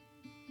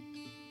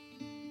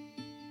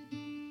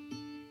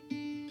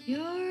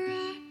You're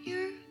at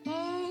your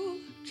old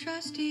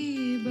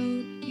trusty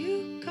boat.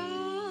 You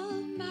call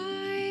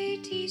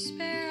mighty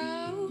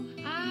sparrow.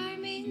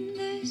 I'm in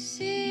the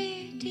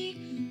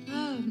city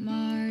of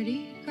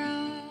Mardi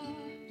Gras.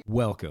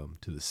 Welcome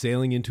to the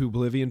Sailing into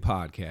Oblivion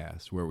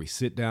podcast, where we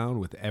sit down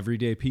with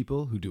everyday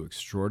people who do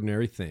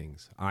extraordinary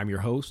things. I'm your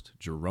host,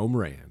 Jerome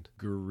Rand.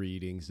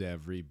 Greetings,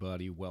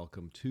 everybody.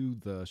 Welcome to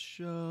the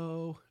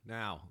show.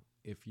 Now,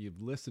 if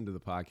you've listened to the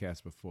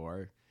podcast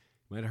before,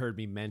 you might have heard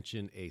me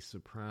mention a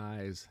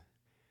surprise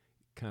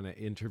kind of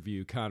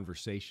interview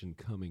conversation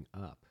coming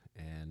up,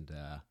 and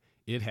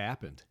it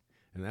happened.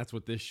 And that's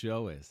what this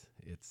show is.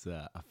 It's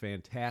a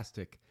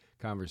fantastic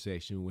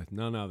conversation with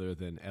none other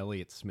than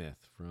Elliott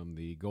Smith from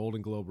the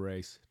Golden Globe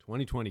Race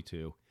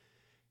 2022.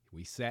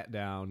 We sat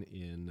down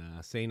in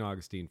St.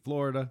 Augustine,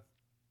 Florida.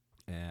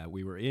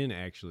 We were in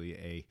actually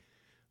a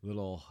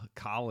little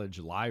college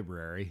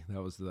library.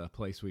 That was the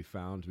place we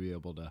found to be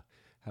able to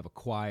have a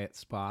quiet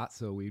spot.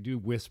 So we do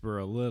whisper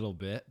a little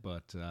bit,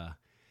 but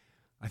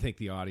I think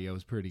the audio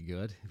is pretty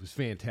good. It was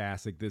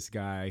fantastic. This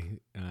guy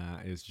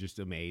is just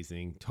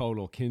amazing.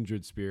 Total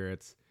kindred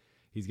spirits.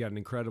 He's got an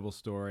incredible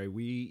story.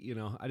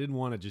 I didn't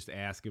want to just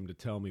ask him to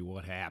tell me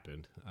what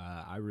happened.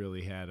 I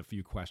really had a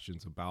few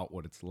questions about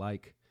what it's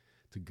like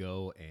to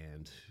go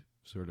and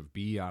sort of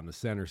be on the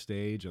center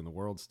stage, on the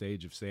world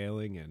stage of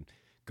sailing, and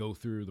go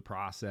through the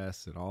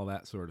process and all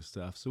that sort of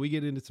stuff. So we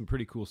get into some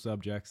pretty cool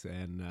subjects.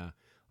 And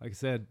like I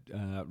said,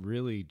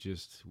 really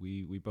just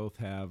we both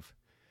have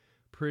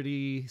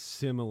pretty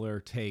similar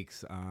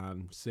takes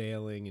on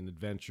sailing and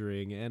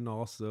adventuring, and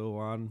also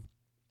on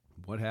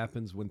what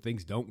happens when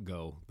things don't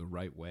go the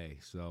right way.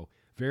 So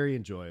very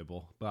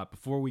enjoyable. But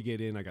before we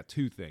get in, I got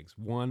two things.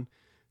 One,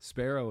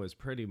 Sparrow is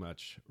pretty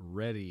much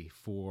ready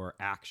for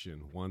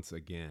action once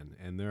again.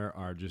 And there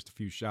are just a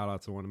few shout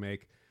outs I want to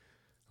make.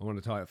 I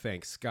want to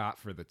thank Scott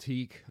for the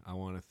teak. I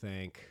want to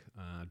thank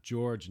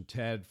George and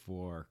Ted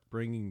for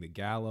bringing the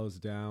gallows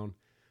down.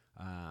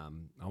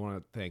 I want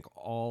to thank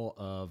all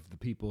of the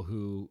people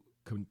who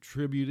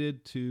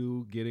contributed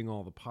to getting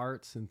all the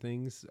parts and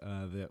things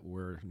that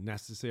were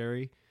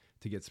necessary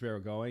to get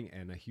Sparrow going.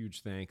 And a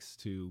huge thanks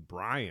to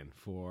Brian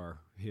for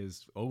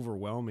his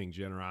overwhelming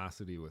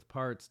generosity with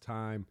parts,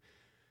 time,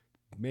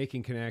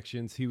 making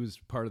connections. He was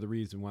part of the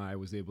reason why I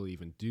was able to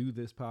even do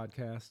this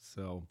podcast.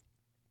 So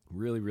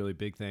really, really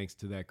big thanks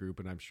to that group.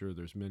 And I'm sure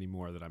there's many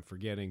more that I'm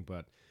forgetting,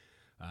 but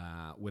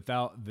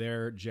without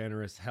their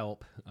generous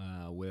help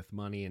with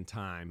money and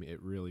time,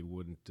 it really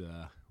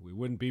we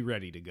wouldn't be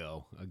ready to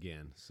go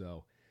again.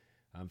 So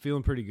I'm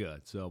feeling pretty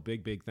good. So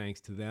big thanks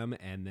to them.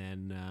 And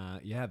then,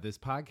 this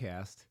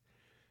podcast,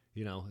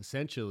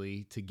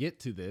 essentially to get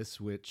to this,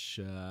 which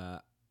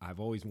I've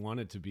always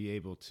wanted to be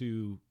able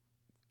to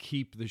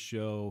keep the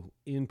show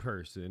in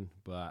person.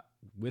 But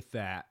with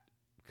that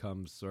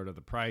comes sort of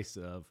the price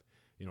of,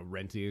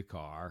 renting a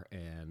car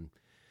and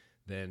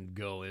then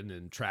going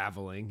and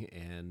traveling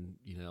and,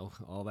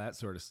 all that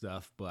sort of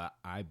stuff. But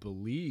I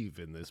believe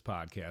in this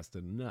podcast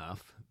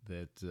enough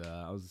that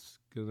I was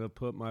going to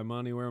put my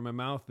money where my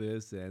mouth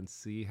is and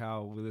see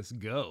how this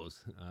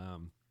goes.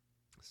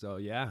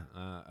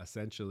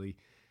 Essentially,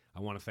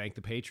 I want to thank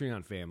the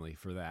Patreon family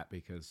for that,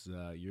 because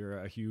you're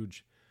a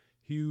huge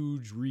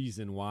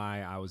reason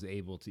why I was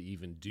able to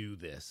even do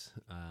this.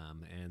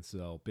 And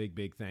so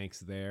big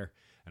thanks there.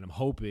 And I'm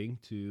hoping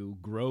to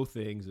grow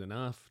things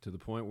enough to the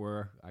point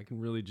where I can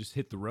really just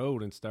hit the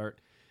road and start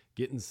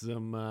getting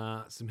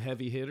some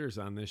heavy hitters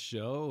on this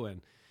show.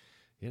 And,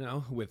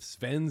 with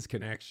Sven's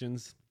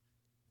connections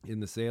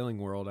in the sailing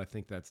world, I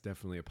think that's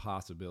definitely a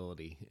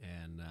possibility.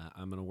 And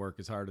I'm going to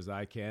work as hard as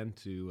I can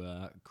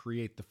to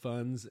create the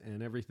funds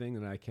and everything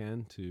that I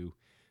can to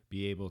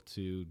be able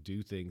to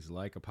do things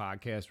like a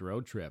podcast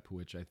road trip,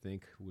 which I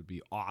think would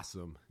be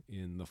awesome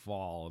in the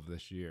fall of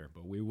this year,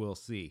 but we will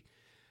see.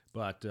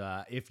 But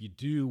if you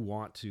do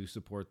want to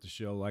support the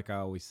show, like I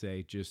always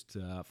say, just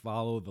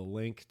follow the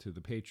link to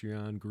the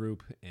Patreon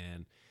group.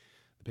 And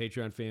the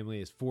Patreon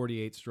family is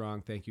 48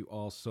 strong. Thank you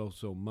all so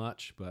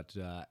much. But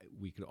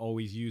we could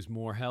always use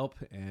more help.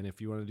 And if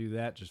you want to do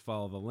that, just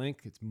follow the link.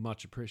 It's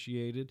much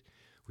appreciated.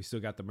 We still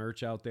got the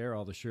merch out there,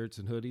 all the shirts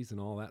and hoodies and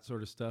all that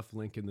sort of stuff.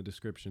 Link in the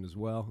description as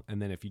well.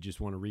 And then if you just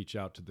want to reach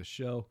out to the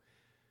show,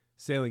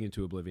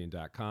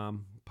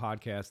 sailingintooblivion.com,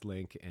 podcast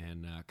link,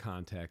 and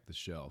contact the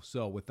show.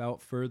 So without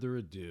further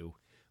ado,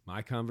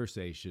 my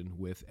conversation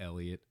with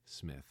Elliott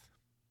Smith.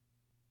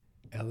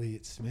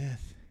 Elliott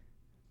Smith,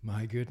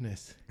 my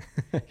goodness.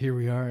 Here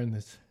we are in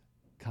this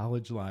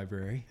college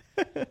library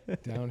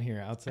down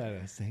here outside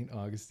of St.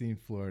 Augustine,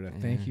 Florida.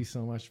 Yeah. Thank you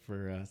so much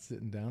for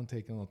sitting down,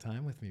 taking a little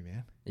time with me,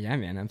 man. Yeah,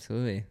 man,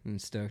 absolutely. I'm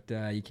stoked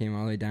you came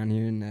all the way down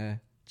here and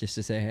just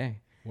to say hey.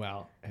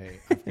 Well,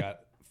 hey, I've got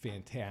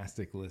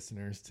fantastic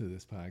listeners to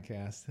this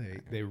podcast.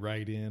 They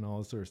write in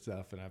all sort of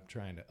stuff, and I'm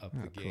trying to up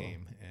the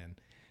game. And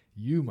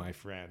you, my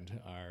friend,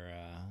 are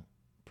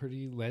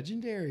pretty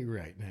legendary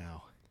right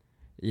now.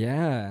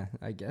 Yeah,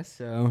 I guess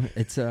so.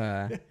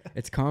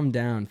 It's calmed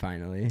down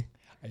finally.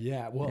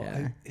 Yeah, well,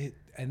 yeah.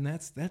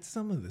 That's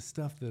some of the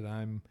stuff that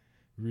I'm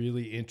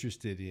really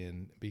interested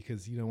in,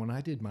 because, you know, when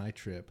I did my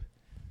trip,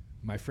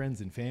 my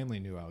friends and family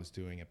knew I was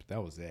doing it, but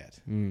that was it.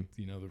 You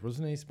know, there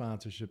wasn't any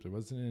sponsorship. There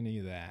wasn't any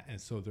of that. And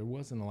so there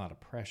wasn't a lot of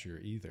pressure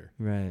either.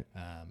 Right.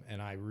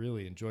 And I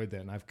really enjoyed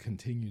that, and I've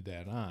continued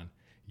that on.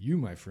 You,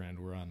 my friend,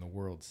 were on the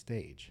world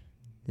stage.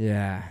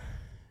 Yeah.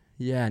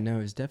 Yeah, no,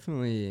 it was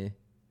definitely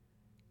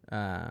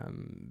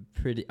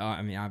pretty,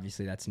 I mean,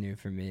 obviously that's new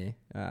for me.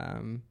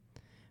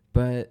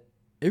 But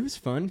it was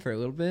fun for a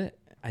little bit,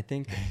 I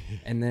think.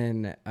 And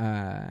then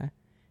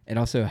it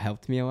also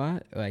helped me a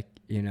lot, like,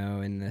 you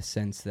know, in the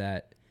sense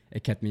that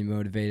it kept me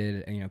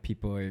motivated. And, you know,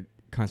 people are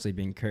constantly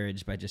being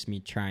encouraged by just me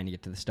trying to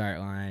get to the start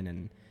line.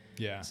 And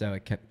so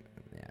it kept,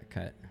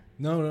 cut.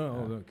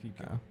 No, keep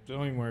going.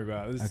 Don't even worry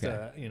about it. This,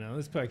 Okay. you know,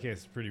 this podcast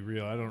is pretty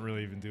real. I don't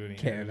really even do any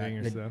Care editing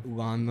or about stuff. the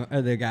lawn,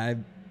 or the guy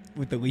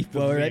with the leaf The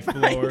blower leaf right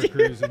behind blower you.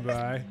 cruising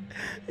by.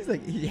 He's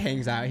like, he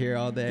hangs out here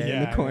all day in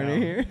Yeah, the I corner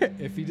know. here.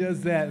 If he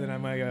does that, then I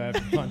might have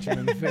to punch him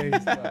in the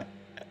face. But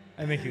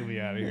I think he'll be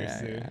out of here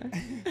soon.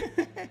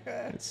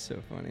 Yeah. It's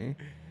so funny.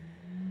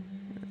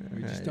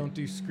 We just don't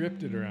do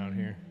scripted around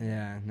here.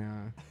 Yeah, no.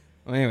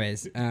 Well,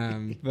 anyways,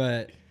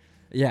 but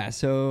yeah,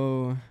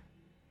 so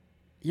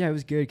yeah, it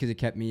was good because it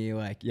kept me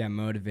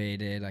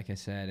motivated, like I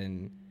said,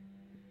 and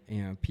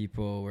you know,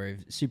 people were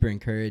super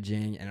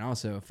encouraging and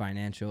also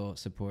financial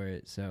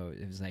support. So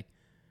it was like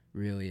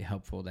really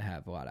helpful to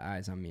have a lot of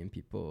eyes on me and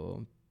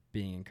people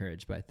being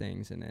encouraged by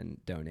things and then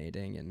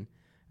donating. And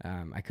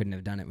I couldn't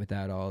have done it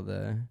without all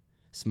the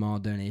small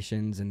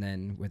donations and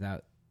then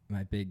without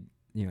my big,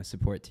 you know,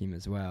 support team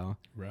as well.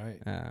 Right.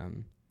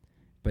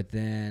 But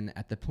then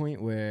at the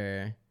point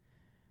where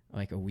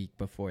like a week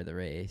before the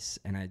race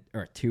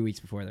or 2 weeks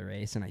before the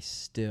race, and I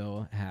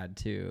still had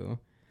to,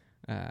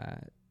 I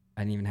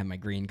didn't even have my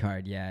green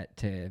card yet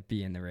to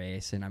be in the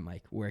race. And I'm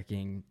like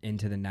working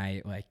into the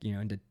night, like, you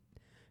know, into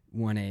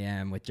 1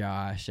 a.m. with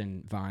Josh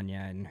and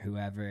Vanya and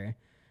whoever,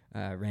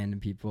 random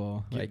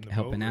people Getting like the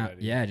helping boat out.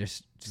 ready. Yeah.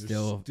 Just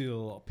There's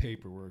still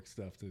paperwork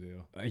stuff to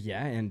do.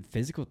 yeah, and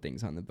physical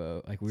things on the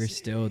boat. Like we were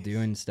still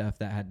doing stuff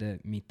that had to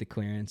meet the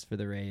clearance for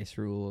the race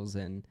rules,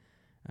 and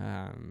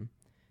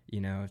you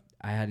know,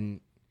 I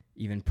hadn't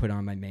even put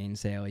on my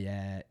mainsail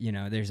yet. You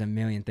know, there's a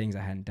million things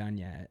I hadn't done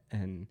yet,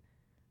 and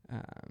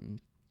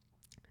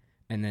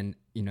then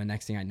you know,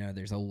 next thing I know,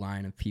 there's a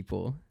line of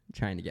people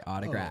trying to get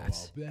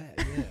autographs. Oh, I'll bet,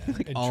 yeah.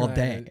 like And all trying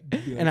day, to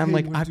be and I'm "Hey,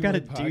 like, wanna I've got my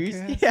to do,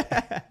 podcast?"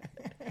 yeah.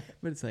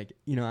 But it's like,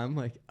 you know, I'm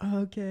like, oh,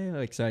 okay,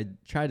 like, so I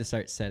tried to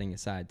start setting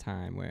aside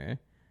time where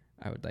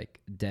I would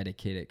like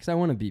dedicate it because I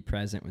want to be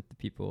present with the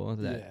people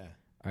that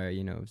are,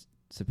 you know,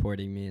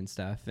 supporting me and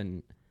stuff,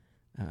 and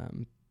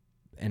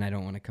I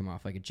don't want to come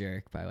off like a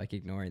jerk by like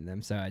ignoring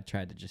them. So I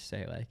tried to just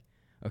say like,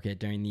 okay,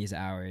 during these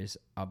hours,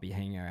 I'll be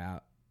hanging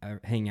out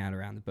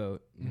around the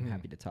boat. I'm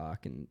happy to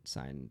talk and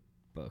sign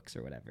books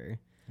or whatever.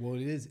 Well,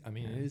 it is. I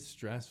mean, it is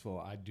stressful.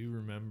 I do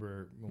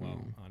remember,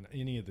 on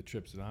any of the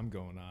trips that I'm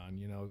going on,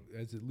 you know,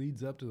 as it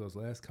leads up to those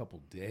last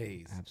couple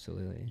days.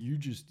 Absolutely.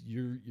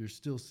 You're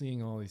still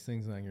seeing all these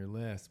things on your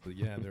list, but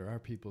yeah, there are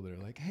people that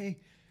are like, hey,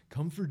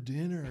 come for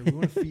dinner. We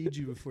want to feed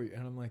you before you.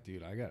 And I'm like,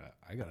 dude, I gotta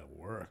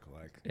work.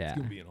 Like, it's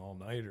gonna be an all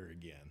nighter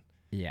again.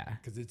 Yeah.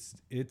 Because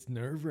it's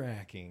nerve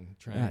wracking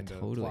trying to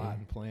plot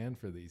and plan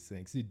for these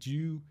things. Did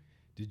you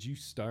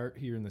start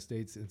here in the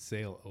States and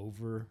sail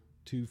over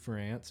to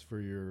France for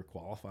your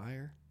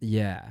qualifier?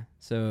 Yeah.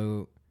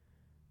 So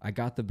I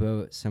got the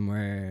boat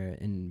somewhere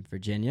in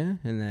Virginia,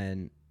 and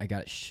then I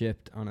got it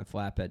shipped on a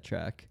flatbed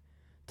truck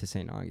to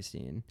St.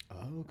 Augustine.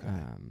 Oh, okay.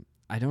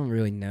 I don't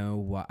really know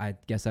what. I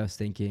guess I was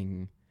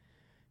thinking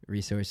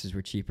resources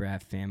were cheaper. I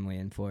have family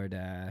in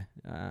Florida.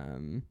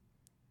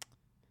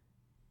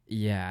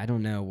 Yeah, I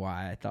don't know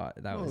why I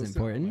thought that was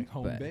important. Like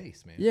home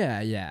base, man.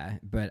 Yeah.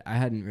 But I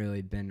hadn't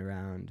really been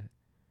around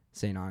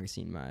St.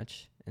 Augustine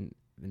much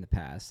in the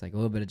past, like a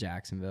little bit of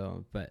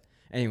Jacksonville. But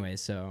anyway,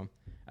 so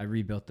I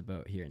rebuilt the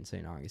boat here in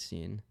St.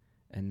 Augustine,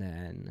 and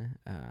then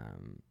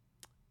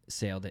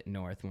sailed it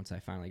north once I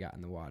finally got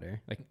in the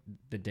water.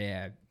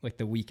 Like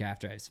the week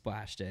after I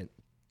splashed it,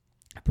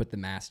 I put the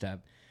mast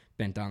up,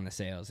 bent on the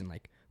sails, and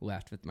like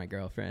left with my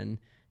girlfriend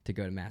to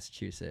go to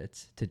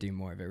Massachusetts to do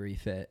more of a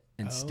refit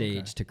and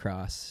stage to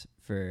cross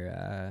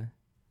for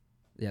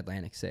the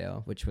Atlantic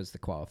sail, which was the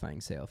qualifying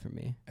sail for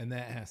me. And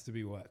that has to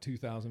be what,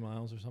 2,000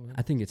 miles or something?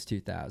 I think it's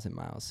 2,000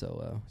 miles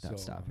solo without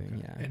stopping.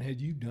 Okay. Yeah. And had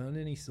you done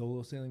any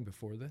solo sailing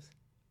before this?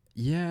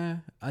 Yeah,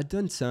 I've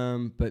done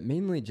some, but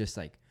mainly just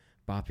like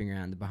bopping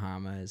around the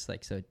Bahamas,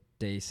 like so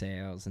day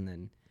sails, and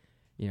then,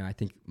 you know, I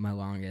think my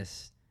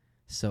longest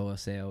solo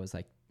sail was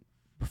like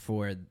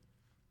before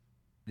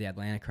the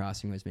Atlantic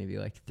crossing was maybe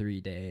like 3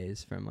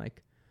 days from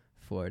like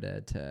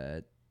Florida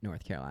to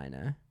North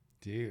Carolina.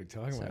 Dude,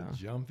 talking about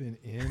jumping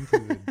into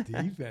the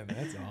deep end.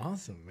 That's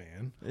awesome,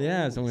 man.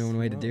 Yeah, it's only one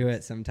way to do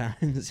it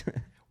sometimes.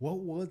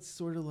 What's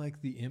sort of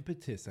like the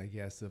impetus, I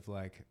guess, of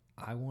like,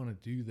 I want to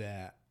do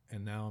that,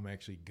 and now I'm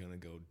actually going to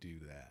go do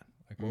that?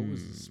 Like, what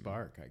was the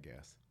spark, I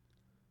guess?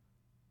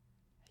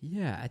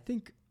 Yeah, I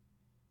think,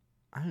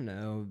 I don't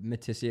know,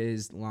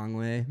 Matissier's Long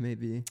Way,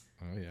 maybe.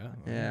 Oh, yeah.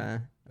 Yeah.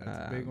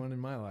 That's a big one in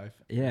my life.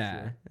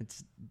 Yeah, Sure.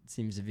 it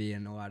seems to be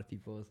in a lot of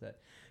people's that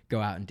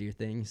go out and do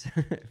things,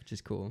 which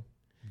is cool.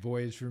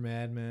 Voyage for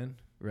Madmen.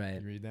 Right.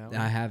 You read that one?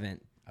 I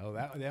haven't. Oh,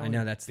 that I one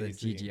know that's the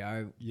basically-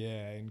 GGR.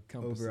 Yeah,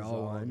 encompasses overall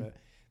all one. of it.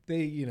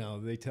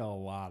 They tell a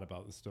lot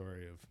about the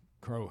story of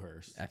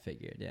Crowhurst, I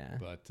figured, yeah.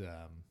 but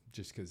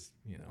just because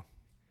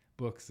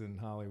books in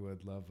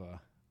Hollywood love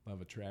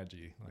a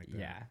tragedy like that.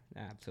 Yeah,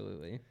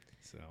 absolutely.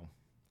 So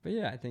But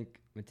yeah, I think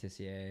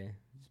Metissier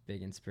is a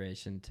big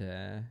inspiration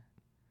to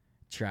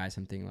try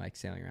something like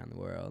sailing around the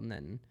world. And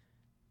then,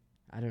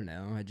 I don't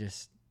know, I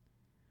just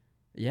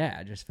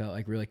felt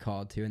like really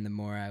called to. And the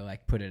more I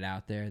like put it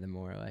out there, the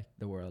more like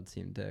the world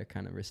seemed to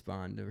kind of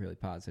respond in a really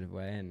positive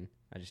way. And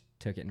I just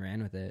took it and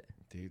ran with it.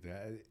 dude,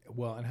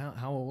 and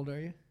how old are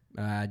you?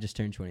 I just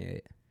turned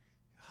 28.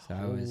 So I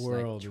Whole was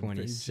world, like and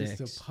he's 26,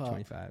 just a pup.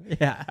 25.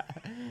 Yeah.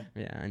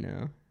 Yeah, I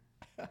know.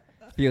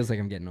 Feels like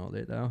I'm getting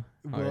older though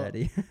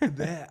already.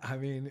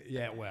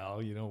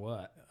 Well, you know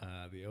what?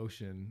 The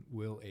ocean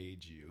will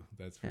age you.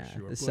 That's for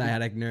sure. The But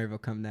sciatic nerve will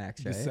come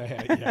next,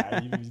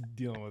 right? you'll be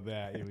dealing with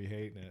that. You'll be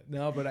hating it.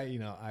 No, but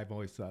I've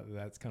always thought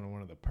that's kind of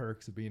one of the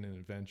perks of being an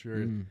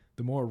adventurer.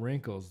 The more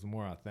wrinkles, the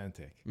more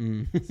authentic.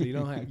 So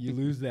you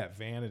lose that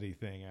vanity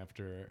thing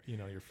after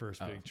your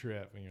first big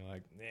trip, and you're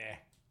like,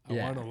 I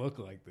want to look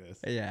like this.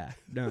 Yeah,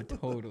 no,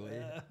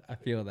 totally. I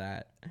feel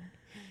that.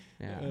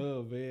 Yeah.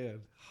 Oh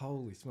man,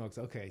 holy smokes.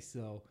 Okay,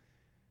 so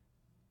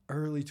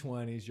early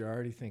 20s, you're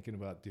already thinking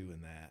about doing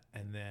that,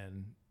 and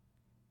then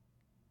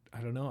I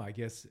don't know. I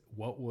guess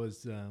what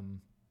was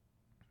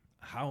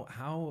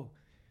how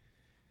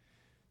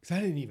because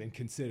I didn't even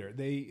consider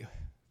the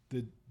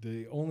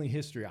only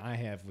history I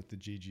have with the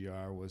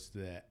GGR was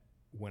that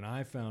when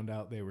I found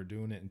out they were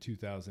doing it in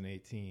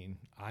 2018,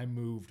 I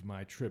moved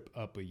my trip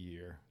up a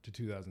year to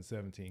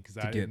 2017 because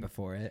I do it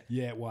before it.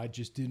 Yeah, well, I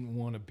just didn't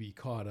want to be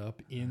caught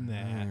up in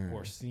that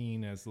or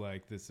seen as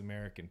like this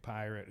American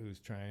pirate who's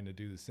trying to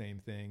do the same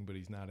thing, but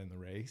he's not in the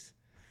race.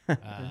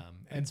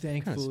 And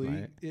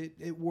thankfully,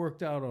 it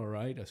worked out all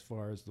right as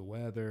far as the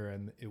weather,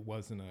 and it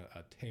wasn't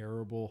a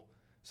terrible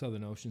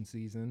Southern Ocean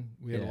season.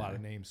 We had a lot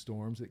of named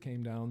storms that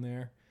came down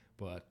there,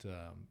 but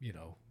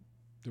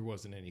there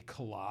wasn't any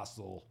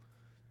colossal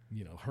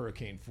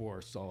hurricane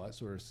force, all that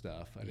sort of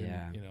stuff. I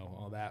didn't,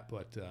 all that.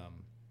 But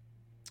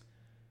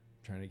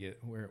trying to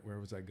get where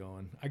was I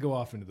going? I go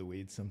off into the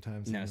weeds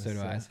sometimes. No, so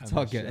do I. On It's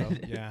all this show.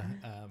 good. Yeah.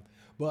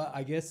 But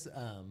I guess,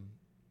 how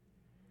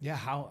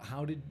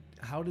did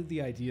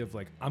the idea of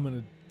like I'm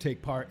gonna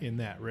take part in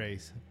that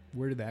race?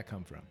 Where did that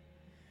come from?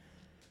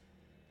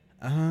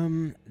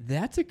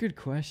 That's a good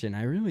question.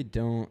 I really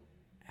don't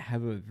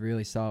have a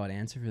really solid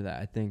answer for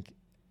that. I think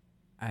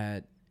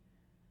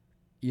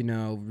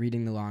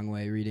reading The Long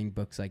Way, reading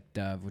books like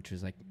Dove, which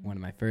was like one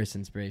of my first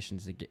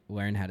inspirations to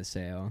learn how to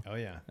sail. Oh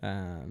yeah.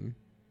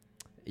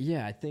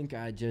 I think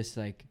I just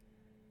like,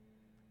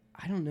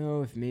 I don't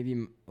know if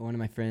maybe one of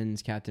my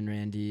friends, Captain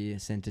Randy,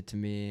 sent it to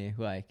me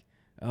like,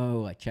 oh,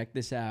 like check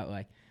this out.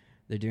 Like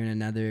they're doing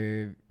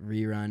another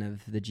rerun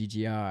of the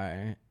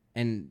GGR.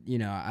 And,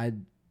 I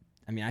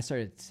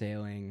started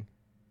sailing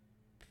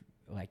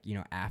like,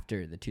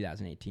 after the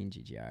 2018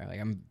 GGR. Like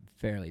I'm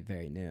very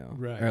new,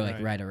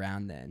 right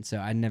around then. So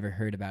I never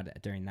heard about it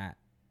during that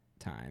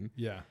time.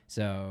 Yeah.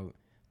 So,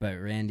 but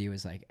Randy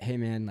was like, "Hey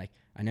man, like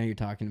I know you're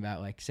talking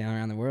about like sailing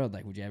around the world.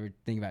 Like, would you ever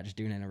think about just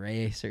doing it in a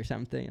race or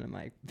something?" And I'm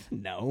like,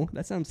 "No,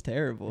 that sounds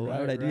terrible. Why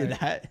would I do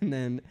that?" And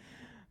then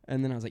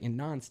I was like, "In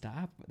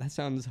nonstop? That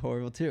sounds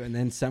horrible too." And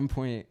then some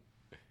point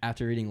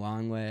after reading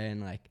Long Way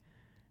and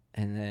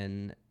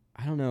then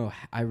I don't know.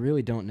 I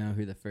really don't know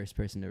who the first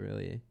person to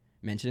really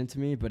mention it to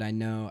me, but I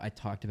know I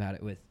talked about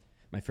it with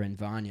my friend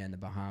Vanya in the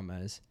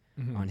Bahamas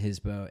on his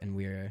boat,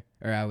 and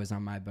I was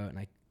on my boat, and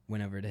I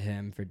went over to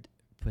him for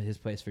his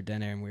place for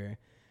dinner, and we were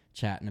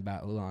chatting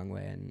about A Long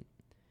Way, and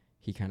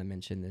he kind of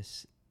mentioned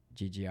this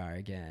GGR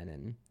again,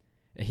 and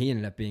he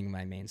ended up being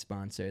my main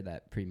sponsor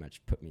that pretty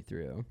much put me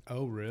through.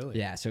 Oh, really?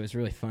 Yeah, so it was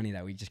really funny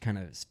that we just kind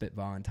of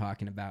spitballing,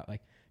 talking about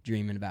like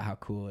dreaming about how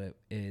cool it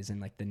is,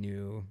 and like the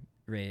new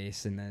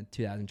race and the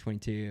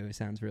 2022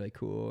 sounds really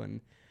cool,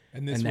 and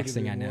this next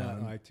thing I been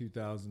know, like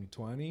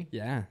 2020.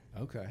 Yeah.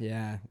 Okay.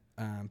 Yeah.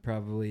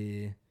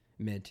 Probably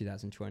mid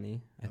 2020,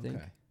 I think.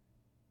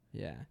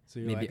 Yeah. So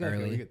you're maybe like,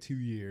 early. Okay, we got 2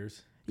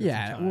 years.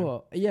 Yeah.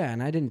 Well, yeah.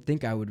 And I didn't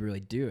think I would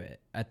really do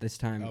it at this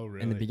time. Oh,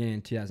 really? In the beginning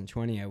of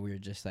 2020, we were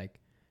just like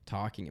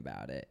talking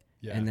about it.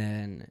 Yeah. And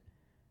then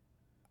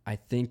I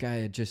think I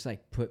had just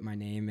like put my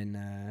name in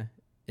the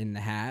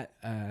hat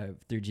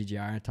through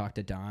GGR. I talked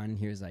to Don.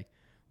 He was like,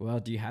 "Well,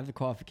 do you have the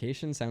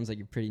qualifications? Sounds like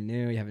you're pretty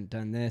new. You haven't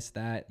done this,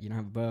 that. You don't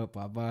have a boat,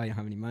 blah, blah. You don't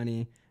have any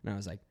money." And I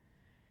was like,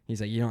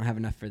 he's like, "You don't have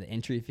enough for the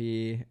entry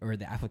fee or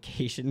the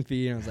application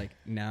fee?" And I was like,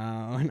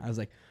 "No." And I was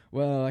like,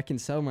 "Well, I can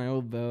sell my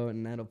old boat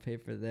and that'll pay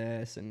for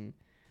this." And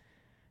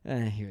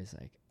he was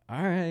like,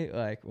 "All right,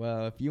 like,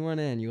 well, if you want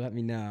in, you let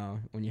me know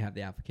when you have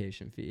the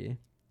application fee."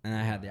 And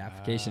I had the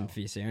application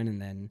fee soon.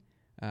 And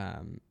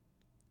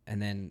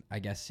then I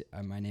guess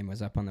my name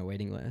was up on the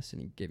waiting list,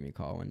 and he gave me a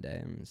call one day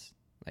and was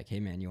like,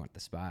 "Hey man, you want the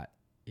spot?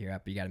 you're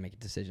up. You got to make a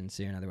decision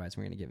soon. Otherwise,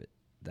 we're going to give it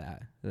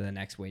the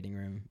next waiting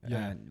room,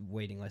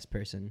 waiting list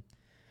person.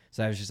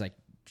 So I was just like,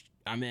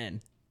 I'm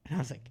in. And I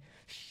was like,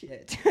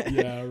 shit.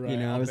 Yeah, right. You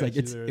know, I was like,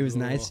 it was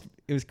nice.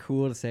 It was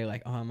cool to say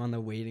like, oh, I'm on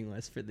the waiting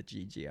list for the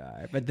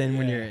GGR. But then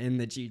when you're in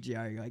the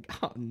GGR, you're like,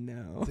 oh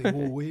no. It's like,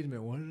 well, wait a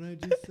minute. What did I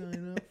just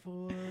sign up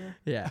for?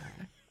 Yeah.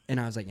 And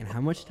I was like, and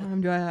how much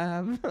time do I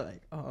have?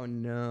 Like, oh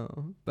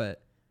no.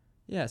 But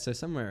yeah, so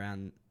somewhere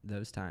around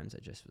those times, I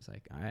just was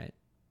like, all right,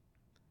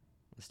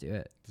 let's do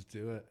it. Let's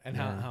do it. And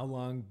how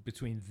long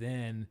between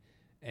then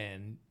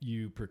and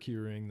you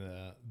procuring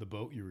the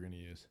boat you were going to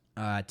use?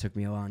 It took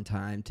me a long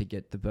time to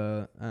get the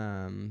boat.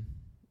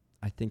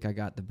 I think I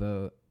got the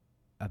boat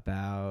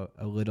about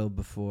a little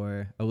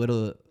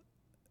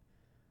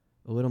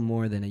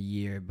more than a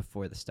year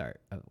before the start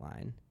of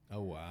line.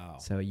 Oh, wow.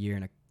 So a year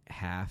and a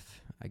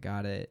half. I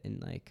got it in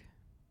like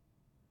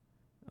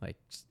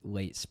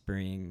late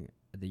spring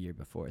the year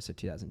before, so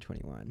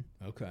 2021.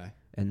 Okay.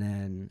 And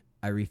then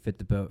I refit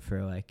the boat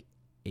for like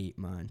 8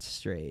 months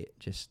straight,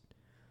 just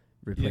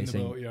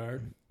replacing in the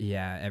boatyard.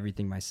 Yeah,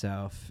 everything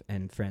myself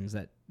and friends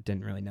that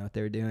didn't really know what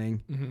they were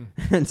doing.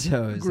 Mm-hmm. And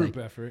so it was group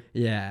like, effort.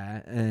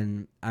 Yeah,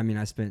 and I mean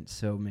I spent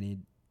so many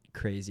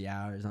crazy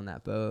hours on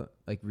that boat,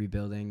 like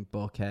rebuilding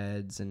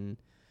bulkheads and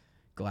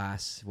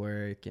glass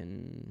work,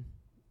 and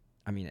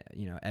I mean,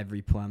 you know,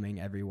 every plumbing,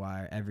 every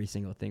wire, every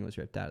single thing was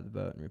ripped out of the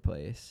boat and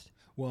replaced.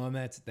 Well, and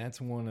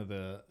that's one of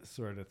the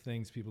sort of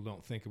things people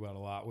don't think about a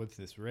lot with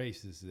this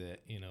race is that,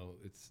 you know,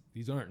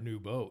 these aren't new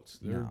boats.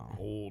 They're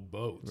old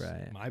boats.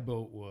 Right. My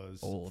boat was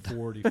old.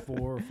 44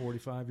 or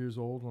 45 years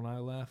old when I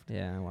left.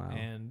 Yeah, wow.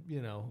 And,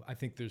 you know, I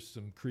think there's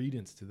some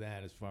credence to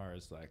that as far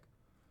as like,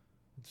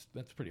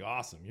 that's pretty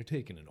awesome. You're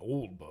taking an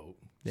old boat.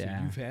 So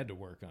you've had to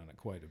work on it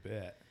quite a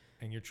bit.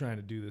 And you're trying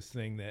to do this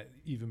thing that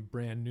even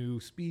brand new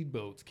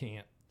speedboats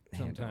can't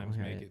sometimes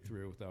make it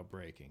through without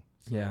breaking.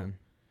 So yeah.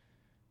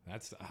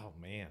 That's, oh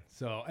man.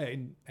 So,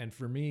 and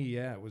for me,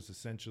 yeah, it was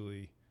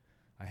essentially,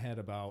 I had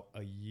about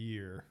a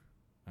year,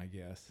 I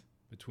guess,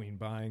 between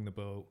buying the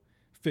boat,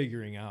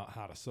 figuring out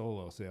how to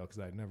solo sail, because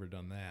I'd never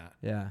done that.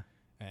 Yeah.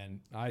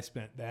 And I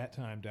spent that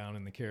time down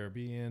in the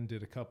Caribbean,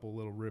 did a couple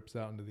little rips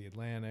out into the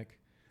Atlantic,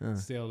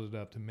 sailed it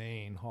up to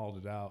Maine, hauled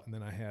it out. And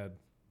then I had,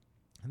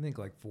 I think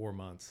like 4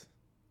 months.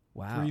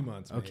 Wow. 3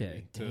 months maybe,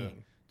 okay. to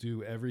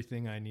do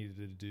everything I needed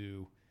to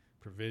do,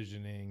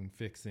 provisioning,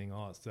 fixing,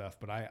 all that stuff.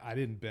 But I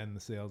didn't bend the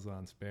sails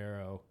on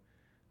Sparrow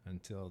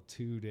until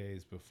 2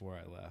 days before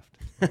I left,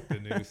 like the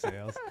new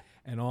sails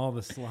and all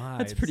the slides.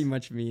 That's pretty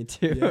much me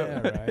too.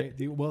 Yeah, right.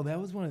 Well, that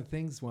was one of the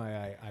things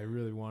why I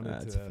really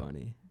wanted to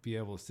funny. Be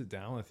able to sit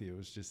down with you. It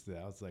was just that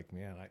I was like,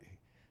 man, I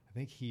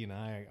think he and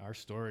our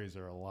stories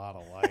are a lot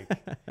alike.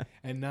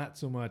 And not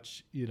so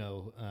much, you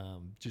know,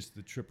 just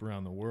the trip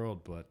around the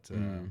world, but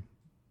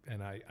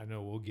and I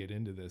know we'll get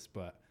into this,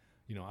 but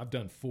you know, I've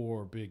done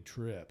 4 big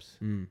trips.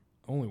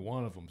 Only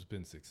one of them's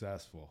been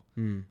successful.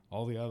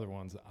 All the other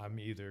ones, I'm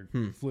either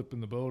flipping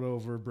the boat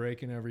over,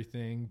 breaking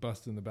everything,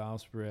 busting the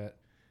bowsprit,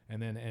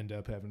 and then end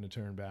up having to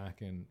turn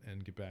back and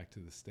get back to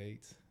the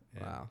States.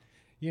 And, Wow.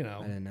 You know,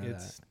 I didn't know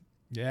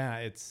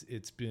it's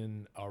it's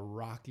been a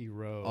rocky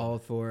road. All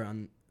 4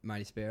 on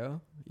Mighty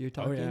Sparrow you're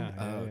talking?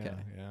 Okay.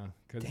 Yeah.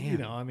 Because, you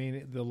know, I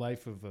mean, the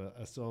life of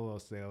a solo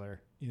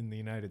sailor in the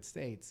United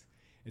States,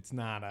 it's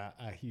not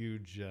a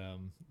huge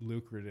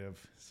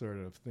lucrative sort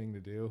of thing to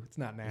do. It's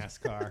not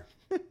NASCAR.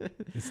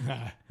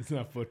 It's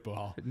not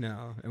football.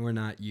 No, and we're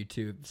not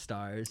YouTube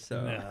stars,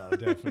 so no,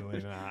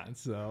 definitely not.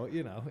 So,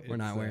 you know, we're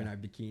not wearing our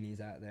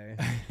bikinis out there.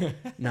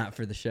 Not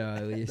for the show,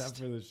 at least. Not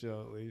for the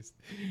show, at least.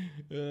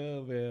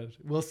 Oh man.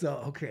 Well,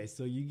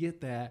 so you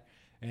get that,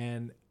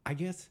 and I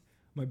guess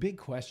my big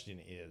question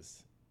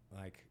is,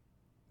 like,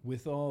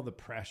 with all the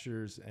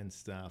pressures and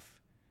stuff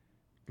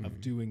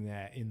of doing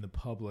that in the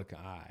public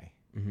eye,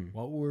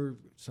 what were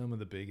some of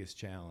the biggest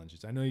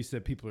challenges? I know you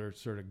said people are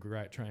sort of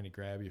trying to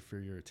grab you for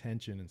your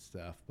attention and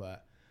stuff,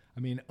 but I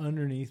mean,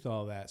 underneath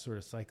all that, sort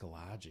of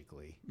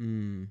psychologically,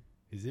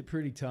 is it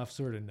pretty tough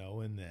sort of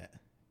knowing that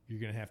you're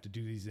going to have to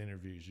do these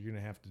interviews, you're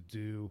going to have to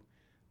do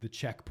the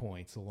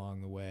checkpoints along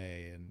the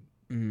way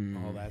and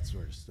all that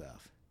sort of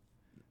stuff?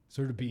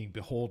 Sort of being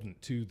beholden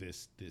to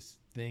this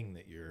thing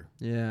that you're...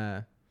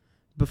 Yeah.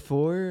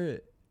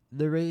 Before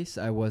the race,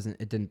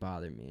 it didn't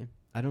bother me.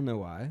 I don't know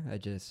why.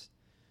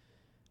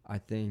 I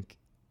think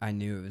I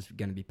knew it was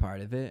going to be part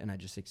of it, and I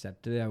just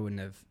accepted it. I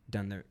wouldn't have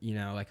done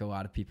like a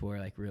lot of people were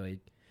like really,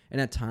 and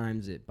at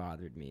times it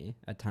bothered me.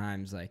 At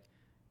times, like,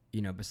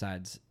 you know,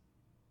 besides,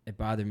 it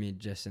bothered me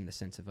just in the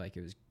sense of like,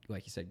 it was,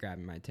 like you said,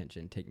 grabbing my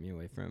attention, taking me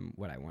away from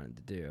what I wanted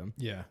to do.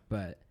 Yeah.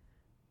 But,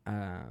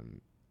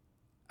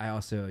 I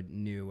also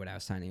knew what I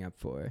was signing up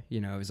for.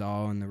 You know, it was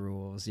all in the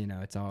rules, you know,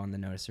 it's all in the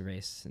notice of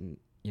race. And,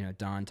 you know,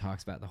 Don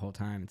talks about the whole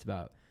time. It's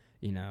about,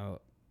 you know,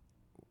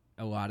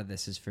 a lot of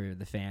this is for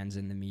the fans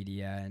and the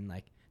media, and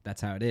like that's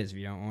how it is. If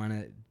you don't want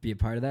to be a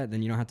part of that,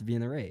 then you don't have to be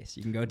in the race.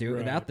 You can go do it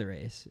without the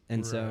race.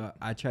 And so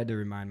I tried to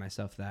remind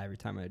myself that every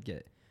time I would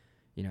get,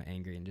 you know,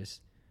 angry and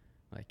just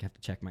like have to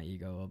check my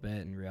ego a little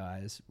bit and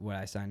realize what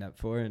I signed up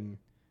for. And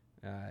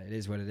it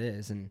is what it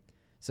is. And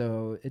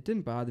so it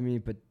didn't bother me,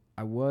 but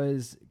I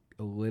was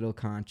a little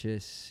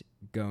conscious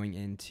going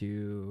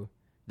into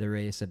the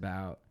race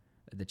about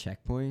the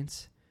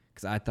checkpoints,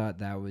 because I thought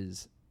that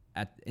was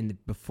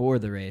before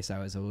the race, I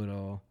was a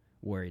little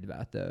worried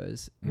about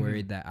those,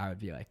 worried that I would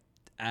be like,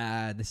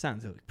 this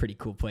sounds like a pretty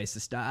cool place to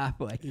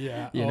stop. Like,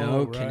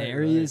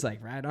 Canaries,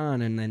 like right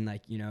on. And then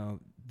like,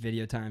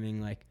 video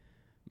timing, like,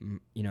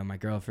 my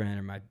girlfriend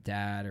or my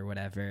dad or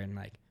whatever, and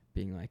like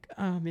being like,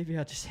 oh, maybe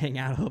I'll just hang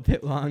out a little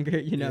bit longer,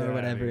 or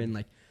whatever. And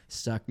like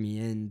suck me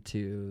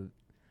into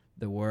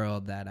the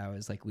world that I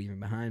was like leaving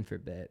behind for a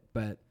bit.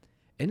 But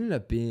ended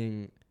up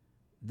being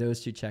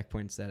those two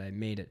checkpoints that I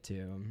made it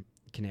to,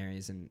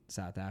 Canaries and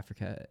South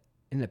Africa,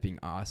 ended up being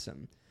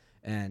awesome.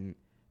 And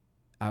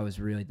I was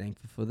really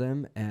thankful for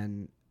them.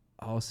 And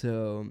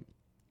also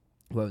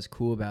what was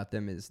cool about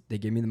them is they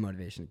gave me the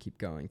motivation to keep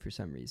going for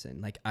some reason.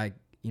 Like I,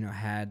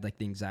 had like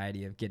the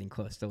anxiety of getting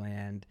close to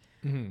land,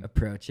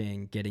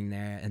 approaching, getting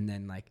there, and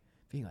then like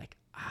being like,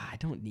 I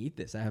don't need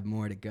this. I have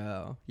more to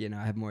go.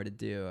 I have more to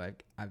do.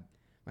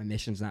 My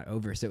mission's not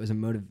over. So it was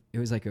it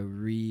was like a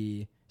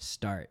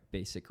restart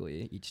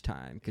basically each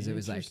time. Cause it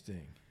was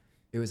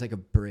like a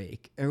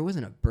break. It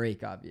wasn't a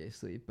break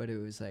obviously, but it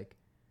was like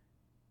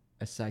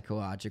a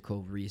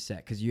psychological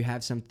reset. Cause you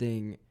have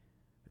something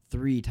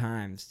 3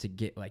 times to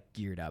get like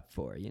geared up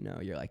for,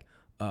 you're like,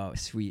 oh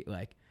sweet.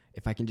 Like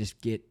if I can just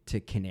get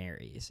to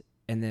Canaries,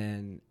 and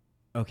then,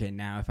 okay,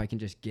 now if I can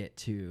just get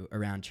to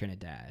around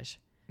Trinidad,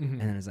 and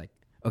then it's like,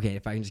 okay,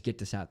 if I can just get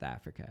to South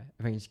Africa,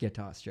 if I can just get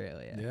to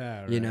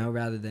Australia,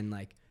 rather than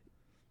like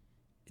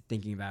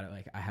thinking about it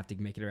like I have to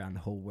make it around the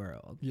whole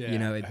world.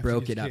 It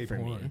broke it up for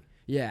me.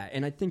 Yeah,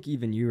 and I think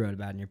even you wrote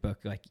about it in your book,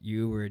 like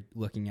you were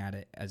looking at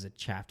it as a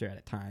chapter at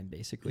a time,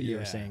 basically. You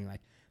were saying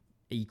like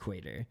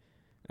Equator,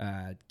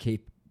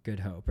 Cape Good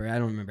Hope, or I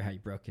don't remember how you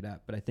broke it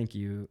up, but I think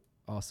you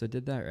also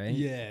did that, right?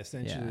 Yeah,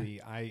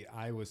 essentially,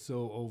 I was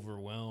so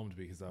overwhelmed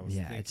because I was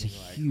thinking, it's a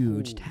like,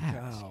 huge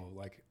task. Cow,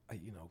 like,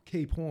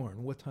 Cape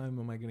Horn, what time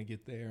am I going to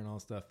get there and all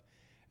stuff?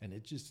 And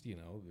it just, it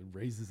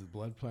raises the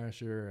blood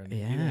pressure and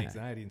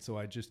anxiety. And so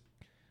I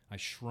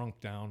shrunk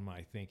down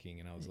my thinking,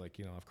 and I was like,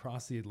 I've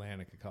crossed the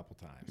Atlantic a couple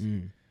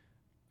times.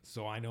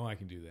 So I know I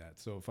can do that.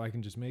 So if I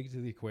can just make it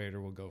to the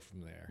equator, we'll go from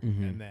there.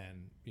 And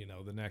then,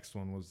 the next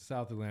one was the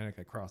South Atlantic.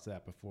 I crossed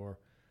that before.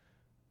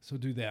 So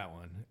do that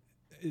one.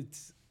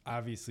 It's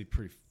obviously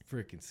pretty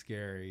freaking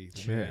scary.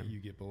 The minute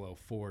you get below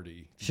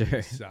 40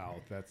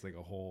 south, that's like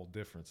a whole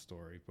different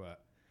story.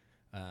 But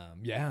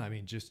I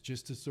mean,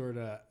 just to sort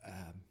of,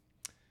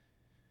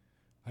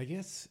 I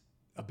guess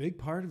a big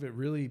part of it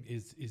really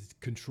is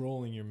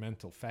controlling your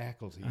mental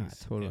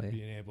faculties. Totally. And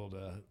being able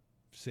to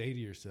say to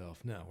yourself,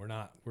 no, we're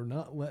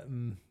not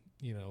letting,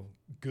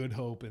 Good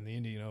Hope in the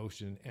Indian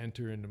Ocean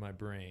enter into my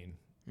brain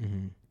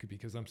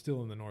because I'm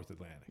still in the North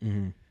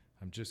Atlantic.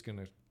 I'm just going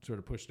to sort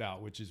of push it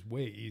out, which is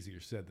way easier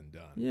said than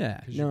done.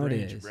 Yeah, no, it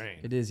is.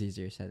 It is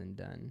easier said than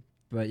done.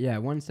 But yeah,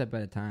 one step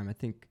at a time. I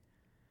think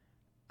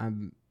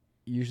I'm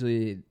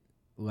usually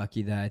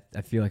lucky that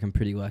I feel like I'm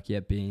pretty lucky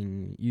at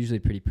being usually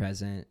pretty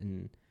present.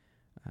 And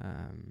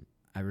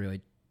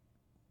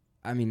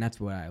that's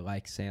what I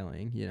like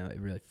sailing.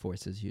 It really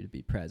forces you to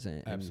be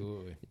present.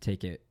 Absolutely. And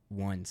take it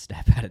one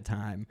step at a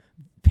time,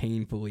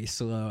 painfully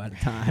slow at a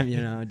time,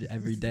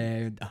 every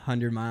day,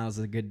 100 miles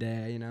is a good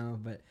day,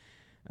 but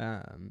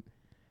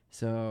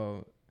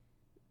so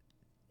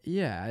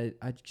yeah,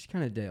 I just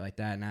kind of did it like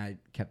that, and I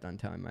kept on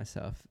telling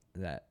myself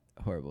that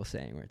horrible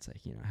saying where it's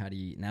like, how do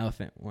you eat an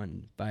elephant?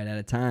 One bite at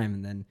a time.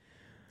 And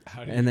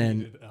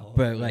then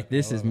but like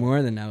this is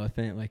more than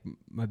elephant. Like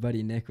my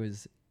buddy Nick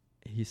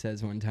he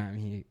says one time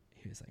he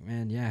was like,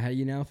 man, yeah, how do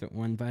you eat an elephant?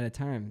 One bite at a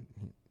time.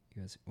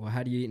 He goes, well,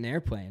 how do you eat an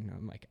airplane?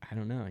 I'm like, I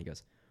don't know. He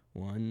goes,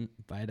 one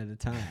bite at a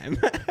time.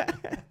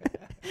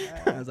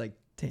 I was like,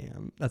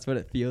 damn, that's what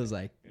it feels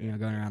like,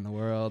 going around the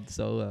world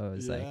solo.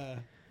 It's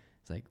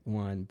like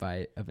one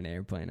bite of an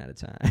airplane at a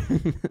time.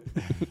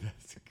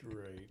 That's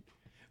great.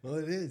 Well,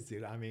 it is,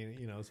 dude. I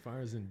mean, as far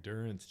as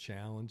endurance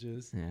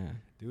challenges,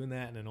 doing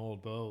that in an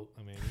old boat.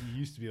 I mean, you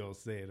used to be able to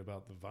say it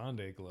about the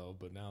Vendée Globe,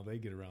 but now they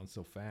get around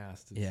so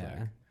fast. It's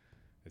like,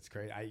 it's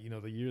crazy.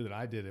 The year that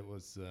I did it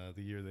was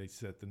the year they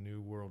set the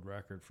new world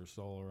record for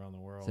solo around the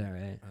world. Is that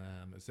right?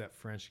 It's that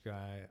French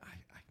guy.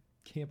 I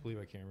can't believe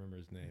I can't remember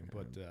his name,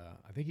 but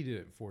I think he did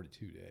it in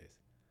 42 days.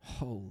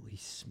 Holy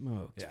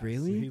smokes. Yeah,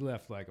 really? So he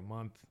left like a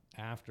month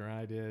after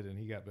I did, and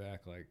he got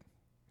back like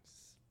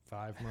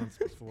 5 months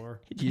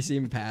before. Did you see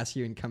him pass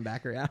you and come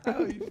back around?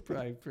 Oh, he's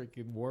probably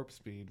freaking warp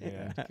speed,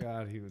 man.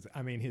 God, he was.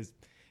 I mean, his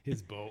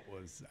boat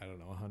was, I don't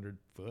know,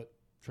 100-foot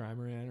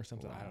trimaran or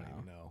something. Wow. I don't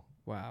even know.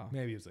 Wow.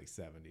 Maybe it was like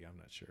 70. I'm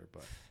not sure,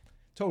 but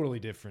totally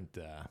different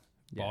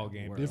ball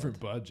game. World. Different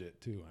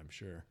budget too, I'm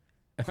sure.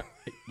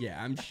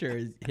 Yeah, I'm sure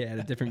he had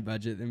a different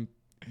budget than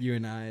you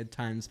and I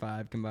times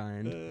 5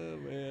 combined. Oh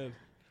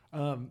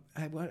man.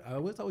 I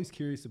was always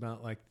curious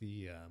about like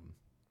the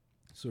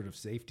sort of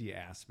safety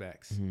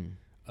aspects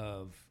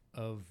of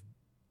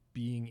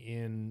being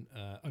in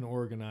an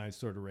organized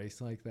sort of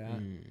race like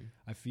that.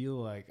 I feel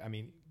like, I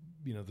mean,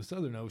 the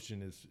Southern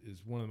Ocean is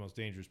one of the most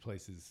dangerous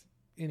places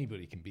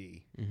anybody can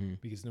be,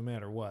 because no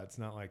matter what, it's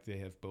not like they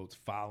have boats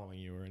following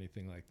you or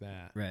anything like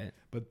that. Right.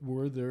 But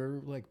were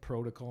there like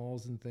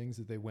protocols and things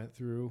that they went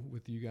through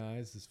with you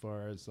guys as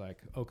far as like,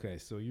 okay,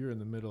 so you're in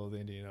the middle of the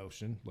Indian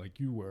Ocean like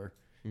you were,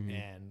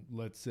 and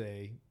let's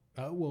say,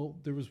 well,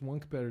 there was one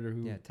competitor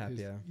who,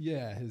 Tapia.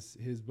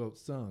 His boat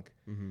sunk,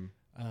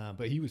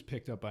 but he was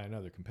picked up by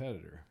another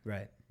competitor.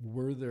 Right.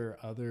 Were there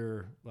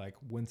other, like,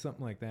 when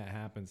something like that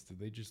happens,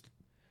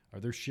 are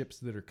there ships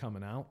that are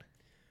coming out?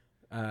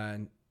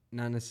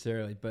 Not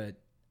necessarily,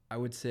 but I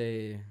would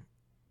say,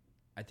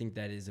 I think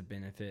that is a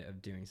benefit of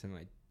doing something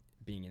like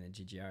being in the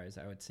GGRs.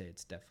 I would say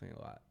it's definitely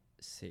a lot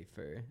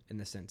safer in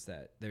the sense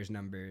that there's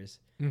numbers,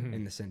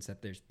 in the sense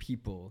that there's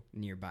people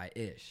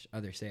nearby-ish,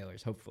 other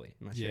sailors, hopefully,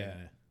 unless you're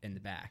in the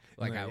back,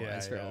 like I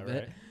was for a little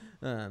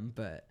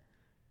bit.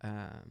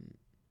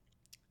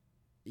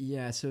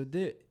 So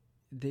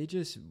they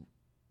just,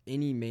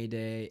 any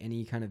Mayday,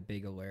 any kind of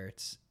big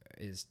alerts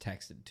is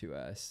texted to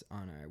us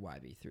on our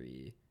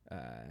YB3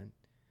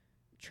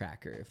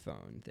 tracker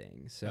phone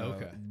thing. So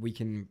we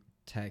can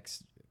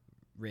text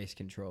race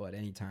control at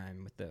any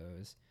time with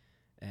those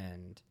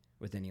and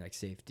with any like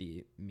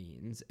safety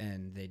means,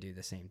 and they do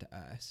the same to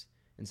us.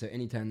 And so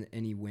anytime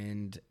any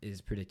wind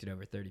is predicted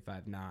over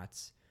 35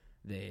 knots,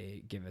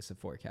 they give us a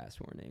forecast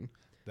warning.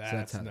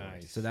 That's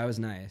nice. So that was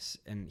nice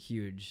and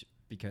huge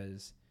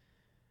because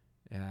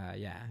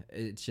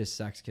it just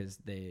sucks because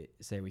they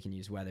say we can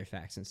use weather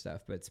facts and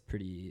stuff, but it's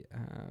pretty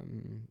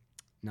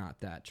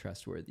not that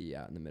trustworthy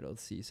out in the middle of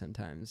the sea.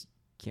 Sometimes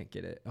can't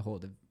get a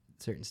hold of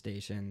certain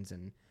stations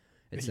and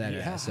etc.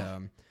 Yeah.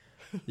 So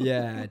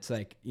it's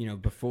like,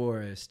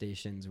 before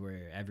stations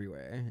were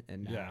everywhere,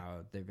 and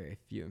now they're very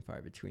few and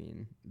far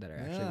between that are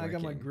actually working. I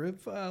got my grid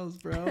files,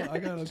 bro. I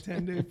got a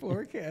 10-day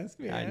forecast,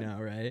 man. I know,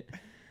 right?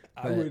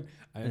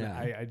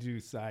 I do.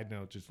 Side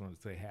note, just want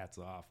to say hats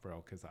off,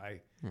 bro, because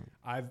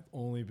I've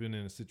only been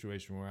in a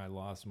situation where I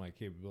lost my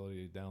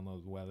capability to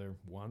download weather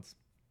once,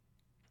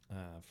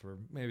 for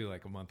maybe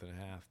like a month and a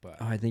half.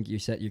 But I think you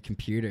set your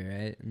computer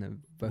right in the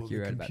book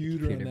you read about the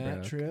computer on that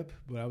broke. trip,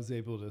 but I was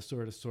able to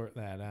sort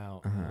that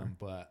out.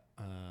 But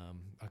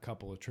a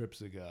couple of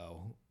trips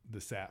ago,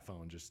 the sat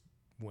phone just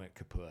went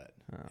kaput,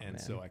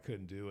 so I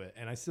couldn't do it.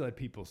 And I still had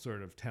people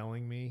sort of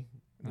telling me,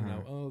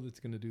 it's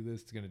going to do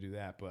this, it's going to do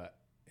that, but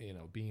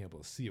being able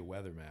to see a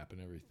weather map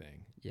and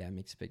everything. Yeah, it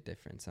makes a big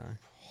difference, huh?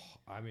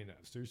 I mean,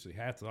 seriously,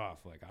 hats off.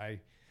 Like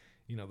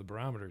the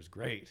barometer is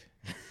great,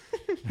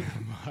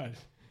 but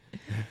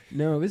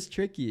no, it was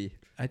tricky.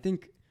 I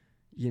think,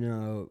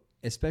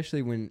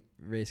 especially when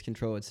race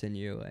control would send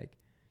you, like,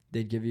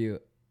 they'd give you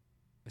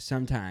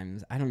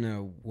sometimes, I don't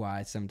know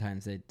why,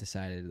 sometimes they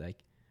decided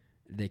like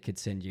they could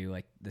send you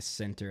like the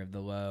center of the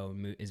low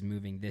is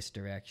moving this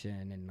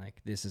direction, and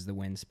like this is the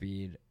wind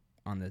speed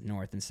on the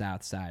north and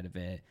south side of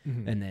it.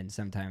 And then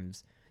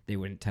sometimes they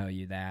wouldn't tell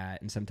you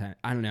that, and sometimes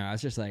I don't know, I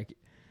was just like,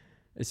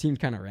 it seemed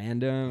kind of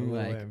random,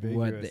 like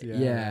what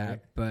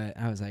but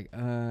I was like,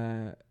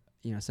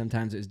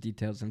 sometimes it was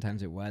detailed,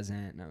 sometimes it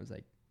wasn't, and I was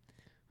like,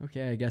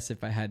 okay, I guess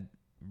if I had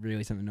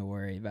really something to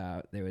worry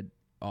about, they would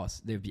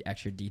be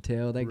extra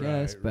detailed, I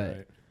guess.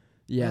 But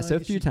so a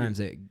few times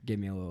it gave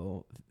me a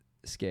little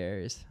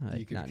scares, like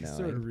you could not knowing.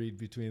 Sort of read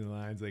between the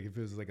lines, like if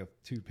it was like a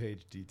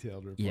 2-page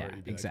detailed report,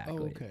 you'd be exactly.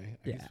 like, okay,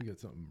 I guess we got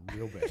something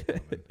real bad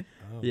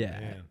coming.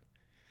 Man.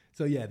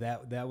 So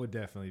that would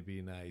definitely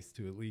be nice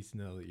to at least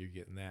know that you're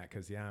getting that,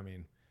 because I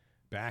mean,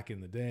 back in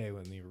the day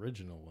when the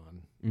original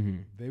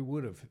one,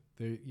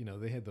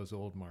 they had those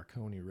old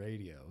Marconi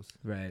radios,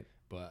 right?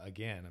 But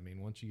again, I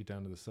mean, once you get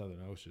down to the Southern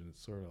Ocean,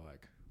 it's sort of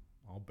like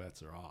all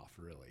bets are off,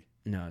 really.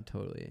 No,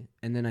 totally.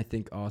 And then I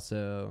think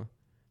also,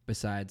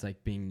 besides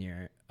like being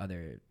near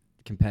other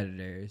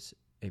competitors,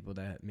 able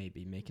to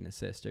maybe make an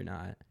assist or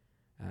not,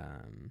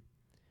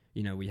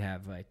 we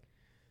have like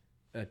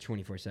a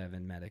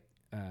 24/7 medic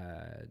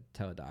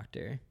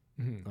teledoctor,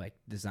 like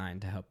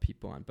designed to help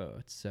people on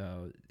boats.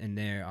 So, and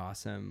they're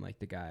awesome. Like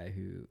the guy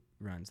who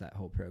runs that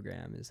whole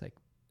program is like,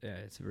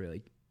 it's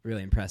really,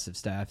 really impressive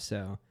stuff.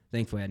 So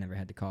thankfully I never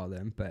had to call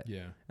them, but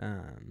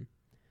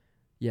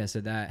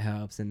so that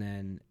helps. And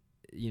then,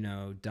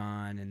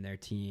 Don and their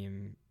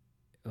team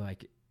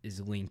like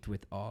is linked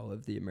with all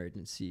of the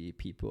emergency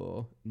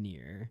people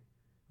near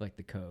like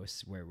the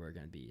coast where we're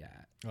going to be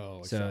at. Oh,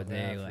 like so South they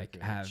Africa,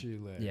 like have,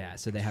 Chile,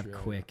 so they have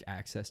quick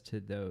access to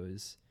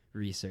those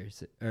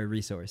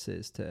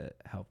resources to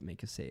help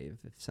make a save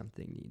if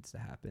something needs to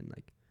happen,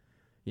 like,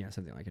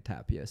 something like a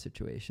Tapia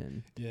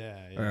situation.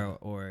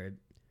 Or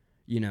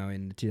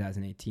in the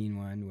 2018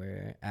 one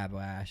where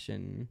Abalash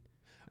and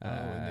in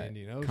the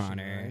Indian Ocean,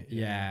 Connor,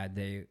 right?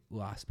 They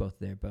lost both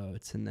their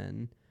boats, and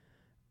then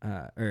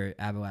or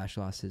Abalash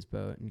lost his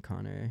boat, and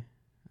Connor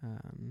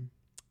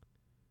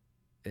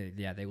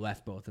they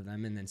left both of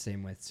them, and then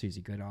same with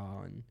Susie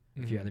Goodall and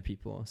a few other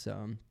people.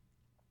 So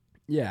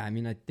I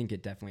mean, I think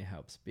it definitely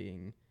helps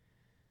being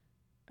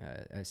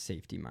a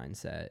safety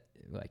mindset,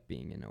 like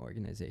being in an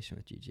organization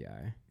with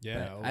GGR.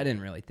 Yeah, But I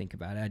didn't really think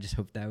about it. I just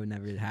hoped that would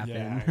never happen.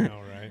 Yeah, I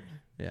know, right?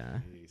 Yeah.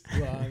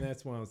 Jeez. Well, and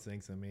that's one of those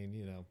things. I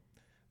mean,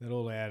 that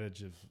old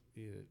adage of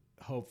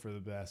hope for the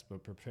best,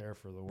 but prepare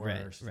for the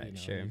worst. Right, You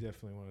sure. You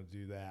definitely want to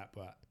do that,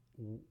 but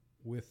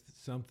with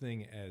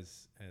something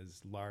as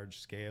large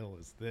scale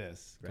as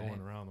this, going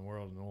around the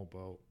world in an old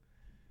boat,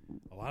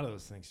 a lot of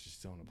those things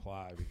just don't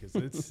apply because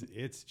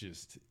it's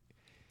just,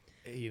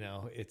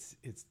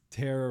 it's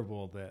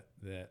terrible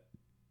that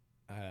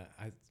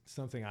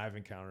something I've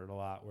encountered a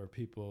lot where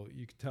people,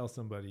 you could tell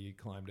somebody you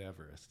climbed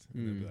Everest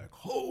and they'll be like,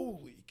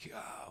 holy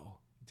cow.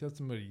 You tell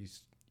somebody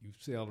you've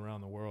sailed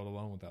around the world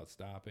alone without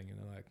stopping and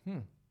they're like,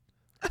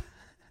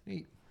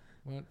 neat.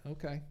 What?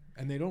 Okay.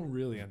 And they don't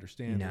really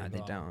understand. No,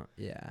 they don't.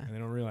 Yeah. And they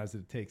don't realize that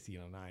it takes,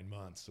 9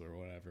 months or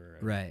whatever.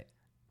 And Right.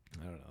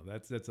 I don't know.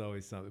 That's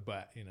always something.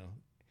 But,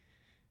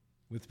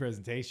 with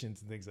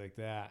presentations and things like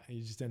that,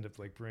 you just end up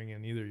like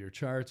bringing either your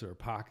charts or a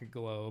pocket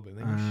globe, and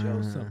then you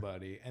show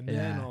somebody, and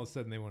then all of a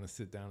sudden they want to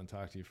sit down and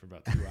talk to you for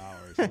about 2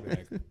 hours. So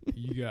they're like,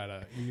 you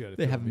gotta.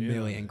 They have a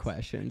million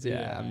questions.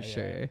 Yeah, I'm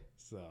sure.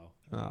 So.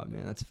 Oh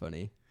man, that's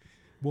funny.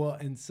 Well,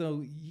 and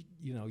so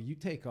you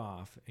take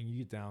off and you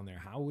get down there.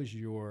 How was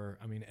your?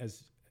 I mean,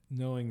 as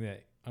knowing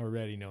that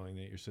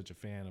you're such a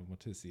fan of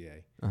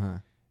Motissier,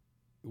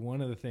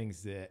 one of the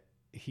things that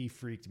he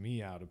freaked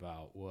me out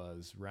about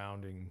was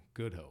rounding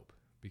Good Hope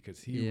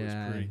because he was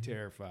pretty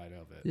terrified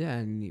of it. Yeah,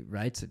 and he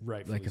writes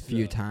like a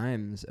few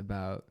times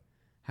about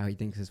how he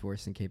thinks it's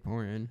worse than Cape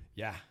Horn.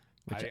 Yeah,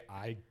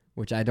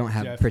 which I don't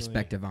have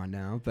perspective on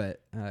now,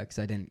 but because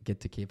I didn't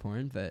get to Cape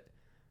Horn, but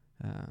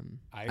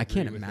I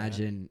can't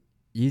imagine.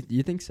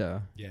 You think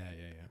so? Yeah.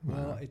 Wow.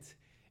 Well,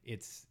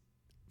 it's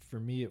for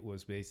me. It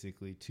was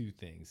basically two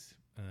things,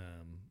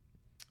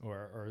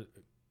 or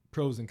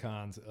pros and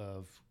cons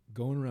of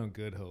going around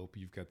Good Hope.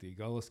 You've got the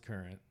Agulhas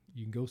Current.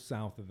 You can go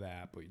south of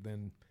that, but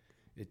then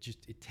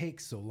it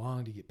takes so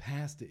long to get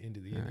past it into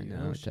the Indian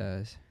Ocean. It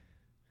does.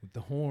 With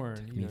the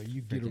Horn,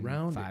 you get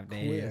around 5 it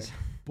days, quick,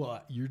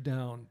 but you're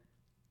down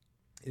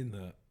in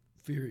the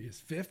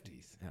furious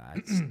 50s.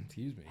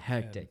 Excuse me.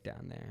 Hectic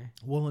down there.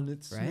 Well, and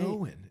it's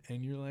snowing,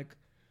 and you're like,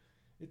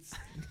 it's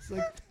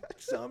like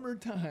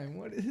summertime.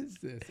 What is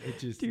this? It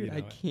just, dude,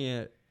 I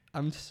can't.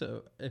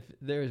 If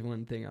there's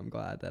one thing I'm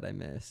glad that I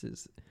miss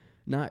is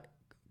not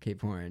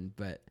Cape Horn,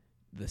 but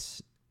the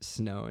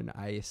snow and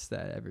ice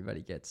that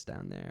everybody gets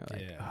down there.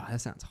 Like,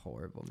 that sounds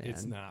horrible, man.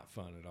 It's not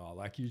fun at all.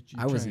 Like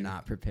I was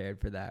not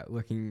prepared for that.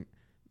 Looking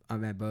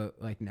on my boat,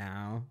 like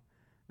now,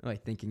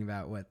 like thinking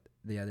about what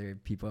the other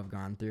people have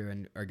gone through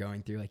and are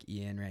going through, like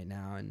Ian right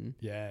now and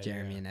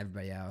Jeremy and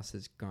everybody else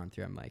has gone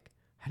through. I'm like,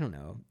 I don't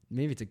know.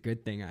 Maybe it's a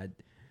good thing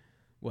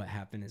what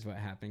happened is what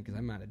happened because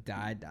I might have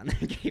died down there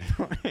in Cape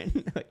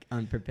Horn, like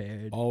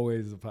unprepared.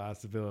 Always a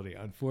possibility,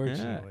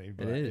 unfortunately,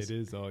 but it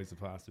is always a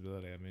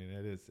possibility. I mean,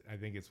 it is. I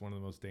think it's one of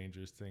the most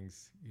dangerous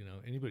things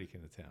anybody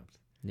can attempt.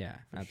 Yeah,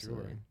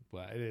 absolutely. Sure.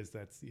 But it is.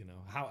 That's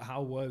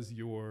how was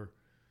your?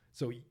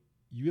 So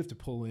you have to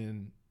pull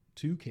in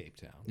to Cape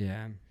Town.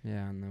 Yeah,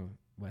 on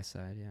the west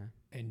side. Yeah.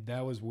 And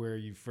that was where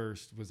you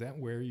first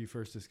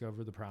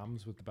discovered the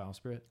problems with the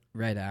bowsprit?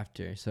 Right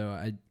after. So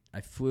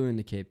I flew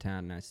into Cape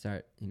Town and I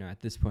start,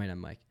 at this point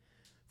I'm like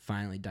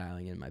finally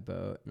dialing in my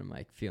boat and I'm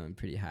like feeling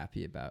pretty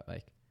happy about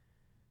like,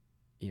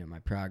 my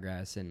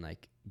progress and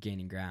like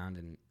gaining ground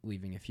and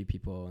leaving a few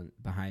people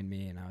behind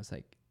me. And I was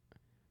like,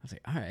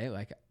 all right,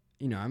 like,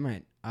 I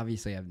might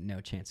obviously have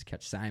no chance to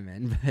catch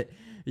Simon, but,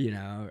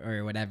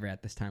 or whatever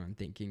at this time I'm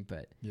thinking,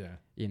 but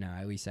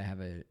at least I have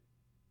a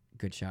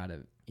good shot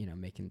of,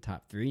 making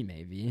top 3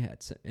 maybe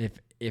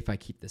if I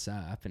keep this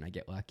up and I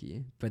get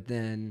lucky. But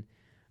then,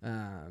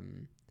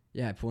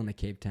 I pull into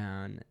Cape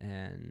Town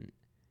and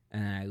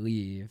I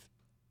leave,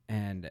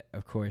 and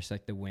of course,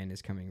 like the wind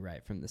is coming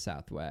right from the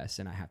southwest,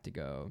 and I have to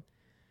go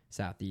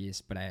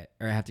southeast, I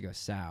have to go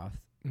south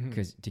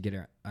because to get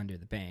under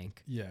the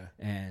bank. Yeah,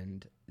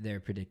 and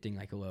they're predicting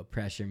like a low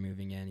pressure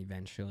moving in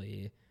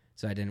eventually,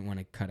 so I didn't want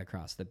to cut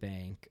across the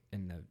bank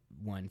in the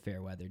one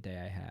fair weather day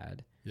I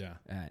had. Yeah,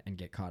 and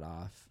get caught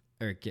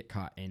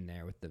in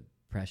there with the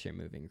pressure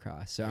moving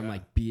across. So I'm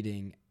like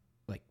beating,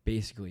 like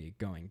basically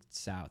going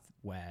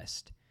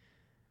southwest,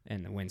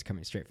 and the wind's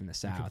coming straight from the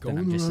south. And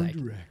I'm just like,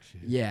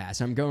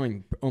 so I'm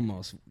going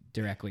almost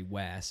directly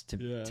west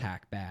to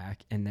tack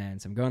back, and then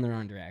so I'm going the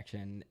wrong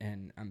direction,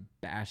 and I'm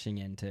bashing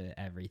into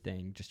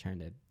everything, just trying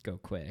to go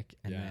quick.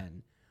 And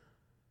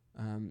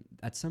then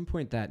at some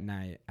point that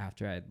night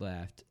after I'd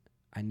left,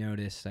 I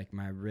noticed like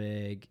my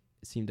rig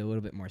seemed a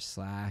little bit more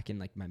slack, and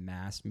like my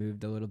mast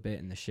moved a little bit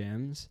in the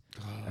shims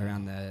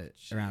around the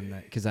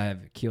because I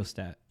have keel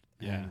step.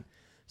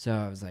 So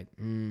I was like,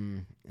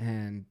 and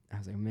I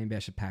was like, maybe I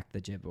should pack the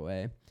jib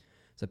away.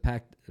 So I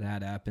packed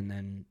that up and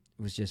then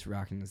was just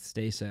rocking the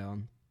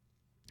staysail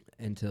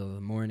until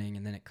the morning,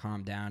 and then it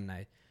calmed down and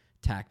I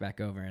tacked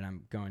back over, and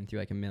I'm going through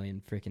like a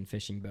million freaking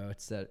fishing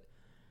boats that,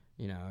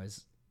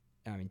 is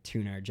I mean,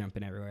 tuna are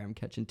jumping everywhere. I'm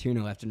catching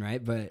tuna left and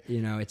right, but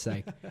you know, it's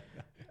like,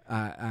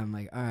 I'm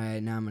like, all right,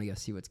 now I'm going to go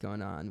see what's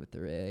going on with the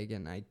rig.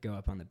 And I go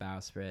up on the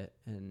bowsprit,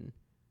 and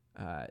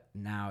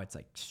now it's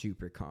like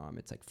super calm.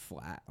 It's like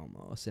flat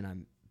almost. And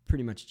I'm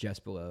pretty much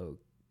just below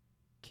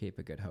Cape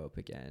of Good Hope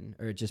again,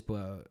 or just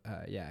below,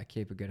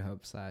 Cape of Good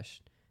Hope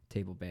 /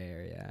 Table Bay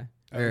area,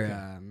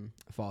 or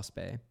False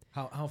Bay.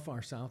 How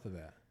far south of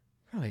that?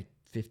 Probably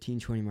 15,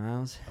 20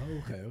 miles. Oh,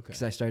 okay.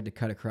 Because I started to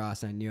cut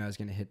across, and I knew I was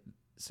going to hit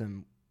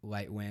some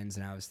light winds,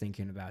 and I was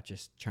thinking about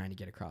just trying to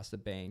get across the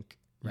bank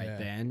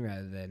then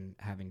rather than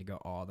having to go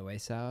all the way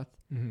south.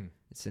 Mm-hmm.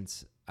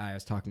 Since I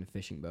was talking to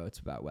fishing boats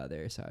about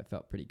weather, so I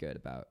felt pretty good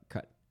about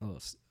a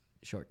little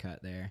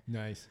shortcut there.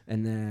 Nice.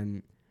 And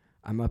then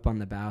I'm up on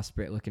the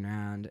bowsprit looking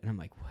around, and I'm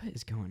like, what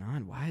is going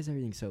on? Why is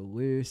everything so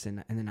loose?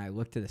 And then I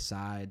look to the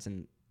sides,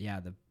 and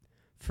the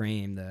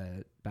frame,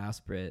 the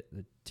bowsprit,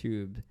 the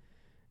tube,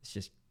 it's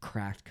just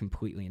cracked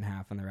completely in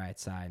half on the right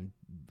side and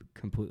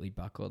completely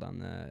buckled on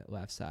the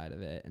left side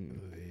of it. And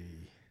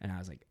I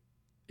was like,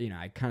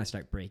 I kind of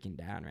start breaking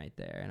down right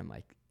there. And I'm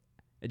like,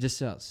 it just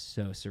felt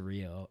so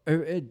surreal.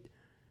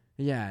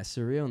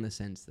 Surreal in the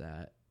sense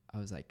that I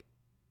was like,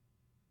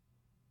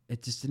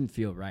 it just didn't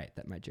feel right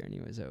that my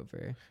journey was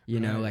over.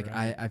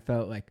 I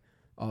felt like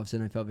all of a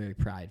sudden I felt very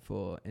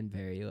prideful and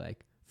very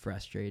like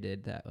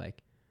frustrated that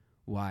like,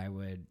 why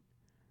would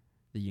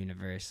the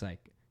universe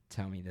like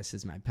tell me this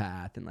is my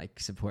path and like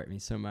support me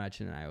so much?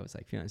 And I was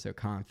like feeling so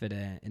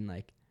confident and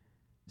like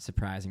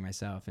surprising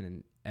myself.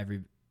 And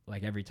every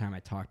time I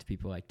talk to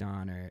people like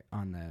Don or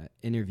on the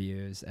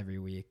interviews every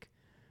week,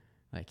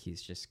 like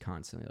he's just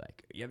constantly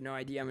like, you have no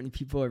idea how many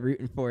people are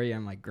rooting for you.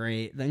 I'm like,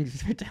 great,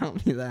 thanks for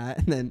telling me that.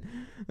 And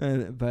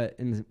then but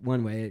in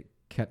one way it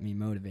kept me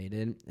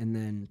motivated. And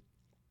then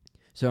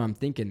so I'm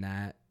thinking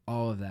that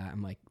all of that,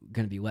 I'm like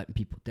gonna be letting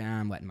people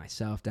down, letting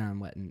myself down,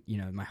 letting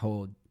my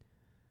whole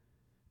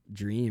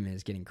dream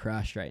is getting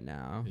crushed right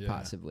now,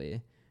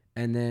 possibly.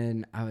 And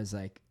then I was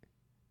like,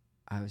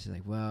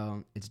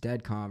 well, it's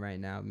dead calm right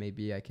now.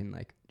 Maybe I can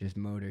like just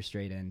motor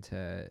straight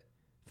into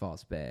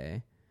False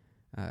Bay,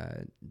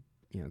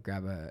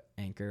 grab a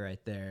anchor right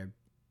there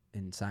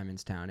in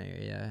Simonstown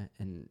area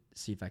and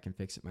see if I can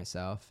fix it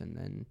myself. And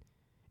then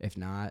if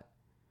not,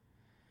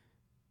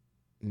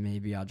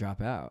 maybe I'll drop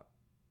out.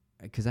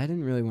 Because I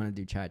didn't really want to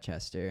do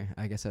Chichester.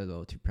 I guess I was a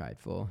little too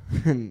prideful.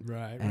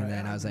 Right. And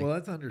then I was like, well,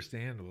 that's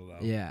understandable, though.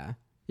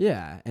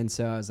 Yeah. And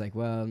so I was like,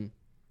 well,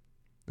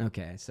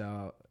 okay.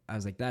 So I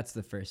was like, that's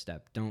the first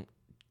step. Don't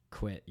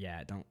quit.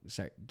 Yeah. Don't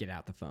get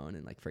out the phone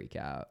and like freak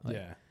out.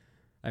 Like,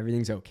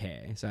 everything's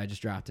okay. So I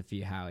just dropped a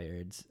few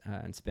halyards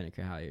and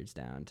spinnaker halyards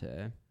down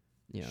to,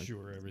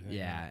 sure everything.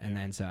 Yeah. And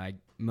then so I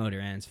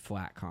motor ends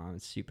flat calm.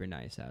 It's super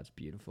nice out. It's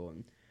beautiful.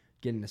 And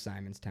getting to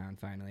Simonstown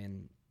finally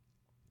and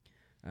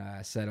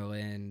settle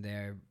in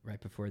there right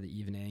before the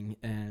evening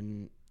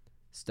and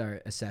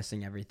start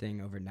assessing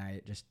everything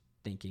overnight, just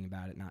thinking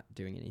about it, not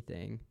doing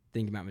anything,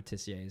 thinking about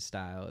Matissier's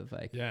style of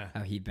like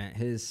how he bent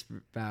his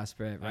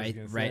bowsprit right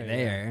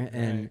there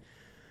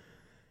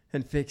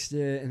and fixed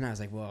it. And I was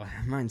like, well,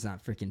 mine's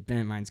not freaking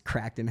bent, mine's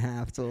cracked in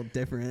half. It's a little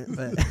different,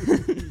 but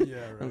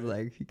I was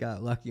like, he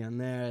got lucky on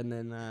there. And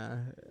then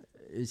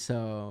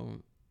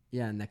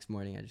next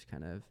morning I just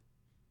kind of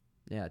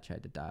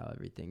tried to dial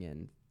everything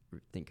in,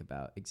 think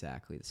about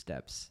exactly the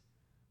steps,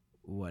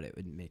 what it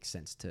would make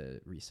sense to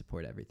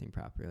resupport everything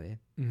properly.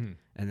 Mm-hmm.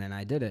 And then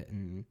I did it,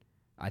 and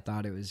I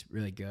thought it was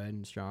really good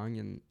and strong,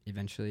 and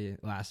eventually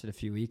it lasted a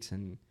few weeks,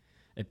 and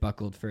it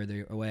buckled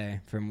further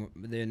away from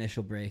the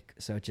initial break.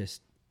 So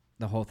just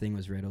the whole thing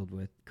was riddled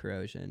with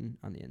corrosion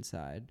on the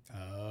inside.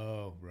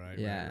 Oh, right.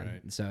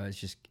 Right. So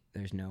it's just,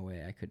 there's no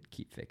way I could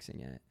keep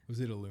fixing it. Was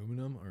it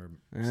aluminum or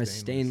stainless? It was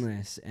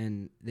stainless,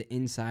 and the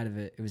inside of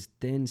it was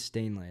thin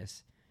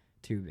stainless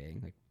tubing,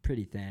 like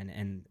pretty thin,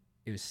 and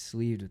it was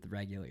sleeved with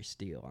regular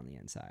steel on the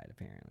inside,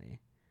 apparently.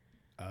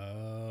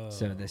 Oh.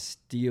 So the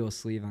steel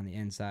sleeve on the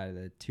inside of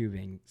the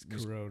tubing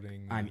was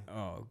corroding.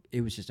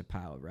 It was just a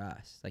pile of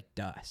rust, like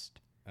dust.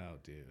 Oh,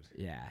 dude.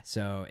 Yeah.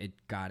 So it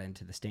got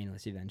into the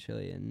stainless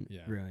eventually and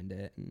ruined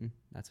it, and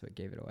that's what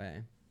gave it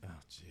away. Oh,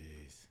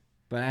 jeez.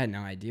 But I had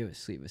no idea it was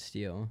sleeved with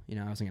steel.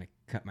 I wasn't going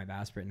to cut my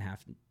bowsprit in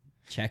half and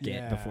check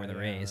it before the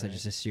race. Right. I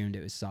just assumed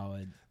it was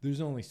solid. There's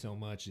only so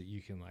much that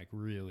you can like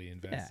really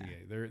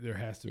investigate. There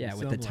has to be some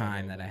with the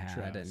time that I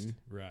had trust.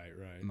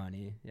 And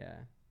money.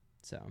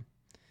 So,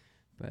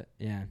 but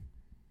yeah.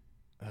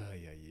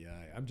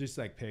 I'm just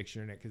like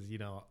picturing it because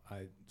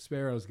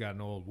Sparrow's got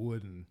an old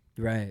wooden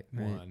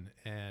one,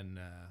 and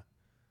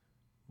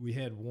we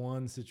had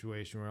one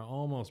situation where I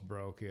almost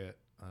broke it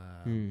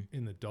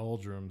in the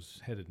doldrums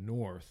headed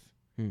north.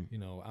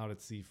 Out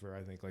at sea for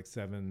I think like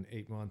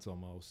 7-8 months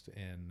almost,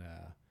 and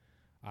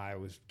I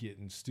was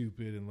getting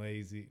stupid and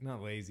lazy,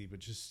 not lazy but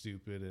just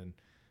stupid, and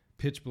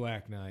pitch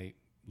black night,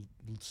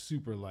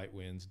 super light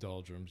winds,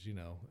 doldrums,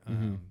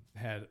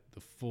 had the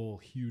full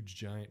huge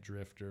giant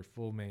drifter,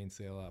 full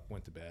mainsail up,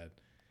 went to bed,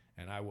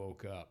 And I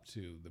woke up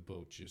to the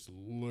boat just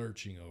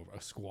lurching over,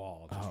 a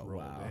squall just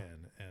rolled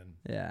in,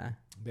 and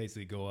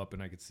basically go up,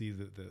 and I could see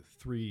the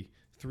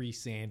three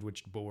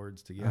sandwiched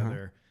boards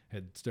together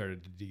had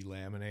started to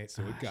delaminate,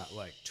 so it got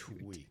like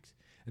tweaked.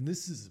 And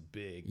this is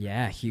big,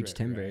 huge trip,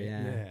 timber, right?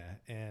 yeah.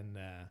 And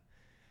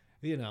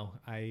you know,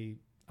 I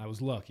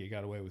was lucky, I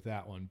got away with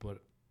that one, but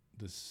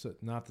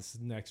not this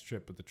next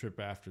trip, but the trip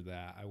after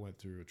that, I went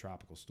through a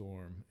tropical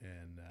storm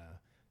and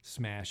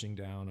smashing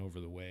down over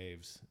the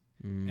waves.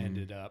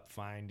 Ended up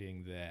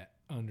finding that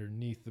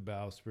underneath the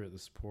bowsprit, the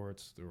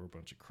supports, there were a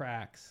bunch of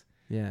cracks.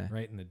 Yeah.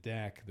 Right in the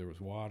deck, there was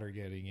water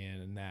getting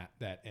in, and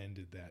that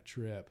ended that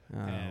trip.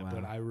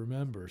 But I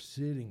remember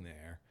sitting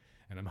there,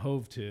 and I'm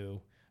hove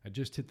to. I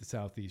just hit the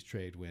southeast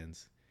trade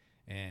winds,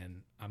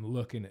 and I'm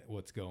looking at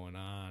what's going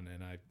on,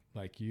 and I,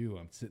 like you,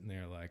 I'm sitting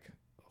there like,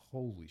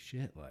 holy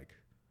shit, like,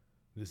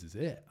 this is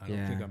it. I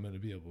don't think I'm going to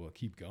be able to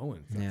keep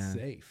going. It's not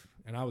safe.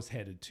 And I was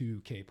headed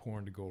to Cape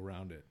Horn to go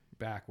around it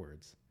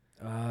backwards.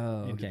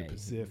 Into the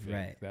Pacific.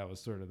 Right. That was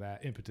sort of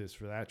that impetus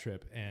for that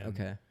trip.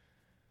 And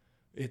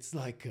it's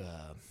like,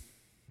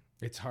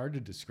 it's hard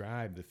to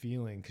describe the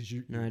feeling, because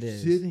you're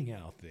sitting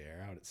out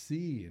there out at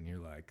sea, and you're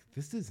like,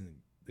 this isn't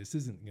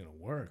going to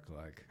work.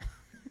 Like,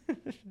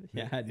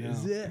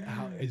 is it?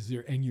 How is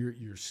there? And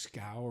you're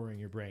scouring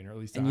your brain, or at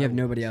least, and you have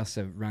nobody else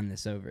to run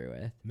this over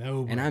with.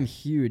 Nobody. And I'm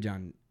huge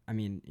on, I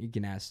mean, you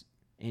can ask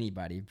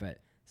anybody, but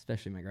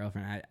especially my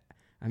girlfriend.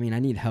 I mean, I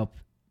need help,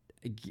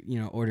 you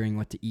know, ordering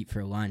what to eat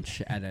for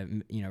lunch at a,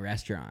 you know,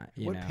 restaurant.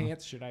 What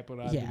pants should I put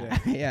on today?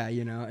 Yeah,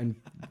 you know,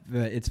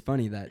 but it's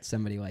funny that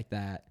somebody like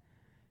that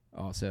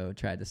also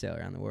tried to sail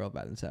around the world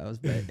by themselves,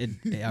 but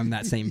I'm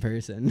that same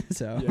person.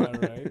 So yeah,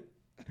 right.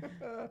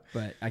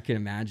 But I could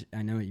imagine.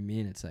 I know what you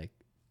mean. It's like,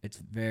 it's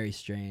very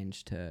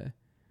strange to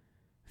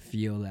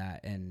feel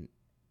that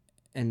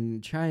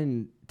and try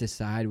and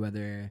decide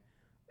whether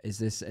is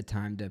this a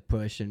time to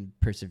push and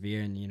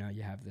persevere, and you know,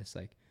 you have this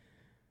like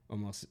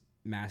almost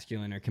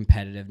masculine or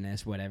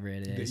competitiveness, whatever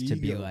it is, to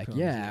be like,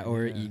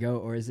 ego,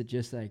 or is it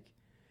just like,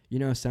 you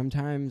know,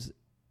 sometimes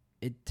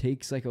it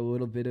takes like a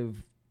little bit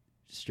of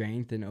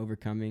strength and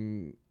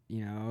overcoming,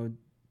 you know,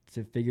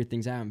 to figure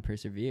things out and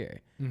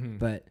persevere.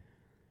 But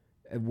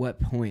at what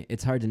point,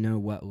 it's hard to know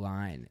what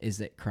line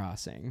is it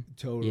crossing.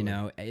 Totally.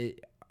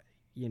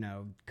 You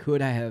know,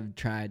 could I have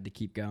tried to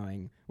keep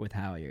going with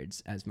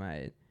halyards as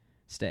my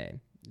stay?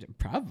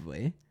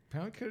 Probably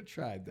could have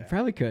tried that.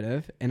 Probably could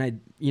have. And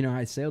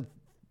I sailed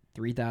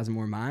 3,000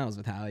 more miles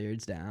with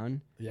halyards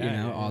down,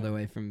 all the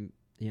way from,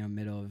 you know,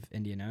 middle of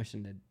Indian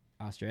Ocean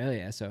to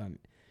Australia. So,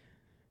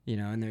 you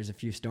know, and there's a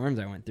few storms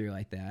I went through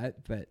like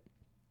that, but,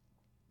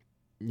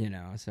 you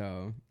know,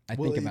 so I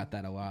think about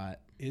that a lot.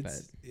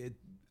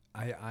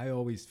 I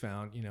always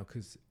found, you know,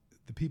 because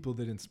the people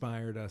that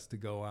inspired us to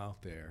go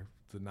out there,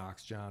 the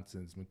Knox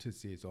Johnsons,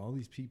 Matissier's, all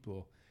these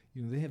people,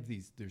 you know, they have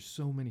there's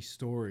so many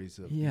stories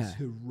of these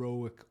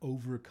heroic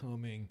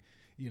overcoming,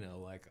 you know,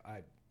 like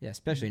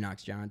especially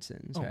Knox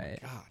Johnson's, right?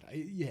 Oh, my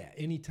God.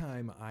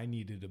 Anytime I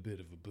needed a bit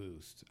of a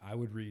boost, I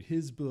would read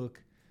his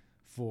book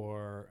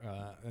for,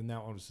 and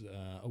that one was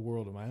A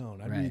World of My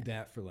Own. I'd read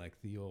that for, like,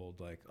 the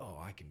old, like, oh,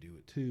 I can do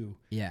it too.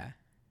 Yeah.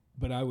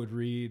 But I would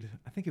read,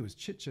 I think it was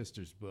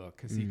Chichester's book,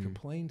 because he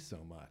complained so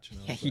much. And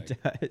I was he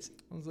does.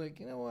 I was like,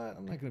 you know what?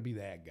 I'm not going to be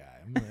that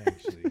guy. I'm going to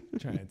actually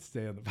try and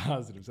stay on the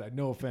positive side.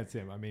 No offense to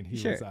him. I mean,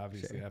 he was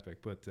obviously epic.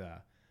 But,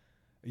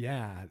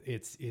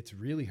 it's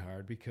really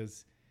hard,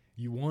 because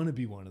you want to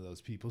be one of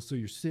those people. So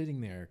you're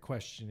sitting there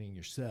questioning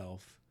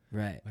yourself.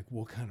 Right. Like,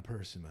 what kind of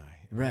person am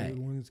I? Right. Am I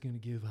the one that's going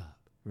to give up?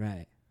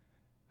 Right.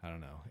 I don't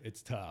know.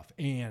 It's tough.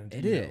 And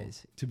it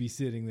is to be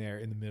sitting there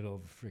in the middle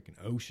of a freaking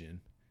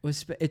ocean. Well,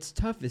 it's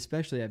tough,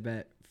 especially, I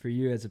bet, for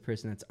you as a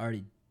person that's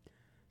already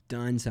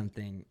done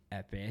something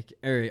epic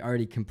or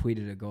already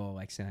completed a goal,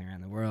 like sailing around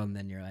the world, and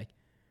then you're like,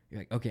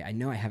 okay, I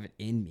know I have it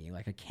in me.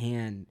 Like, I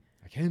can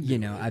you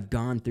know, I've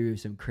gone through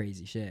some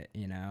crazy shit,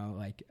 you know,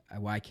 like,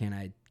 why can't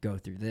I go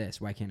through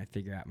this? Why can't I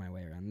figure out my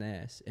way around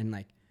this? And,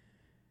 like,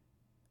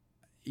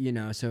 you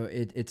know, so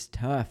it's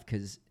tough,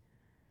 because,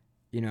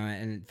 you know,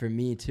 and for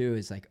me too,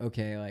 is like,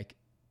 okay, like,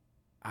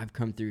 I've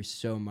come through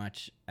so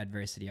much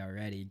adversity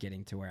already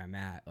getting to where I'm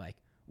at. Like,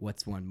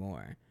 what's one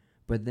more?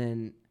 But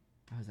then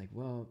I was like,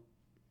 well,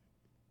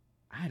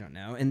 I don't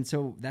know. And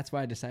so that's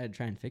why I decided to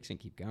try and fix and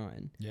keep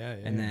going. Yeah.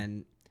 And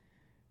then,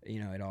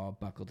 you know, it all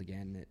buckled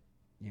again. It,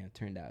 you know,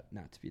 turned out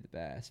not to be the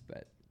best,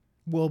 but.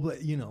 Well,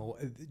 but, you know,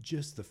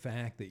 just the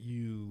fact that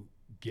you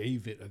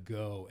gave it a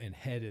go and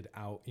headed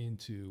out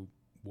into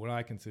what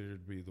I consider to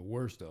be the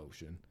worst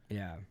ocean.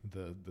 Yeah.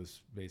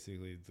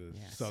 Basically the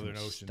Southern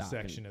Ocean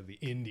section of the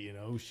Indian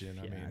Ocean.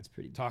 I mean, it's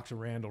pretty. Talk to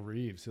Randall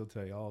Reeves. He'll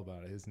tell you all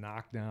about it. His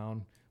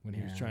knockdown when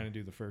he was trying to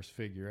do the first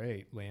figure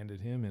eight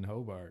landed him in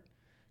Hobart,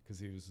 because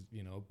he was,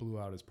 you know, blew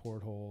out his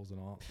portholes and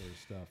all that sort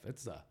of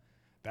stuff.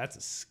 That's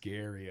a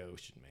scary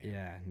ocean, man.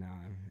 Yeah, no.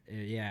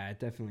 It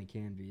definitely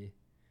can be.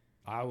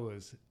 I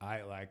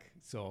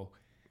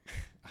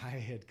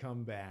had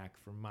come back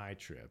from my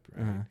trip,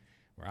 right?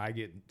 where I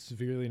get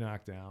severely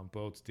knocked down,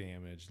 boats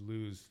damaged,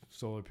 lose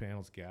solar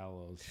panels,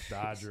 gallows,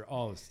 Dodger,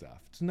 all this stuff.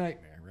 It's a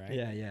nightmare, right?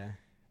 Yeah.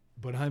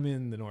 But I'm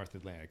in the North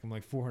Atlantic. I'm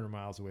like 400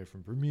 miles away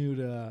from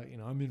Bermuda. You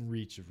know, I'm in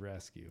reach of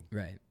rescue.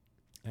 Right.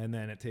 And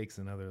then it takes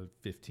another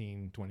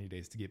 15, 20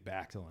 days to get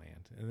back to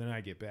land. And then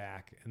I get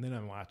back, and then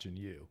I'm watching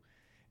you.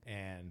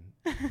 And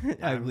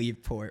I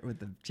leave port with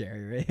the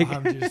jerry rig.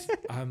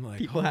 I'm like,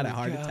 people had a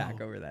holy heart cow.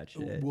 attack over that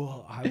shit.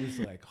 Well, I was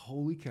like,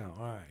 holy cow.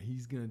 All right,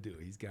 he's going to do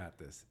it. He's got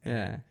this.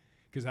 Yeah.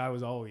 Because I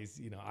was always,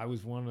 you know, I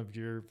was one of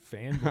your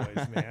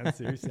fanboys, man.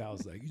 Seriously, I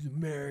was like, he's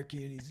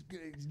American.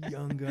 He's a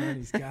young gun.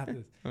 He's got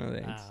this. Oh,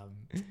 thanks.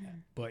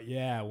 But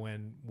yeah,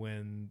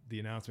 when the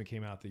announcement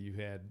came out that you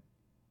had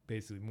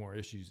basically more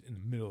issues in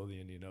the middle of the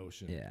Indian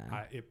Ocean,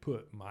 it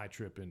put my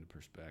trip into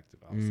perspective.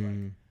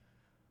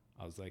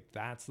 I was like,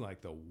 that's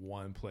like the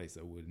one place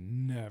I would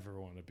never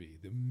want to be,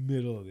 the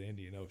middle of the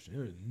Indian Ocean.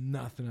 There's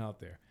nothing out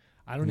there.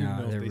 I don't even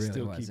know if they really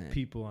still keep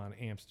people on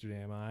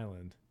Amsterdam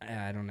Island.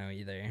 I don't know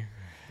either.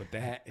 But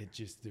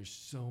there's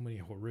so many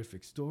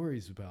horrific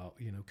stories about,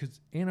 you know, because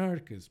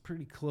Antarctica is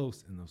pretty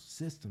close and those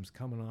systems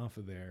coming off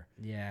of there.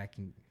 Yeah,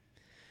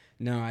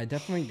 I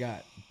definitely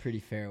got pretty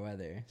fair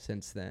weather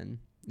since then,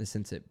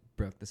 since it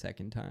broke the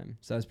second time.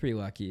 So I was pretty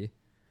lucky.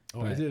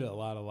 Oh, I did a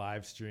lot of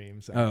live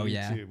streams on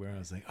YouTube where I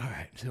was like, all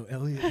right, so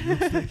Elliott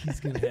looks like he's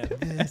going to have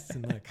this.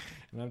 And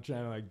I'm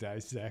trying to like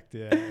dissect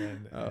it.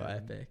 And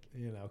epic.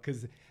 You know,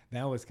 because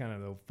that was kind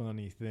of the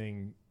funny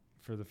thing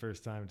for the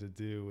first time to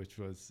do, which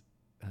was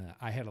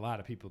I had a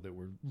lot of people that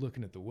were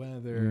looking at the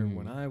weather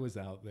when I was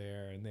out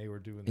there, and they were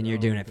doing. And you're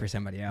doing it for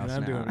somebody else.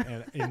 And I'm now.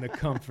 doing it in the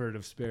comfort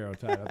of Sparrow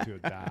tied up to a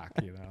dock,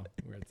 you know,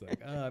 where it's like,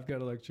 oh, I've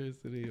got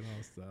electricity and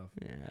all stuff.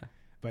 Yeah.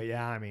 But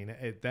yeah, I mean,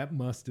 that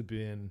must have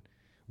been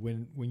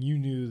when you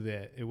knew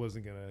that it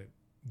wasn't gonna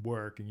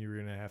work and you were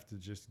gonna have to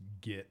just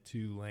get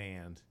to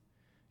land.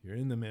 You're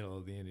in the middle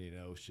of the Indian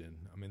Ocean.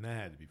 I mean, that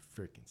had to be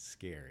freaking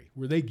scary.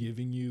 Were they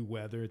giving you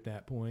weather at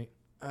that point?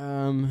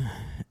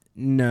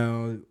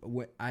 No.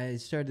 I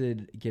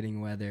started getting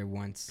weather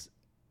once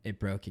it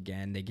broke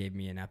again. They gave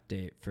me an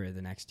update for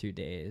the next 2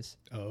 days.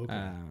 Oh,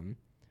 okay.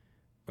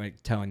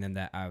 Like telling them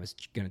that I was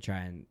gonna try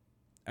and.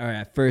 Or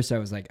at first I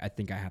was like, I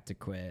think I have to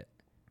quit.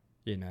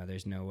 You know,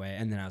 there's no way.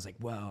 And then I was like,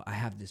 well, I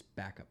have this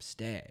backup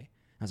stay.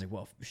 I was like,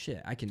 well,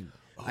 shit, I can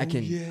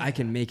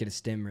make it a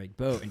stem rig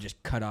boat and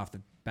just cut off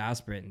the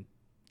bowsprit and,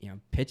 you know,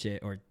 pitch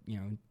it or, you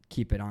know,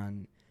 keep it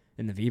on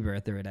in the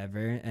V-berth or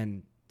whatever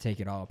and take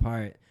it all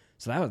apart.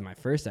 So that was my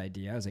first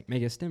idea. I was like,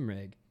 make a stem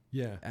rig.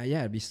 Yeah.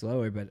 It'd be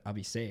slower, but I'll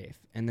be safe.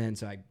 And then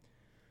so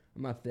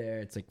I'm up there.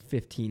 It's like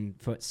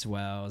 15-foot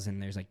swells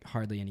and there's like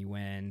hardly any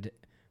wind.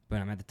 But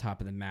I'm at the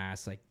top of the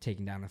mast, like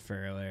taking down the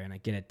furler, and I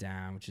get it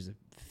down, which is a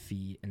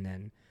feet. And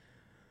then,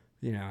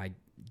 you know, I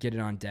get it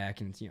on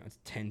deck, and it's, you know, it's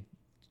 10,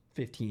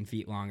 15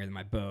 feet longer than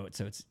my boat.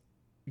 So it's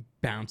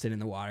bouncing in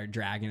the water,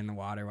 dragging in the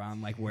water while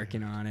I'm like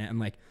working on it. I'm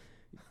like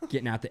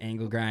getting out the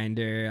angle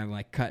grinder. I'm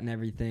like cutting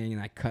everything,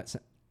 and I cut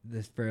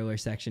this furler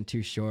section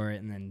too short.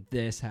 And then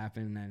this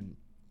happened, and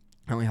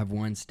I only have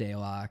one stay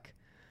lock.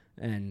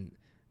 And,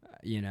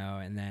 you know,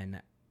 and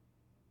then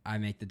I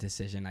make the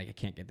decision, like, I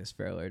can't get this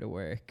furler to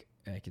work.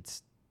 Like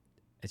it's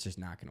just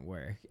not going to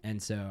work.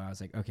 And so I was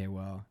like, okay,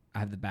 well, I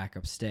have the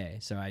backup stay.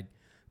 So I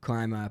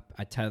climb up,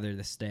 I tether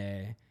the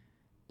stay,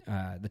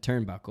 the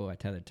turnbuckle. I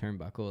tether the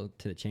turnbuckle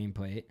to the chain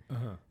plate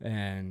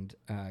and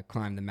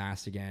climb the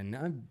mast again.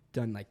 I've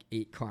done like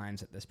 8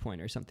 climbs at this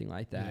point or something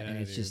like that. And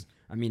it's just,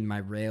 I mean, my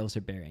rails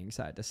are burying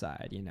side to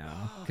side, you know,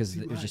 because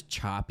it was just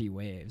choppy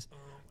waves.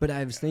 But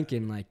I was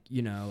thinking, like,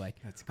 you know, like,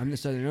 I'm in the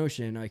Southern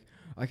Ocean. Like,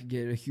 I could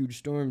get a huge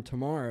storm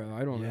tomorrow.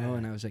 I don't know.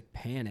 And I was like,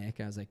 panic.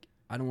 I was like,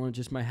 I don't want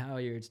just my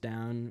halyards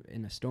down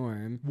in a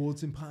storm. Well,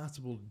 it's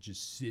impossible to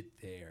just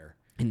sit there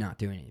and not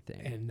do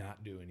anything.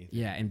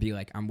 Yeah, and be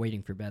like, I'm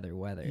waiting for better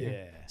weather.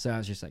 Yeah. So I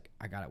was just like,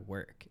 I gotta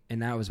work.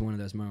 And that was one of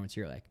those moments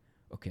you're like,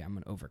 okay, I'm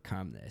gonna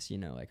overcome this. You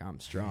know, like I'm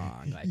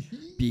strong. Like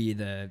be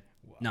the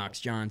Knox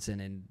Johnson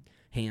and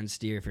hand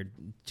steer for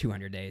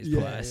 200 days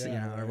plus, you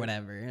know, or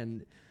whatever.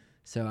 And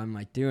so I'm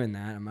like doing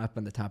that. I'm up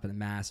on the top of the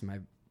mast, and my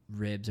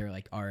ribs are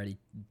like already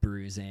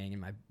bruising, and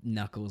my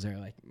knuckles are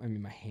like, I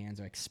mean, my hands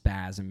are like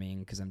spasming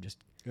because I'm just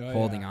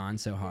holding on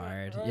so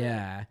hard.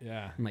 Yeah.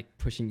 I'm like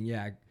pushing,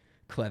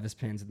 clevis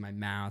pins with my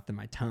mouth and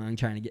my tongue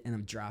trying to get, and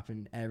I'm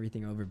dropping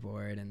everything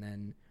overboard. And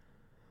then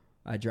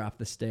I dropped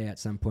the stay at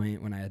some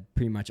point when I had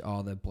pretty much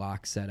all the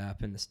blocks set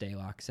up and the stay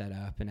lock set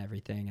up and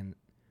everything. And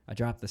I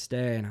dropped the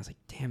stay, and I was like,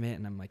 damn it.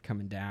 And I'm like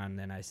coming down, and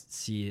then I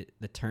see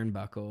the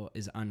turnbuckle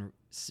is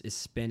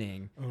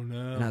spinning. Oh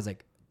no. And I was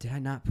like, did I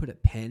not put a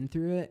pin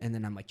through it? And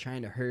then I'm like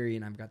trying to hurry,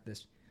 and I've got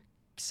this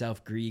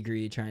self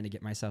gree trying to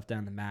get myself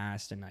down the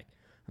mast, and like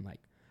I'm like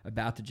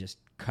about to just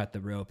cut the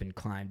rope and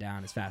climb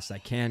down as fast as I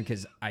can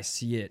because I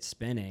see it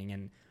spinning,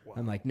 and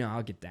I'm like, no,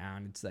 I'll get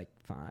down. It's like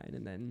fine.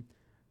 And then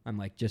I'm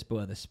like just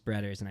below the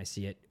spreaders, and I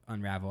see it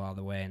unravel all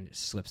the way and it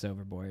slips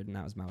overboard, and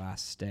that was my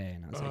last stay.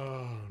 And I was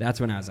like, that's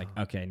when I was like,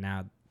 okay,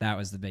 now that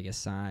was the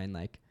biggest sign.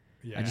 Like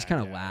I just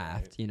kind of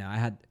laughed. You know, I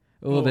had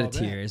a little bit of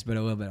tears, but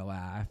a little bit of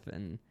laugh,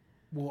 and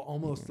Well,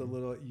 almost a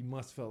little. You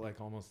must felt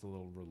like almost a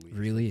little relief.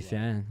 Relief, Like,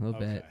 yeah, a little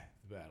okay, bit.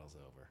 the battle's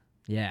over.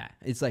 Yeah,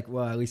 it's like,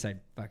 well, at least I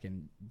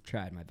fucking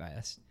tried my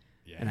best,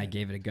 Yeah, and I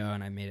gave it a go,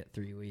 and I made it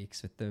 3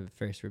 weeks with the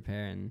first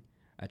repair, and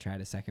I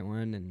tried a second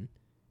one and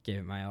gave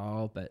it my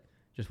all, but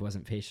just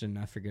wasn't patient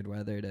enough for good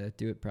weather to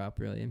do it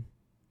properly.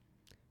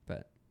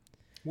 But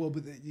well,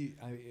 but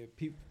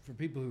for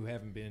people who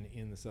haven't been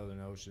in the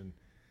Southern Ocean,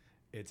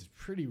 it's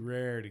pretty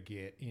rare to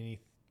get anything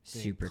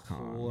super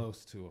calm,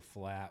 close to a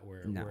flat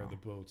where the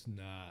boat's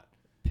not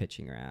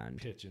pitching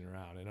around.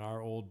 And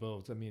our old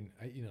boats, I mean,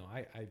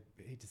 I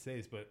hate to say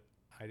this, but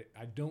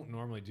I don't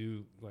normally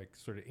do like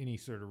sort of any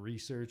sort of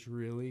research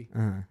really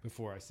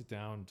before I sit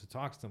down to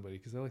talk to somebody,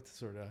 because I like to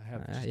sort of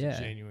have just a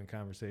genuine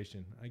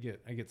conversation. I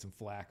get some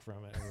flack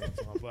from it every once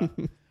in a while,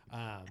 but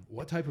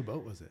what type of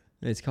boat was it?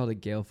 It's called a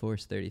Gale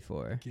Force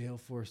 34. Gale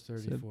Force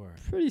 34.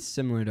 So pretty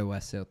similar to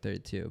West Sail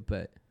 32,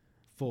 but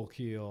full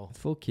keel.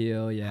 Full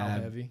keel, yeah.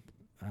 How heavy?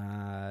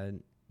 I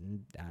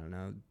don't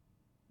know,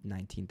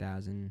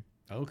 19,000.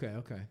 Okay.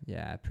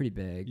 Yeah, pretty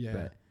big. Yeah.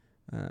 But,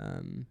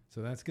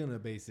 so that's gonna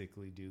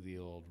basically do the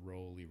old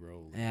rolly.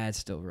 Yeah, it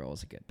still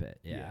rolls a good bit.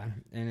 Yeah.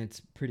 And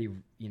it's pretty,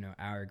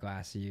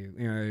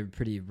 hourglassy,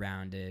 pretty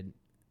rounded.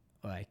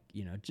 Like,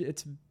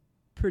 it's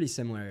pretty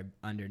similar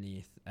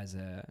underneath as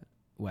a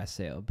West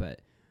Sail,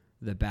 but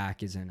the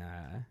back isn't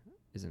a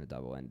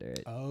double ender.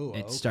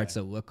 It starts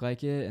to look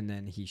like it, and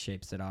then he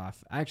shapes it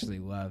off. I actually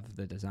love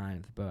the design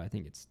of the boat. I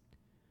think it's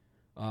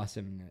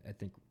awesome. I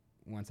think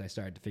once I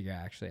started to figure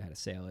out actually how to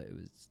sail it, it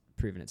was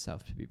proven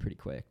itself to be pretty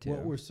quick too.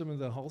 What were some of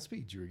the hull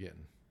speeds you were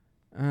getting?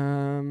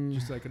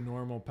 Just like a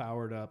normal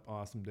powered up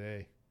awesome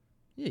day.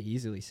 Yeah,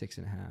 easily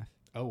 6.5.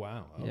 Oh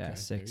wow. Okay. Yeah,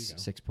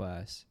 6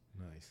 plus.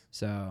 Nice.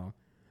 So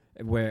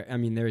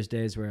there was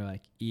days where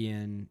like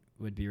Ian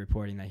would be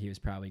reporting that he was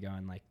probably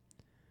going like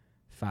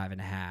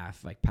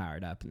 5.5, like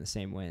powered up in the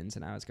same winds,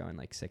 and I was going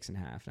like 6.5,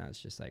 and I was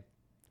just like,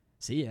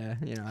 see ya.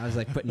 I was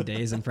like putting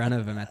days in front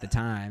of him at the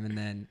time, and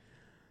then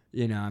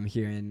I'm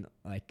hearing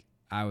like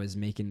I was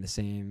making the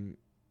same.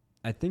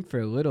 I think for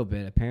a little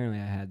bit, apparently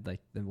I had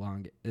like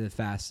the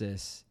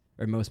fastest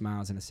or most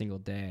miles in a single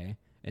day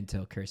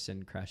until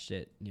Kirsten crushed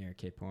it near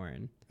Cape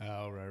Horn.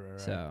 Oh, right.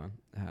 So,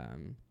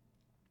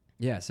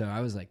 so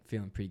I was like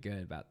feeling pretty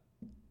good about,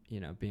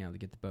 being able to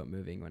get the boat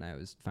moving when I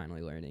was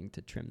finally learning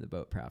to trim the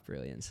boat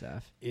properly and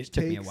stuff. It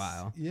took me a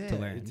while to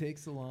learn. It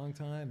takes a long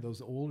time.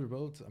 Those older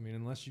boats, I mean,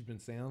 unless you've been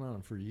sailing on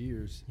them for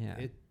years,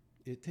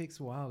 it takes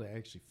a while to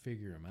actually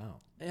figure them out.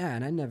 Yeah,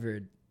 and I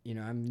never,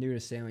 I'm new to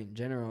sailing in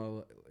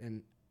general,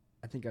 and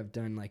I think I've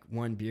done like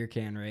one beer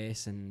can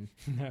race and,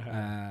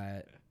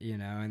 and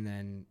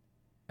then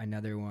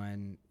another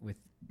one with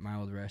my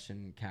old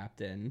Russian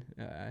captain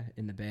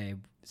in the bay.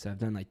 So I've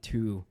done like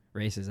 2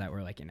 races that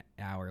were like an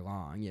hour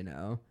long,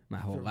 my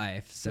whole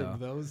life. So from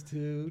those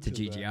 2 to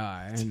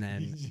GGR. And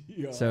then,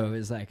 so it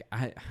was like,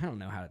 I don't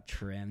know how to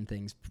trim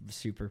things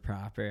super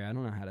proper. I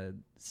don't know how to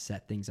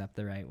set things up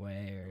the right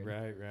way. Or,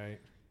 right.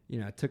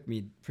 It took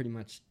me pretty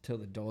much till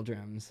the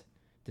doldrums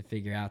to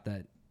figure out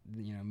that,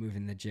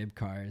 moving the jib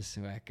cars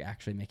like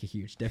actually make a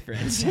huge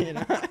difference.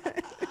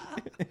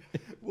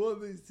 Well,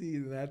 see,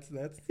 that's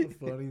the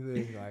funny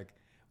thing. Like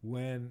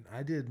when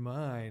I did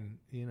mine,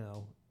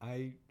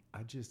 I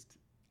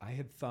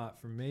had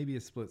thought for maybe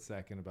a split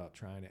second about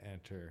trying to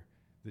enter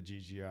the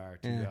GGR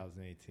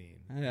 2018,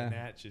 and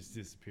that just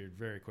disappeared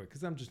very quick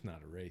because I'm just not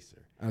a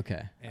racer.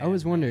 Okay, and I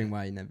was wondering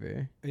why you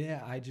never. Yeah,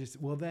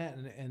 that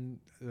and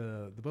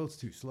the boat's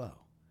too slow.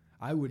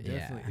 I would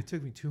definitely. It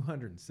took me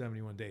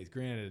 271 days.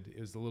 Granted, it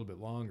was a little bit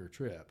longer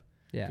trip.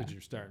 Yeah, because you're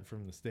starting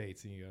from the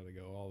States and you got to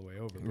go all the way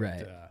over. But,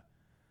 right.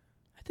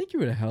 I think you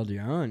would have held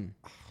your own.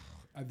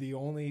 This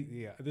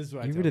is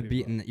what you would have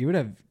beaten. You would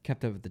have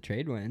kept up with the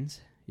trade wins.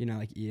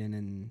 Like Ian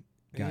and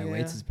Guy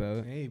Waits'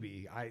 boat.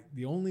 Maybe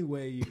the only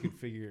way you could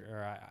figure,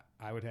 or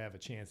I would have a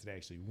chance at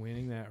actually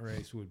winning that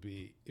race would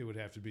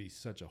have to be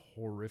such a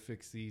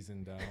horrific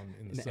season down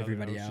in the Southern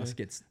everybody Ocean else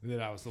gets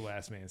that I was the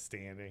last man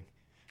standing.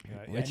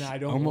 Which and I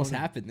don't almost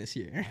happened this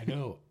year. I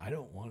know. I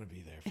don't want to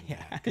be there for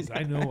that because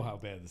I know how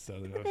bad the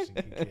Southern Ocean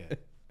can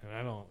get, and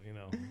I don't.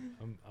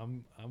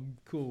 I'm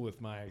cool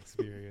with my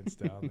experience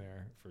down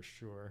there for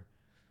sure.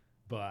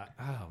 But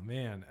oh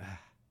man,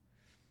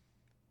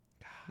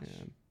 gosh,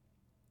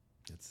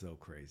 it's so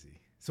crazy.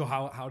 So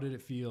how did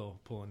it feel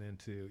pulling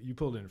into? You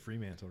pulled into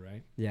Fremantle,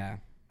 right? Yeah.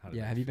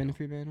 Have you been to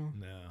Fremantle?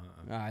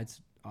 No. It's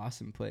an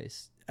awesome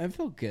place. I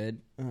felt good.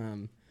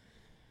 A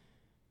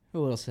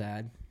little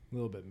sad. A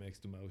little bit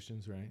mixed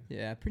emotions, right?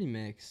 Yeah, pretty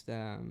mixed.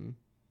 It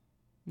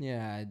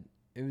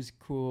was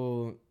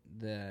cool.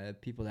 The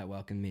people that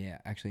welcomed me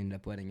actually ended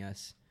up letting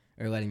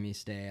me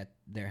stay at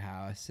their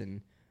house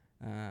and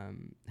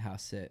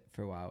house sit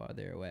for a while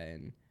they were away.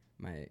 And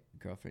my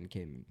girlfriend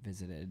came and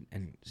visited,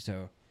 and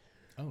so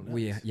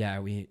nice.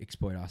 we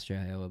explored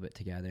Australia a little bit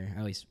together,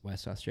 at least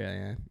West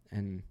Australia.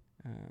 And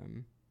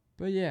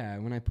but yeah,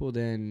 when I pulled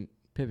in,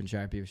 Pip and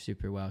Sharpie were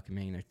super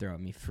welcoming. They're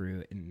throwing me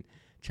fruit and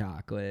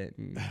chocolate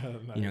and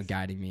nice.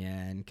 Guiding me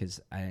in because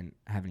I didn't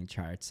have any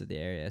charts of the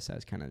area, so I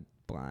was kind of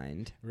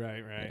blind.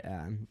 Right.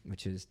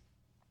 Which is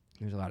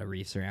there's a lot of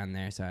reefs around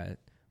there, so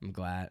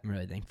I'm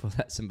really thankful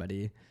that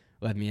somebody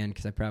let me in,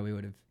 because I probably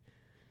would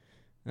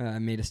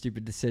have made a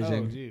stupid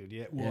decision. Oh, dude,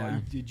 yeah.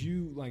 Well, did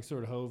you like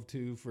sort of hove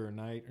to for a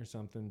night or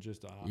something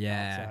just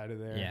outside of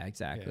there? Yeah,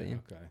 exactly. Yeah,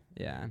 okay.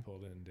 Yeah.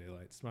 Pulled in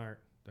daylight. Smart,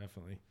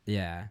 definitely.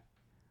 Yeah.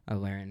 I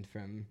learned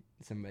from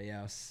somebody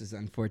else's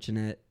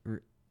unfortunate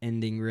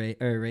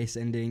race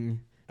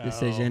ending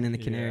decision in the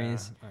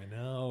Canaries. Yeah, I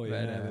know. But,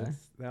 Yeah,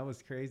 that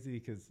was crazy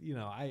because, you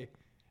know, I,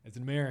 as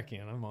an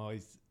American, I'm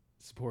always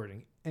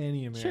supporting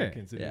any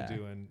Americans that are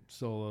doing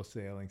solo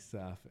sailing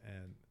stuff.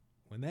 And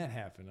when that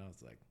happened, I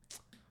was like,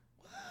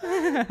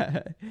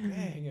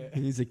 dang it.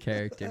 He's a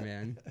character,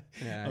 man.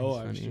 Yeah. Oh,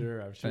 I'm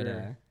sure.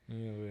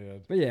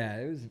 But yeah,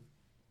 it was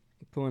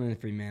pulling in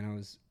Fremantle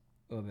was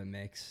a little bit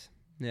mixed.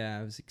 Yeah,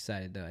 I was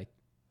excited to like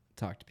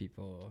talk to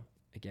people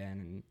again,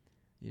 and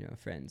you know,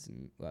 friends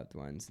and loved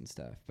ones and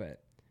stuff.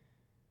 But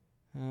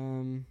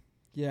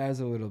yeah, I was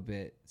a little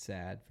bit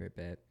sad for a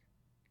bit.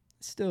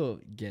 Still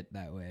get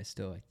that way. I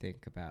still like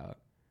think about,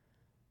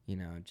 you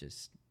know,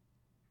 just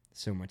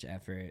so much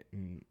effort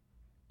and,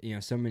 you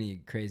know, so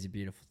many crazy,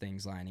 beautiful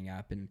things lining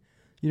up. And,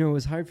 you know, it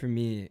was hard for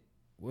me.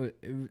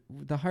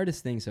 The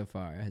hardest thing so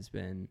far has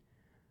been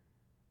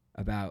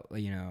about,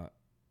 you know,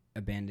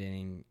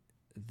 abandoning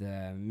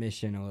the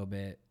mission a little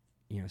bit,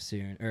 you know,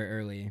 soon or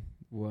early,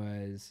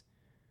 was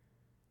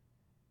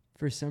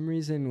for some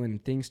reason when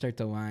things start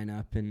to line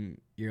up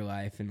in your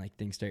life and like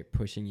things start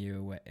pushing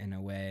you in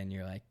a way, and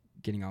you're like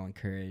getting all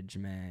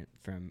encouragement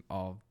from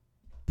all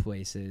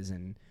places,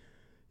 and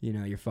you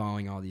know, you're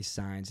following all these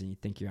signs and you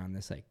think you're on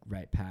this like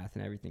right path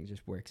and everything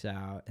just works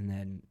out, and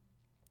then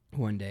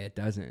one day it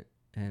doesn't,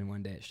 and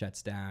one day it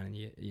shuts down, and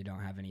you don't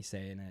have any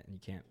say in it, and you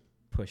can't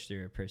push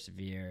through or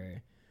persevere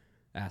or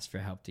ask for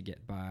help to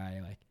get by.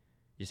 Like,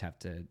 you just have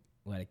to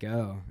let it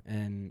go.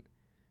 And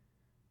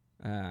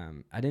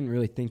I didn't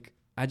really think,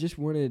 I just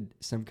wanted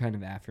some kind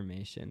of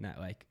affirmation that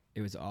like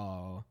it was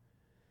all,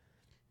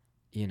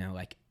 you know,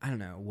 like, I don't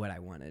know what I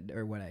wanted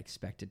or what I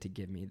expected to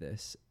give me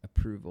this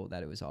approval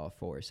that it was all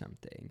for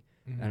something.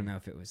 I don't know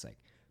if it was like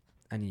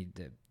I needed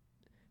to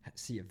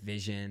see a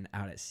vision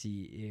out at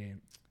sea,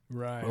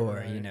 right?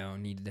 Or you know,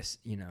 needed this,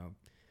 you know,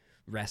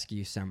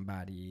 rescue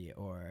somebody,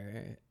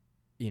 or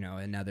you know,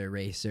 another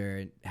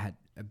racer had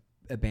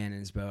abandoned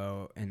his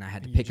boat and I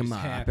had to pick him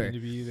up. Happened to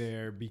be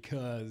there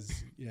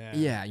because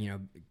yeah, you know,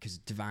 because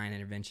divine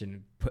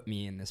intervention put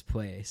me in this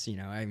place. You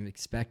know, I'm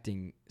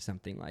expecting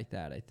something like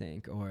that, I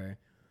think, or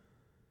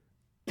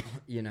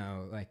you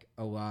know, like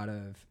a lot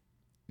of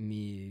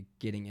me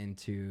getting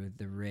into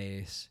the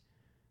race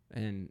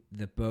and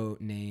the boat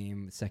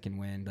name Second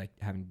Wind, like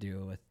having to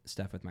deal with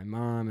stuff with my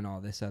mom and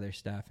all this other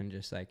stuff, and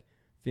just like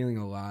feeling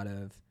a lot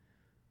of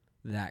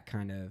that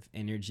kind of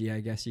energy,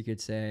 I guess you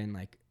could say. And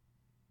like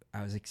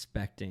I was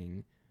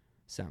expecting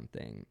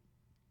something,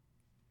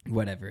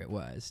 whatever it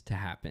was, to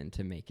happen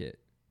to make it,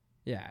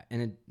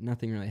 and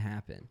nothing really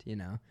happened, you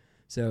know.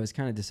 So it was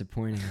kind of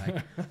disappointing,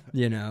 like,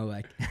 you know,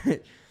 like,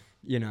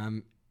 you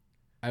know,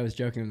 I was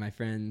joking with my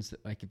friends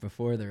like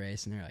before the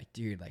race, and they're like,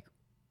 dude, like,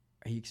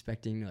 are you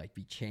expecting to like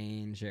be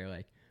changed, or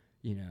like,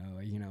 you know,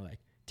 or, you know, like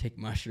take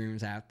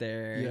mushrooms out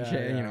there and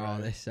shit, you know, all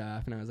this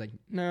stuff. And I was like,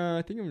 no,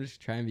 I think I'm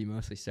just trying to be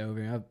mostly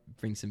sober. I'll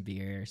bring some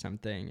beer or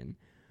something and,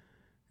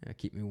 you know,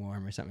 keep me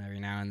warm or something every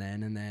now and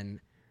then. And then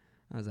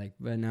I was like,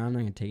 but no, I'm not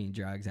going to take any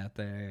drugs out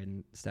there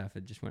and stuff. I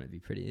just want to be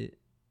pretty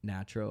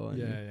natural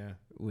and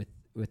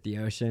with the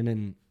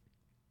ocean.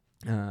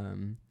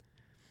 And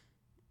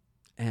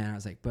I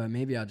was like, but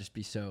maybe I'll just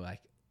be so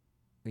like,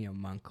 you know,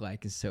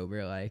 monk-like and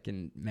sober-like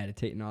and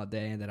meditating all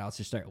day, and then I'll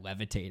just start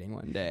levitating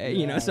one day.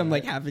 You know, so I'm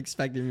like half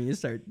expecting me to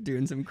start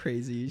doing some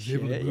crazy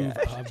shit. Able to move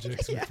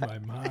objects with my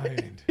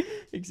mind.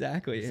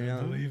 Exactly. It's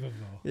unbelievable.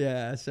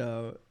 Yeah.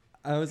 So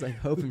I was like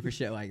hoping for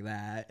shit like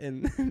that,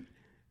 and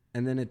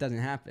then it doesn't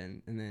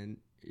happen, and then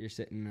you're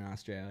sitting in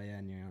Australia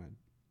and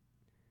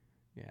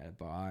you're at a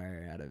bar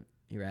or at a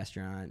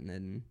restaurant, and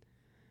then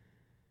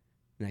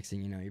next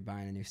thing you know, you're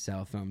buying a new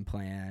cell phone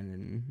plan,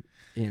 and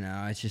you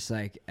know, it's just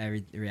like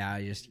every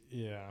reality just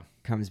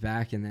comes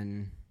back, and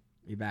then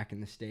you're back in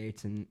the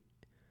States, and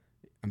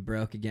I'm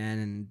broke again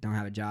and don't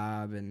have a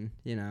job, and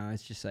you know,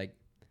 it's just like,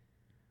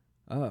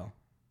 oh,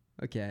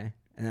 okay.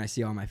 And then I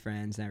see all my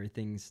friends and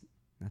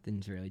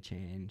nothing's really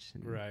changed.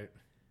 And right.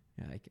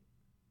 You're like,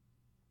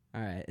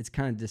 all right, it's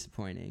kind of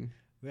disappointing.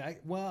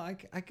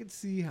 I could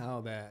see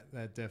how that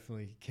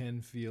definitely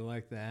can feel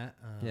like that.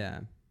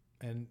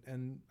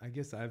 And I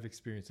guess I've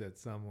experienced that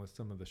some with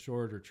some of the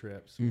shorter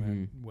trips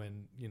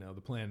when you know,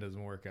 the plan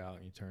doesn't work out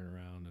and you turn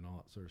around and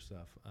all that sort of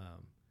stuff.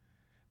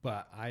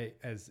 But I,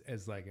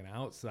 as like an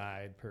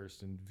outside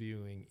person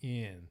viewing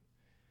in,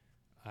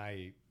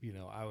 I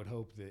would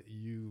hope that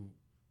you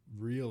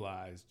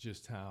realize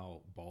just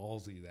how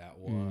ballsy that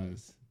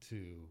was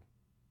to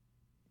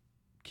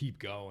keep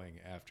going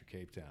after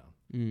Cape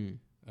Town.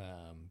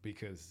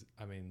 Because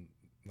I mean,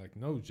 like,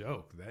 no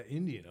joke, that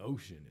Indian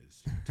Ocean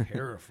is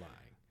terrifying.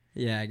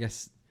 Yeah, I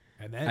guess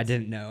I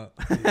didn't know.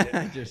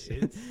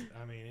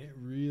 It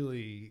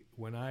really,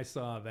 when I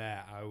saw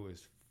that, I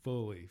was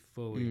fully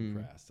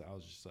impressed. I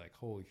was just like,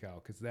 holy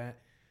cow. Because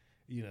that,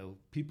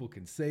 people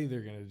can say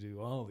they're going to do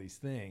all these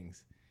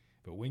things,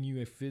 but when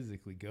you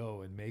physically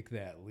go and make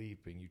that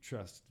leap and you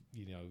trust,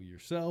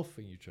 yourself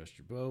and you trust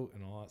your boat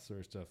and all that sort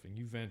of stuff, and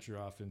you venture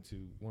off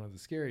into one of the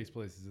scariest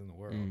places in the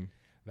world,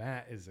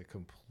 that is a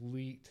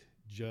complete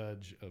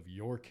judge of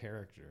your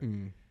character.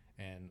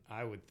 And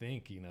I would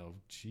think,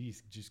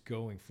 geez, just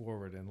going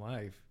forward in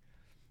life,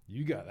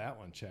 you got that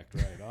one checked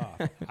right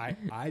off.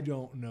 I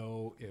don't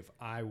know if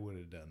I would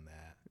have done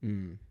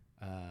that.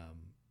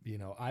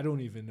 I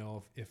don't even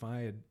know if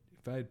I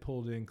had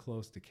pulled in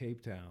close to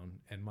Cape Town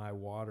and my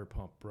water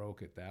pump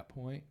broke at that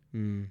point,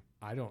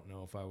 I don't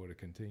know if I would have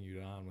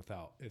continued on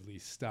without at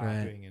least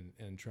stopping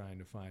and trying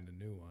to find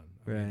a new one.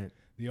 I mean,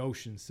 the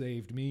ocean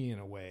saved me in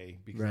a way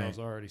because I was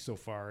already so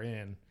far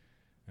in,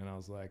 and I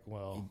was like,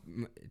 well,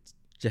 it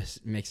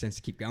just makes sense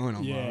to keep going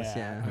almost.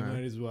 Yeah, I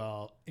might as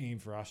well aim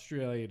for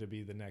Australia to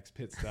be the next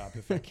pit stop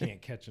if I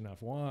can't catch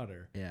enough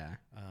water. Yeah.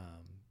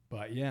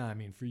 But yeah, I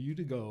mean, for you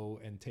to go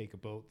and take a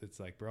boat that's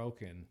like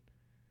broken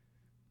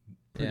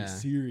pretty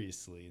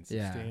seriously and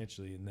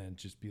substantially, and then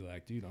just be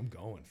like, dude, I'm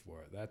going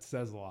for it. That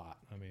says a lot.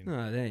 I mean,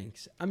 oh,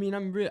 thanks. I mean,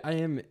 I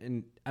am,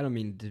 and I don't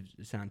mean to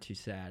sound too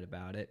sad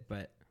about it,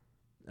 but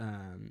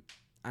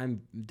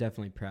I'm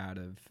definitely proud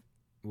of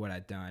what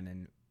I've done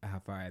and how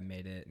far I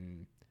made it,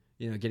 and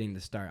getting the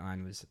start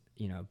line was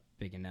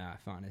big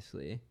enough,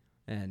 honestly,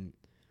 and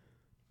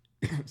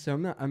so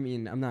I'm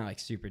not like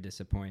super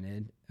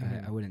disappointed.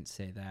 I wouldn't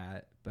say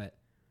that, but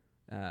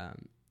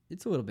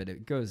it's a little bit.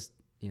 It goes,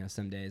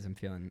 some days I'm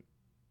feeling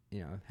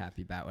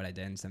happy about what I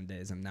did, and some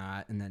days I'm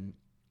not, and then,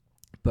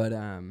 but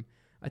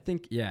I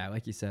think,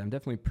 like you said, I'm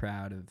definitely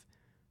proud of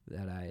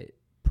that. I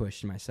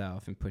pushed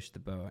myself and pushed the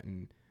boat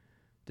and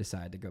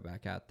decided to go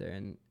back out there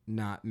and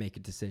not make a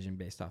decision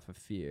based off of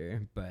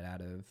fear, but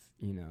out of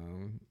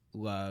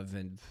love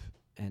and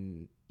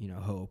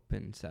hope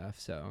and stuff.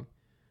 So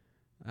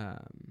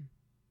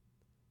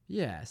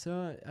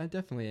so I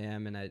definitely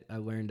am, and I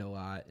learned a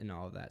lot in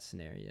all of that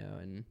scenario,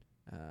 and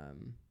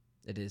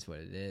it is what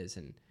it is.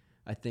 And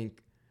I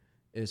think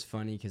it was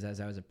funny because as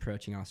I was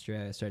approaching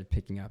Australia, I started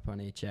picking up on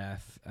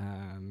HF,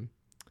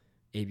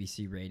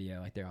 ABC radio,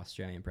 like their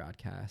Australian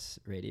broadcast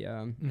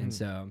radio. And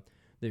so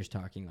there's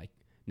talking like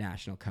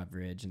national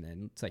coverage, and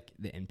then it's like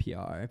the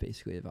NPR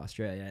basically of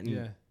Australia. And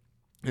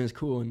it was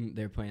cool, and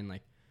they're playing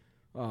like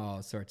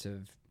all sorts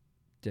of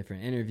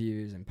different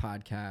interviews and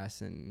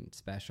podcasts and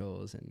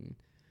specials, and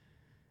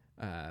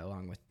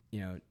along with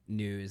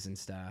news and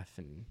stuff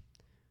and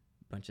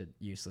a bunch of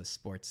useless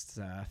sports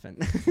stuff,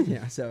 and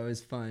so it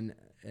was fun,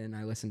 and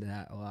I listened to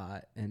that a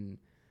lot. And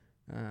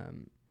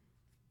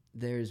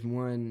there's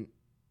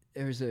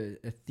a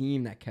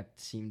theme that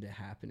seemed to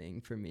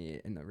happening for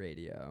me in the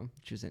radio,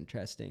 which was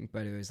interesting,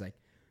 but it was like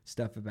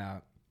stuff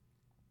about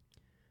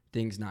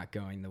things not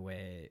going the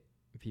way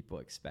people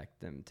expect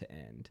them to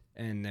end.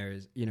 And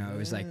there's, it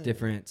was like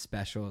different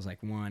specials.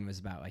 Like one was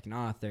about like an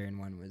author, and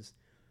one was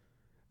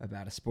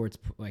about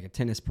like a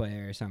tennis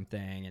player or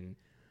something. And,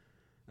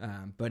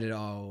 but it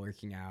all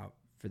working out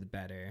for the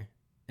better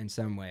in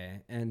some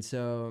way. And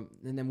so,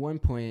 and then one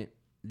point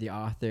the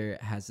author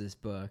has this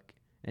book,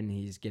 and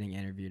he's getting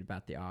interviewed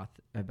about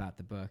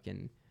the book,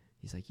 and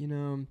he's like,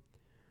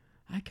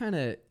 I kind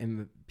of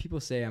am. People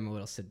say I'm a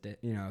little,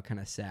 kind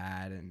of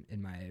sad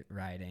in my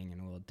writing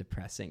and a little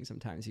depressing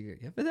sometimes. He's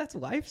like, but that's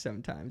life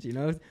sometimes,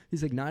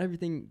 He's like, not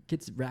everything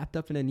gets wrapped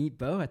up in a neat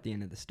bow at the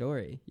end of the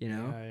story,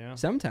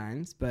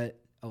 Sometimes, but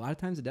a lot of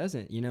times it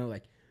doesn't,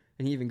 Like,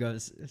 and he even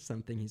goes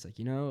something. He's like,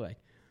 like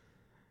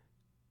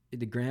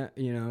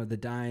the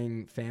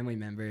dying family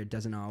member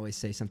doesn't always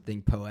say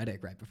something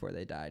poetic right before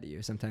they die to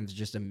you. Sometimes it's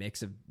just a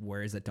mix of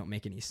words that don't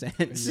make any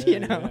sense,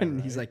 and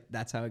right. He's like,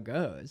 that's how it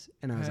goes.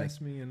 And I was like,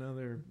 ask me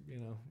another,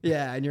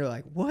 Yeah. And you're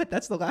like, what?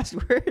 That's the last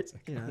words,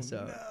 like,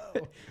 so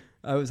no.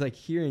 I was like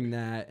hearing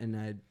that,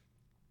 and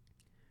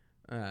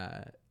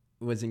I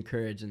was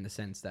encouraged in the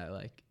sense that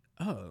like,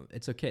 oh,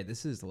 it's okay.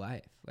 This is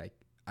life. Like,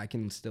 I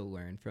can still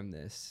learn from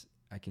this.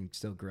 I can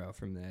still grow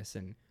from this,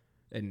 and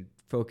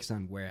focus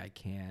on where I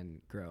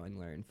can grow and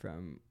learn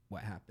from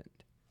what happened.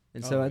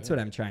 And so that's what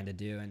I'm trying to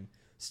do, and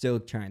still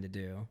trying to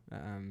do.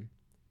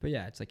 But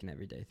yeah, it's like an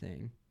everyday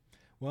thing.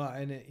 Well,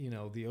 and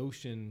the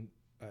ocean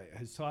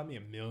has taught me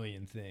a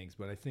million things,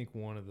 but I think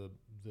one of the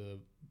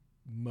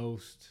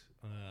most,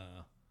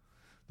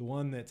 the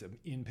one that's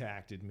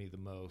impacted me the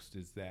most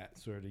is that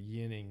sort of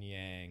yin and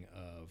yang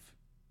of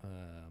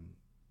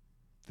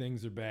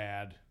things are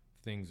bad,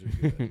 things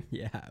are good.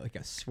 Yeah, like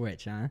a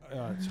switch, huh?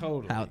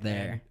 Totally. Out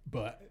there.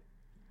 But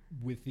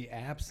with the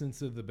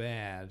absence of the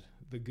bad,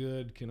 the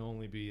good can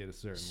only be at a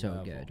certain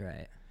level. So good,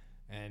 right.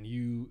 And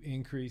you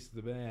increase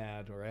the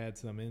bad or add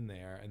some in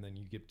there, and then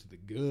you get to the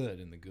good,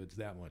 and the good's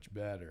that much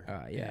better.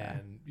 Yeah.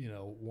 And,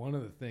 one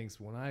of the things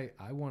when I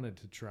wanted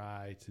to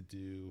try to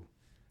do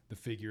the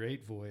figure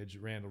 8 voyage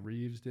Randall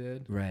Reeves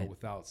did, right,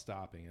 without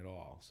stopping at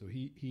all. So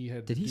he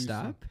had Did he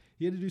stop?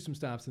 He had to do some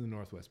stops in the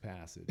Northwest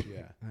Passage,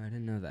 yeah. I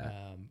didn't know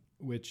that.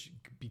 Which,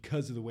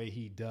 because of the way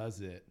he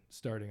does it,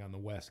 starting on the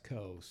West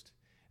Coast,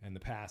 and the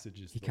passage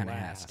is He the kinda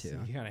has last. to.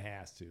 He kind of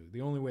has to.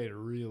 The only way to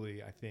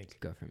really, I think,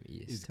 Go from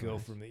east. is to go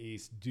west. from the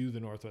east, do the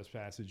Northwest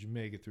Passage,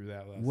 make it through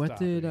that without What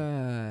stopping.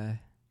 did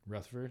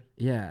Rutherford?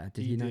 Yeah,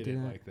 did he not did do it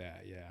that? like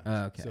that? Yeah.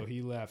 Oh, okay. So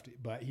he left,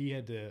 but he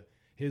had to.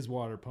 His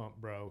water pump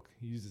broke.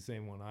 He used the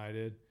same one I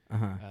did.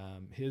 Uh-huh.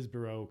 His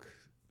broke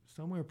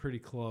somewhere pretty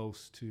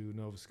close to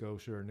Nova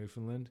Scotia or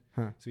Newfoundland.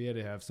 Huh. So he had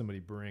to have somebody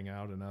bring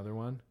out another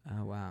one.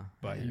 Oh, wow. I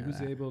But didn't he know was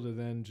that. able to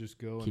then just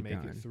go Keep and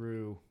make going. it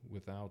through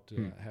without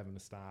having to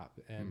stop.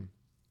 And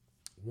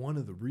Hmm. one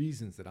of the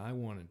reasons that I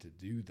wanted to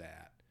do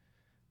that,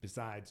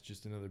 besides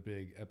just another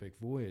big epic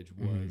voyage,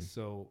 was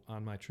so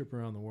on my trip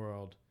around the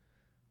world,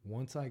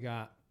 once I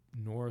got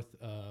north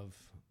of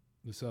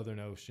the Southern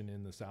Ocean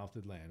in the South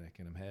Atlantic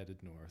and I'm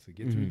headed north, I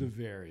get through the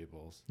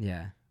variables.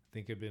 Yeah. I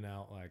think I've been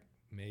out like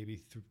maybe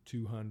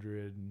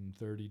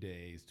 230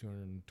 days,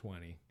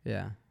 220.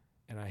 Yeah.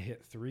 And I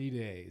hit 3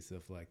 days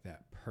of like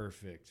that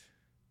perfect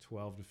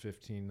 12 to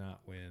 15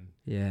 knot wind,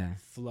 Yeah.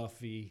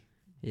 fluffy,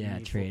 Yeah.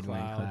 beautiful Trade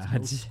wind no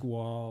clouds.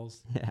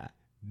 squalls, Yeah.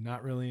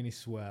 not really any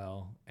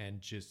swell,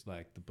 and just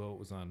like the boat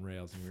was on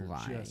rails and we were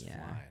Flying, just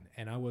yeah. flying.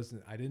 And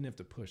I didn't have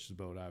to push the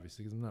boat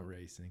obviously because I'm not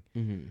racing,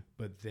 Mm-hmm.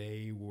 but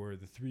they were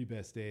the 3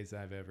 best days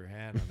I've ever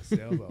had on a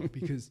sailboat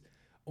because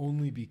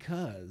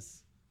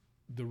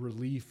the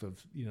relief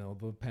of,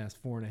 the past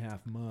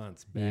 4.5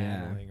 months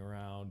battling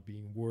around,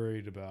 being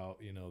worried about,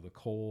 the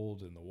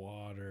cold and the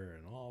water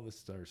and all this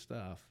sort of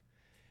stuff.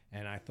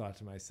 And I thought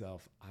to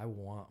myself, I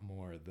want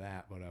more of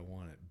that, but I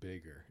want it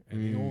bigger.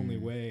 And the only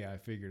way I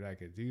figured I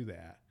could do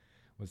that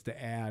was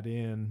to add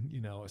in,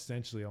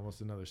 essentially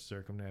almost another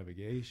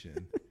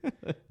circumnavigation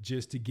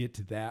just to get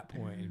to that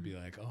point and be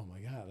like, oh my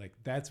God, like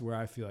that's where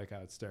I feel like I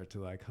would start to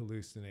like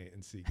hallucinate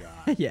and see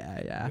God.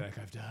 Yeah. Yeah. Be like,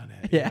 I've done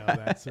it, Yeah.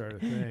 that sort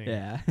of thing.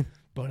 Yeah.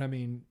 But I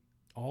mean,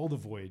 all the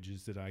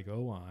voyages that I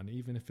go on,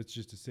 even if it's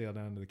just to sail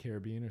down to the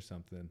Caribbean or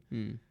something,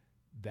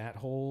 that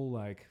whole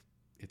like,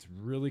 it's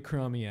really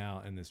crummy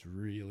out and this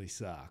really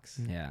sucks.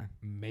 Yeah.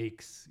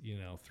 Makes,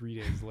 3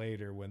 days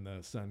later when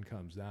the sun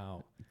comes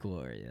out.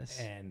 Glorious.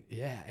 And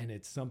and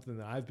it's something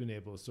that I've been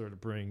able to sort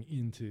of bring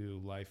into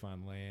life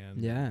on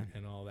land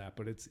and all that.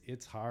 But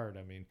it's hard.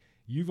 I mean,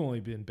 you've only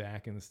been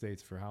back in the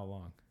States for how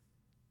long?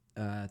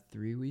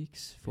 3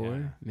 weeks,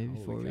 4, maybe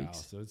Holy 4 cow.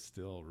 weeks. So it's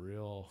still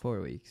real. 4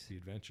 weeks. The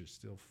adventure's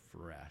still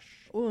fresh.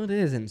 Well, it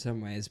is in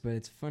some ways, but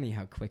it's funny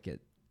how quick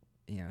it,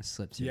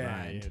 slips your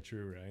mind. Yeah,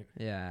 true, right?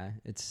 Yeah,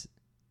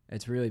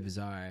 it's really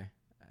bizarre.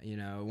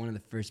 One of the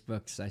first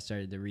books I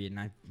started to read, and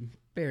I'm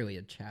barely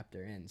a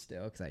chapter in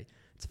still, because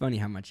it's funny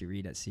how much you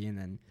read at sea and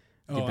then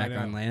get back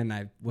on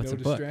land. What's No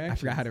a book? I distractions.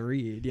 forgot how to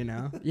read.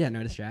 Yeah,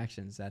 no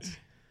distractions. That's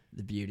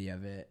the beauty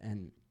of it.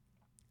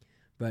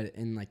 But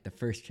in like the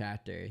first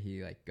chapter,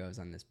 he like goes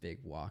on this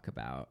big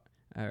walkabout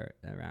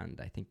around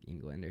I think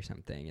England or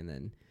something,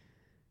 and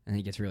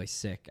he gets really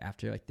sick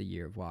after like the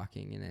year of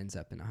walking and ends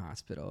up in a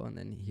hospital, and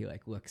then he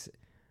like looks.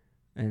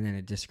 And then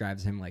it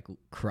describes him like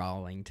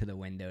crawling to the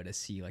window to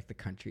see like the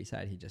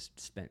countryside he just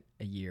spent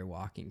a year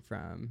walking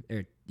from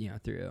or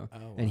through. Oh,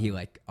 wow. And he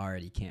like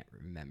already can't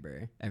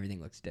remember.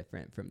 Everything looks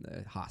different from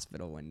the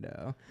hospital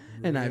window.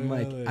 And I'm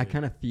like, I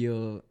kind of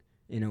feel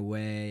in a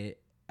way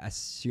as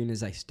soon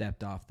as I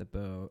stepped off the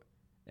boat,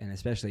 and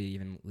especially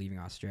even leaving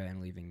Australia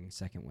and leaving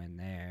Second Wind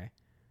there,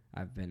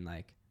 I've been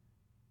like,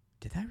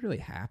 did that really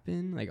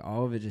happen? Like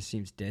all of it just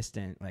seems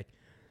distant. Like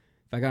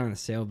if I got on a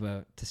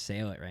sailboat to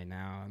sail it right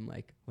now, I'm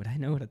like, would I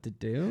know what to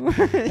do?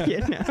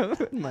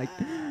 I'm like,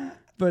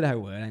 but I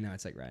would. I know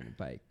it's like riding a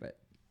bike, but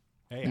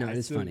Hey, it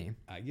is funny.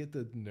 I get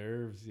the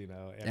nerves,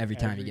 Every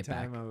time you get Every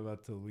time back. I'm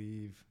about to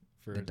leave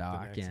for The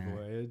dock, next yeah.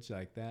 voyage,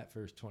 like that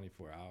first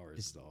 24 hours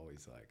is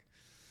always like,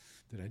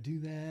 did I do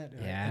that?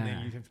 Yeah. And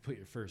then you have to put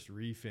your first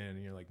reef in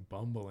and you're like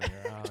bumbling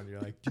around.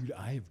 You're like, dude,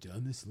 I have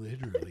done this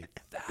literally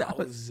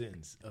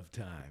thousands of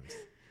times.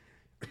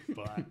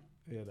 But,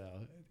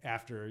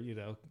 after,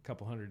 a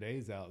couple hundred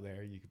days out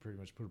there, you could pretty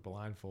much put a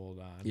blindfold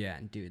on. Yeah,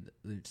 and dude,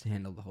 just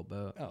handled the whole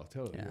boat. Oh,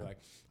 totally. Yeah. You're like,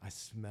 I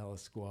smell a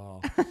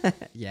squall.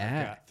 Yeah.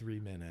 I've got 3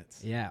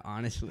 minutes. Yeah,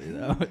 honestly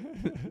though.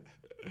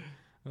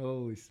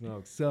 Holy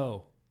smokes.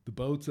 So the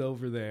boat's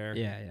over there.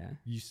 Yeah.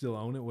 You still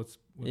own it? What's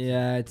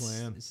Yeah, the it's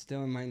plan?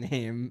 still in my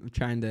name. I'm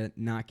trying to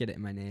not get it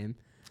in my name.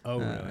 Oh,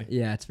 really?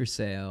 Yeah, it's for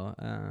sale.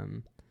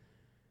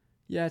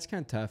 Yeah, it's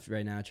kind of tough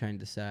right now trying to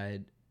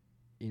decide.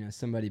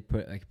 Somebody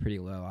put like a pretty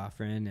low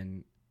offer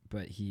in,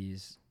 but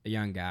he's a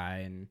young guy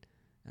and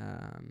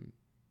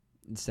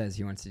says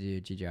he wants to do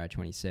GGR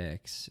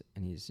 26,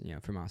 and he's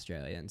from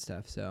Australia and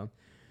stuff. So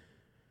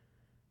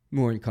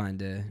more inclined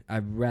to.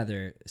 I'd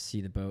rather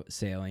see the boat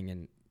sailing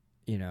and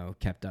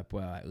kept up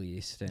well at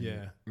least,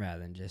 and rather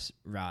than just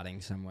rotting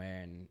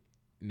somewhere and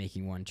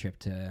making one trip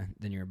to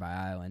the nearby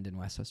island in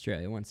West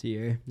Australia once a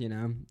year.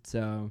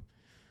 So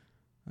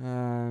I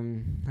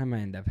might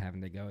end up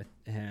having to go with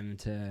him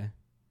to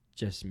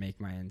just make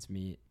my ends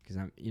meet, because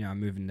I'm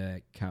moving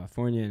to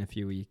California in a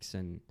few weeks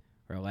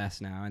or less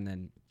now, and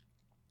then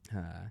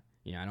I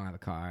don't have a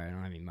car, I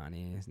don't have any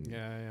money,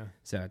 Yeah.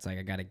 so it's like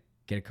I gotta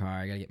get a car,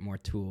 I gotta get more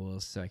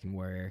tools so I can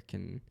work,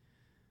 and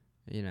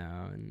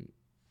and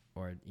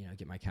or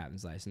get my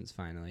captain's license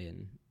finally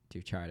and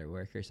do charter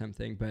work or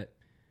something. But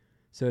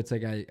so it's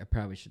like I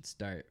probably should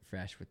start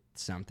fresh with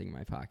something in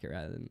my pocket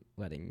rather than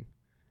letting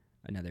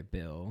another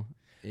bill,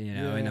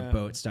 in a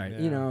boat start.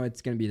 Yeah.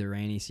 It's gonna be the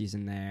rainy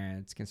season there.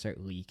 It's gonna start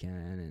leaking,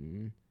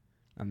 and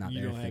I'm not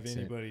You there don't to have fix it.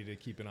 anybody to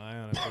keep an eye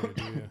on it, for,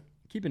 do you?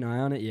 Keep an eye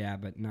on it, yeah,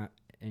 but not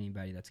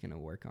anybody that's gonna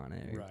work on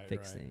it or Right,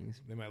 fix right.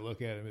 things. They might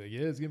look at it and be like,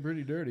 yeah, it's getting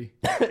pretty dirty.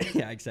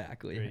 Yeah,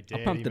 exactly. Great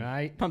I'll daddy,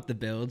 mate. pump the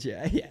bilge.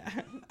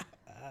 Yeah.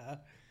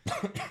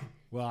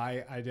 Well,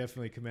 I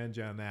definitely commend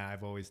you on that.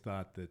 I've always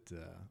thought that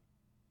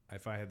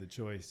if I had the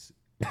choice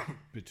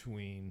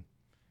between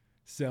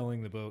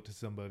selling the boat to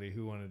somebody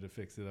who wanted to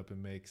fix it up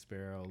and make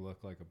Sparrow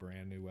look like a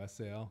brand new West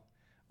Sail,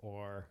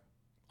 or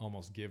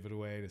almost give it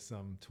away to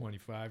some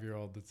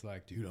 25-year-old that's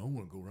like, dude, I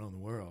want to go around the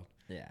world.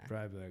 Yeah.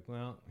 Probably like,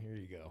 well, here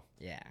you go.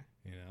 Yeah.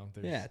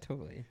 There's,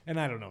 Totally. And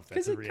I don't know if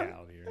that's 'Cause a it com-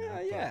 reality or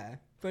not. Yeah.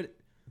 But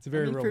It's a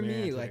very for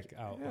romantic me, like,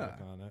 outlook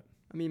on it.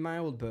 I mean, my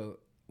old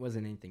boat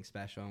wasn't anything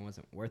special and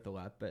wasn't worth a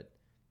lot, but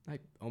I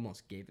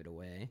almost gave it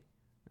away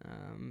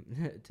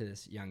to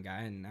this young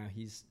guy, and now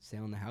he's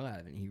sailing the hell out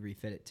of it. And he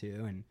refit it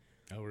too, and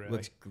Oh,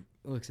 really?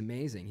 looks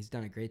amazing. He's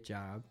done a great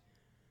job,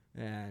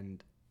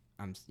 and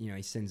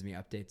he sends me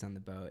updates on the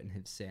boat and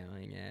him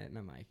sailing it, and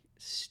I'm like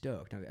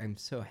stoked. I'm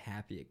so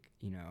happy.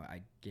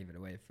 I gave it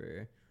away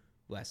for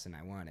less than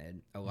I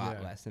wanted, a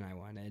lot less than I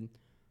wanted.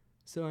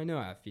 So I know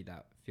I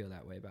feel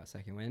that way about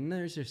Second Wind. And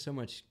there's just so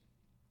much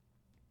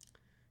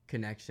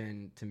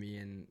connection to me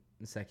in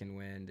the Second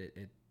Wind.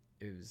 It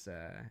was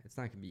it's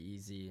not gonna be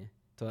easy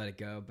to let it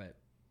go, but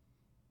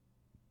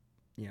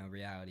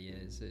reality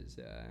is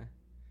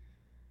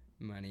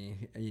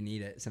money. You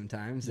need it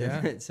sometimes.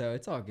 Yeah. So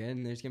it's all good.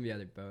 And there's gonna be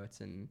other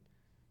boats, and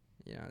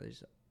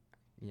there's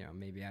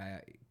maybe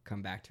I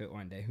come back to it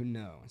one day. Who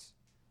knows?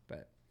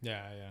 But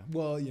Yeah.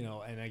 Well,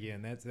 and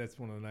again, that's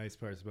one of the nice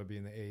parts about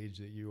being the age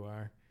that you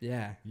are.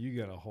 yeah, You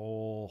got a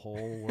whole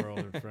world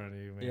in front of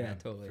you, man. Yeah,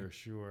 totally. For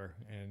sure.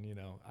 And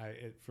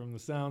from the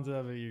sounds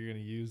of it, you're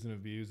gonna use and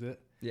abuse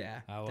it.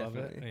 yeah, I love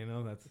definitely.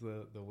 it. That's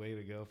the way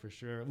to go for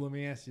sure. Let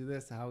me ask you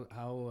this: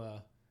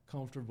 how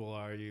comfortable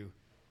are you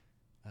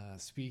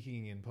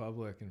speaking in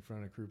public in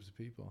front of groups of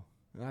people?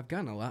 I've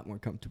gotten a lot more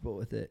comfortable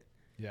with it.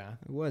 Yeah.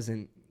 It was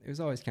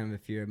always kind of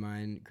a fear of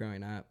mine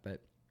growing up,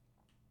 but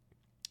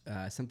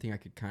something I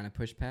could kind of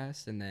push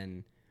past. And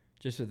then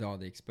just with all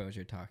the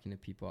exposure, talking to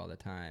people all the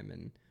time,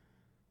 and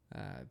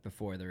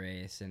before the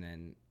race, and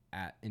then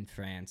in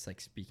France,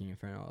 like speaking in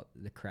front of all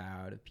the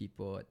crowd of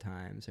people at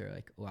times, or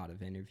like a lot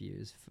of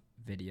interviews,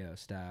 video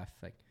stuff,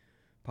 like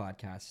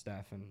podcast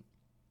stuff. And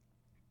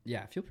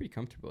yeah, I feel pretty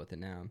comfortable with it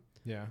now.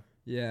 Yeah.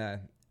 Yeah,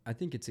 I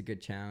think it's a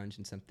good challenge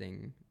and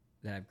something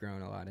that I've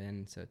grown a lot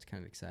in, so it's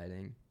kind of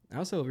exciting. I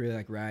also really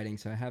like writing,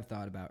 so I have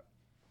thought about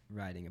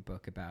writing a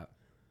book about,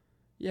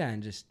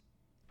 and just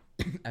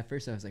at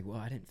first I was like, well,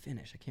 I didn't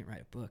finish. I can't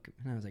write a book.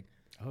 And I was like,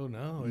 Oh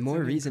no. It's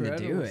more an reason to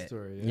do incredible it,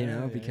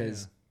 story.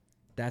 because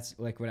that's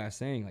like what I was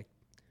saying. Like,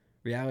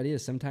 reality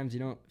is sometimes you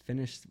don't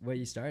finish what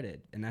you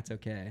started, and that's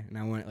okay. And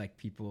I want like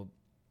people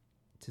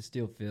to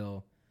still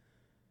feel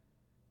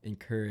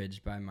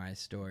encouraged by my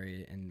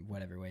story in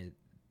whatever way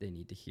they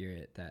need to hear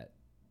it. That,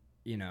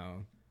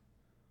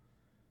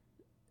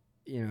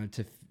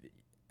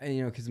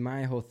 because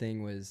my whole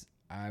thing was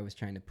I was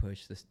trying to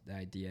push the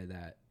idea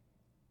that,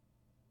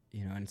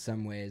 in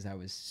some ways I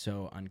was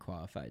so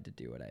unqualified to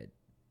do what I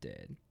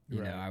did.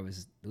 I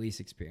was the least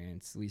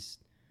experienced, least,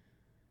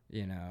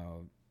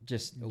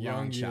 just a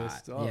long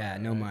shot.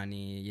 No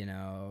money,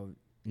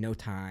 no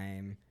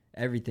time.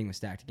 Everything was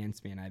stacked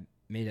against me, and I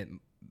made it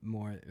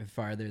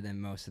farther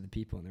than most of the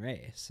people in the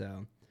race.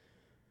 So,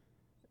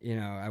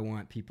 I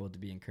want people to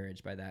be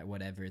encouraged by that,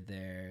 whatever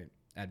their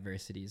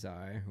adversities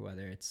are,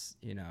 whether it's,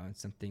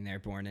 something they're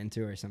born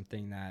into or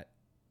something that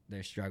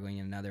they're struggling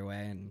in another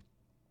way, and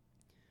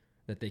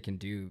that they can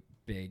do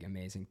big,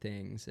 amazing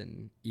things.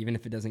 And even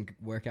if it doesn't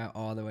work out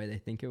all the way they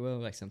think it will,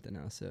 like something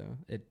else. So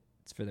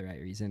it's for the right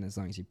reason, as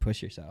long as you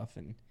push yourself.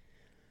 And,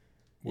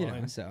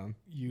 so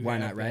why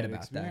not write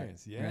about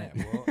experience. that? Yeah.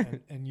 Right. Well,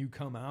 and you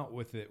come out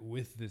with it,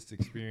 with this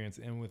experience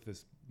and with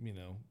this,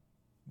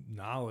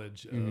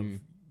 knowledge of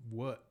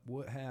what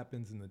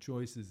happens and the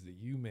choices that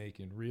you make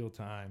in real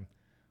time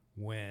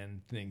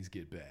when things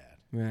get bad.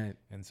 Right.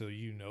 And so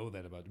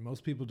that about you.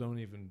 Most people don't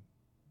even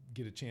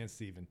get a chance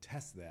to even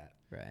test that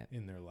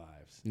in their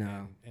lives.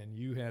 No. And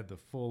you had the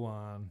full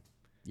on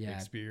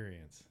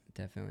experience.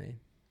 Definitely.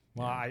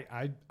 Well,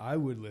 I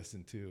would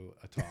listen to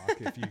a talk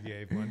if you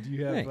gave one. Do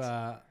you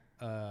have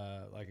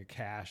like a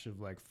cache of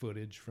like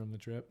footage from the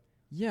trip?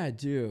 Yeah, I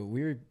do.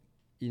 We were,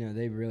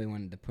 they really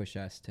wanted to push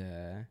us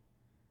to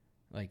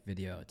like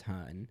video a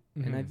ton.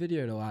 And I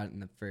videoed a lot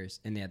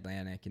in the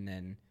Atlantic, and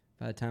then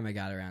by the time I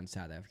got around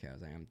South Africa, I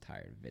was like, I'm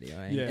tired of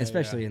videoing.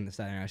 Especially in the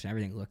Southern Ocean,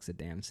 everything looks the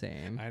damn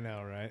same. I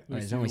know, right? Like,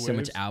 there's only so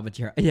much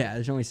albatross. Yeah,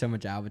 there's only so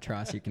much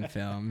albatross you can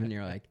film, and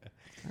you're like,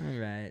 all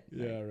right.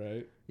 Yeah,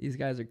 right. These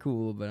guys are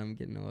cool, but I'm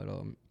getting a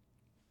little.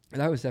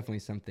 That was definitely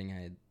something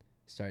I had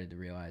started to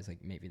realize.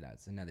 Like, maybe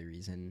that's another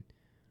reason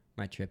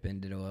my trip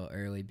ended a little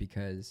early,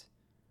 because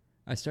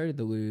I started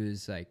to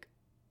lose like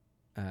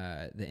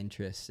the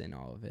interest in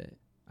all of it.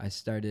 I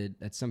started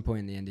at some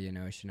point in the Indian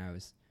Ocean. I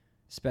was,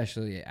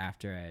 especially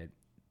after I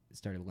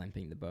started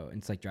limping the boat. And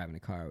it's like driving a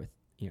car with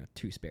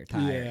 2 spare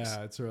tires.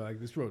 Yeah, it's sort of like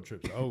this road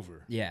trip's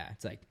over. Yeah,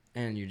 it's like,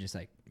 and you're just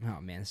like,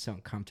 oh man, it's so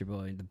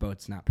uncomfortable. The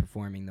boat's not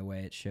performing the way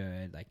it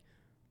should, like,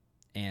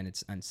 and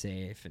it's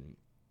unsafe and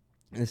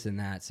this and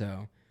that.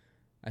 So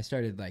I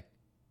started like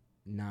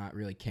not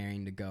really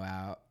caring to go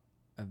out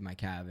of my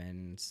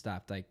cabin.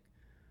 Stopped like,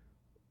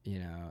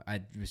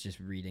 I was just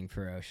reading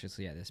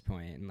ferociously at this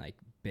point and like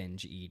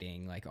binge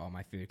eating like all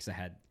my food because I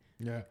had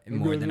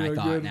more than I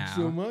thought now.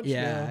 So much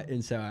now.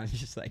 And so I was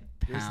just like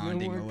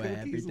pounding away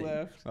everything.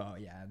 Left. Oh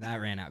yeah, that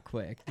ran out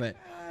quick. But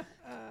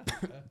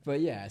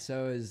but yeah,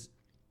 so it was,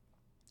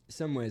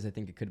 some ways I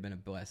think it could have been a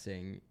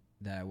blessing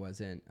that I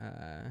wasn't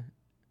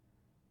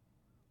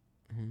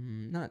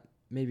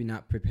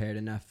not prepared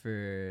enough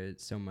for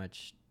so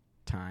much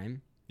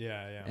time.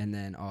 Yeah. And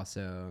then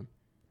also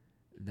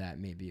that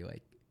maybe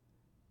like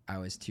I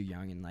was too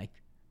young and like,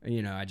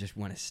 I just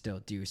want to still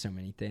do so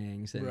many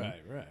things. And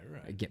right.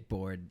 I get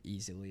bored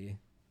easily.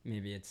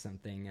 Maybe it's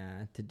something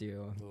to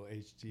do. A little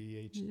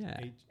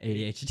ADHD.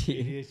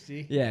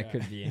 ADHD? Yeah, it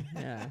could be.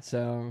 Yeah.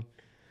 So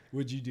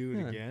would you do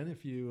it again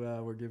if you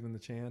were given the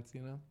chance,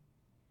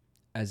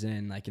 As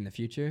in like in the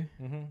future?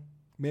 Mm-hmm.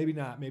 Maybe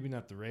not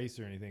the race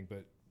or anything,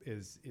 but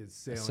is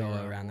sailing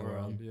solo around the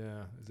world.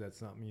 Yeah. Is that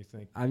something you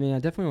think? I mean, I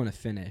definitely want to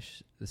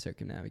finish the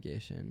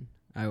circumnavigation.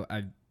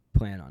 I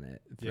plan on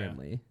it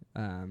firmly.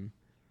 Yeah.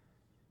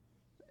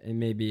 And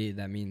maybe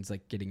that means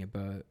like getting a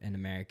boat in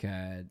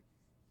America,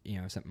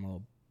 something a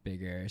little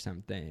bigger or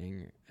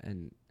something,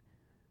 and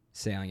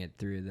sailing it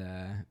through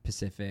the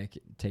Pacific,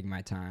 take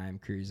my time,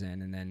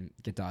 cruising, and then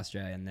get to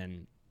Australia, and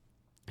then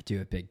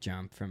do a big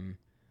jump from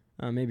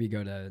maybe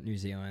go to New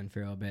Zealand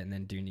for a little bit, and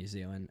then do New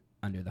Zealand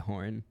under the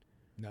Horn.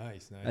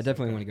 Nice. I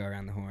definitely want to go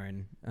around the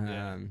Horn.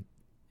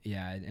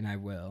 Yeah, and I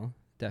will.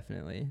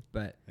 Definitely,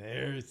 but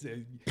there's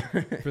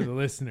for the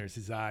listeners,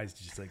 his eyes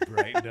just like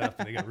brightened up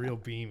and they got real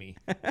beamy.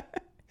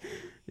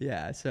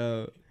 Yeah,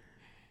 so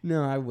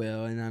no, I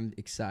will, and I'm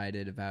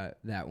excited about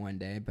that one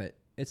day, but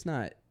it's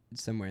not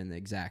somewhere in the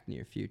exact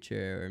near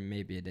future, or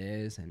maybe it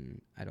is, and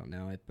I don't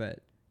know it, but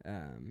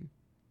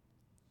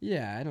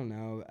yeah, I don't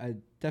know. I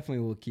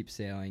definitely will keep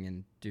sailing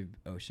and do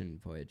ocean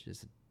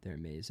voyages. They're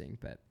amazing,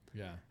 but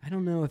yeah, I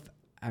don't know if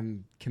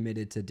I'm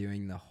committed to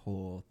doing the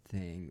whole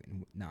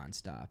thing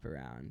nonstop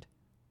around.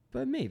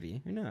 But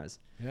maybe, who knows?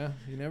 Yeah,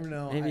 you never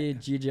know. Maybe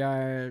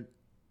GGR,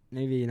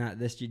 maybe not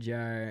this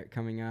GGR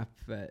coming up,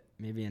 but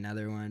maybe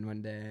another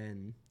one day.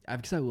 And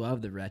because I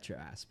love the retro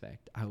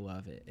aspect, I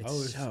love it.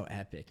 It's so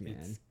epic,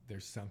 man.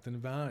 There's something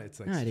about it. It's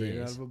like straight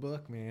out of a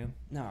book, man.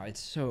 No,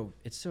 it's so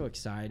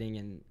exciting,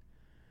 and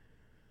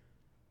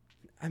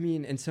I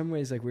mean, in some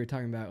ways, like we were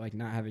talking about, like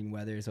not having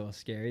weather is a little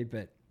scary,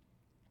 but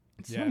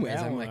in some ways,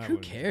 I'm like, who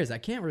cares? I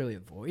can't really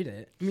avoid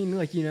it. I mean,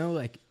 like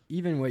like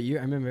even what I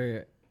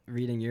remember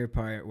reading your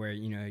part where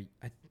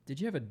did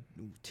you have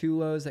 2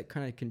 lows that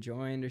kind of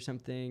conjoined or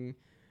something,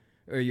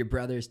 or your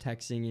brother's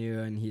texting you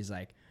and he's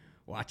like,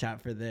 watch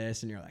out for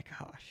this, and you're like,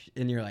 oh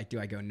and you're like, do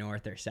I go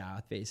north or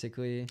south,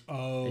 basically?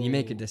 And you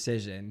make a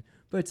decision,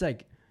 but it's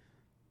like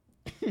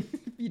if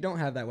you don't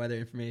have that weather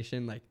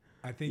information, like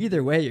I think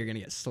either way you're gonna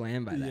get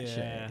slammed by that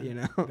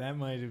shit. That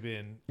might have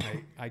been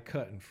I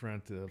cut in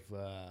front of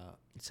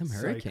some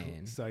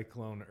hurricane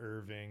Cyclone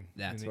Irving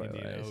in the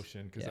Indian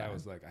Ocean, because I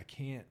was like, I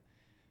can't.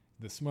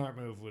 The smart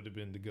move would have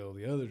been to go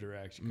the other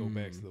direction, go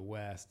back to the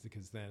west,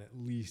 because then at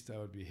least I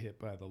would be hit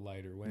by the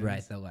lighter winds.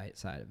 Right, the light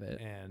side of it.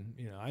 And,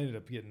 I ended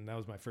up that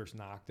was my first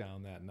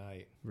knockdown that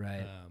night.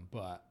 Right.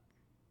 But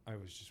I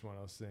was just one of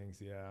those things,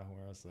 where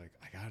I was like,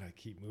 I got to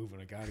keep moving.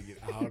 I got to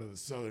get out of the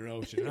Southern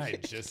Ocean. And I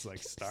had just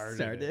like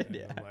started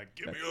yeah. I'm like,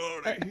 get me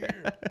out of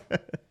here.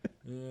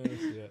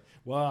 Yeah.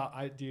 Well,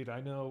 I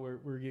know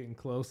we're getting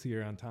close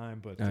here on time,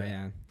 but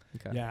yeah.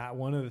 Okay. Yeah,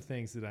 one of the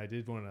things that I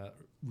did want to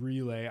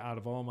relay out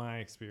of all my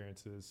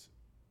experiences,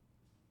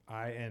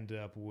 I end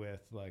up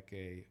with like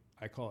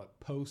I call it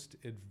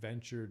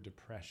post-adventure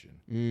depression.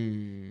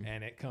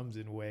 And it comes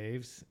in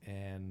waves,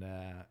 and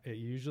it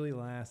usually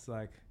lasts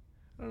like,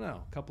 I don't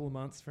know, a couple of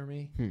months for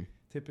me,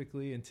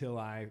 typically, until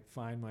I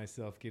find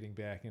myself getting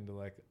back into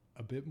like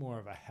a bit more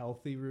of a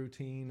healthy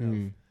routine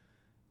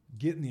of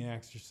getting the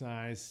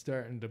exercise,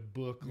 starting to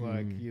book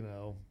like,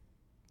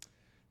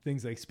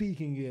 things like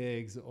speaking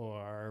gigs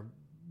or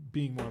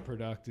being more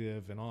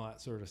productive and all that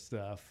sort of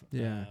stuff.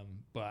 Yeah.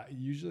 But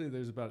usually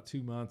there's about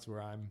 2 months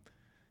where I'm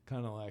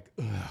kind of like,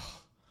 ugh.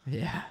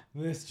 Yeah.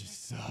 This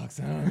just sucks.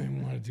 I don't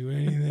even want to do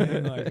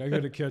anything. Like, I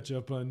got to catch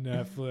up on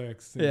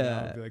Netflix.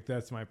 Yeah. Like,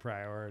 that's my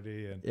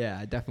priority. And yeah,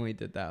 I definitely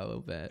did that a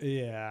little bit.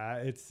 Yeah,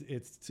 it's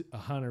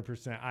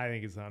 100%. I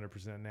think it's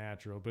 100%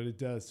 natural, but it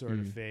does sort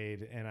of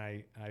fade. And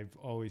I've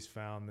always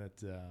found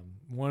that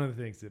one of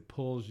the things that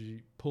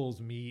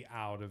pulls me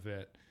out of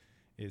it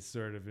is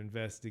sort of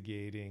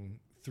investigating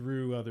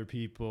through other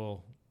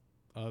people,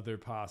 other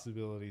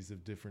possibilities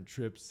of different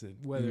trips,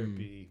 whether it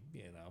be,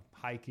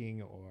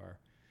 hiking or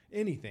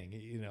anything,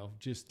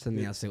 just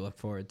Something else to look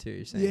forward to.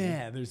 You're saying?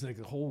 Yeah, there's like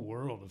a whole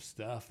world of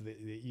stuff that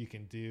you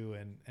can do,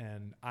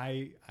 and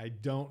I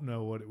don't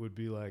know what it would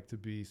be like to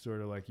be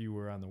sort of like you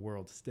were on the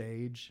world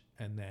stage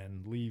and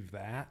then leave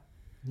that.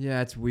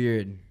 Yeah, it's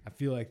weird. I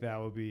feel like that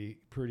would be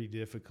pretty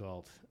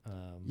difficult.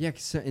 Yeah,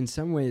 'cause in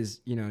some ways,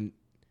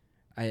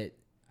 I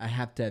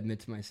have to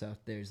admit to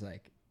myself, there's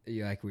like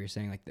we were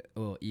saying, like the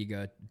little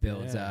ego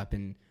builds up,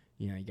 and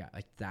you got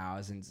like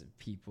thousands of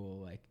people,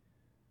 like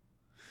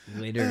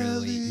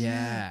literally.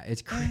 Yeah,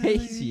 it's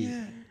crazy.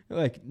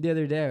 Like the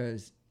other day, it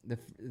was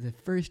the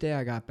first day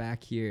I got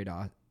back here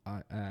to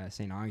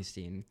St.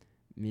 Augustine.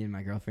 Me and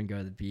my girlfriend go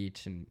to the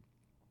beach, and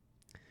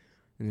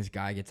this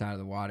guy gets out of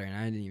the water,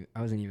 and I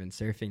wasn't even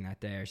surfing that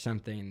day or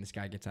something. And this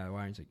guy gets out of the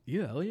water, and he's like,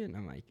 "You Elliott?" And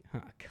I'm like,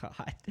 "Oh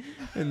God!"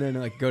 And then I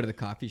like go to the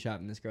coffee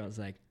shop, and this girl's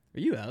like, "Are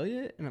you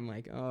Elliott?" And I'm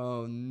like,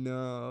 "Oh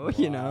no,"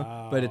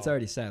 Wow. But it's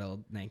already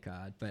settled, thank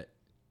God. But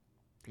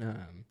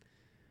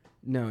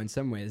no, in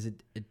some ways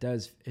it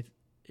does. If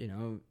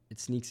it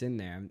sneaks in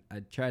there.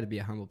 I try to be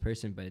a humble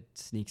person, but it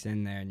sneaks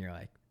in there, and you're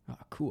like, "Oh,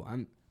 cool!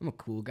 I'm a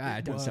cool guy.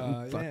 I've done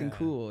something fucking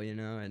cool,"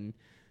 and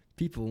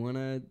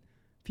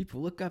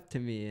people look up to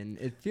me, and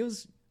it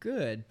feels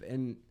good.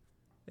 And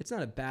it's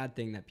not a bad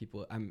thing that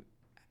I'm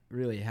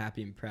really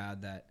happy and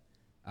proud that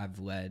I've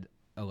led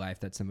a life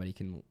that somebody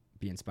can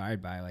be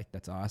inspired by. Like,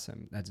 that's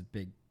awesome. That's a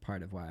big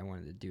part of why I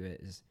wanted to do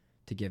it, is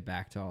to give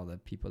back to all the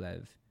people that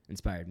have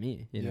inspired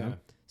me, know?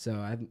 So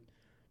I have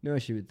no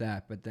issue with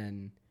that. But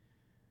then,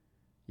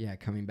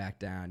 coming back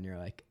down, you're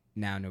like,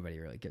 now nobody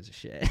really gives a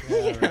shit.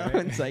 Yeah,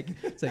 right. It's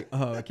like,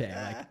 oh, okay.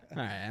 Like,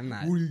 all right, I'm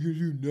not. What are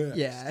you gonna do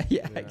next?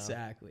 Yeah,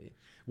 exactly.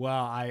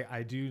 Well,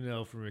 I do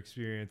know from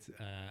experience,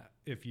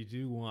 if you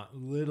do want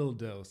little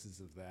doses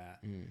of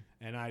that,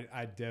 and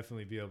I'd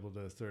definitely be able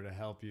to sort of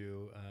help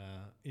you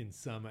in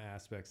some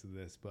aspects of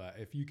this, but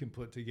if you can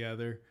put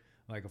together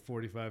like a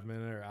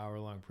 45-minute or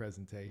hour-long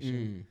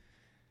presentation,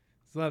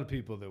 there's a lot of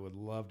people that would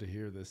love to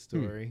hear this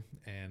story,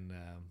 and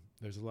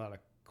there's a lot of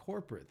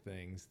corporate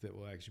things that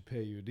will actually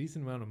pay you a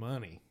decent amount of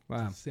money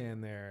to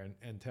stand there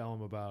and tell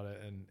them about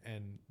it,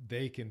 and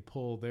they can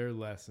pull their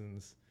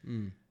lessons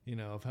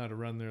of how to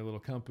run their little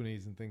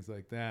companies and things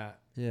like that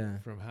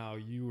from how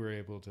you were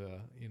able to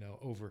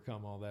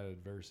overcome all that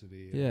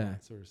adversity and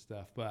that sort of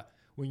stuff. But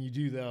when you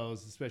do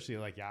those, especially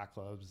like yacht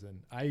clubs, and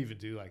I even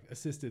do like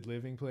assisted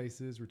living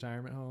places,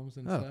 retirement homes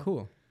and stuff. Oh,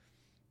 cool.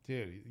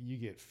 Dude, you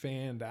get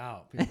fanned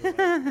out. People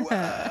are like,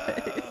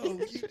 whoa,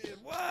 you did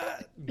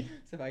what?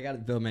 So if I got to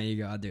build my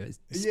ego, I'll do a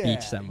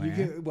speech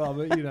somewhere.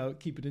 But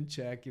keep it in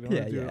check. You don't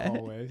have to do it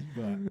always,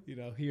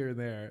 but here and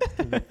there, it's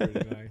gonna be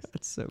pretty nice.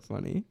 That's so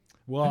funny.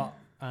 Well,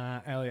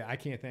 Elliott, I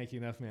can't thank you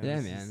enough, man.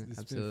 Yeah, This has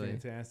absolutely. been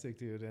fantastic,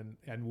 dude,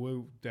 and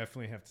we'll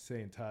definitely have to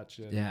stay in touch.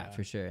 And,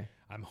 For sure.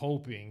 I'm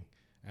hoping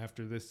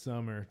after this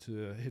summer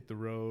to hit the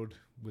road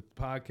with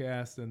the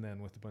podcast and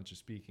then with a bunch of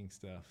speaking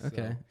stuff. Okay.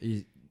 So. Are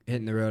you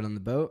hitting the road on the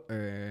boat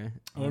or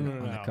on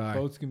the car?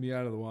 Boats can be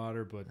out of the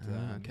water, but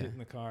hitting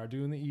the car,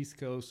 doing the East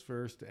Coast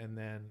first, and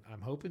then I'm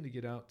hoping to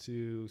get out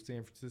to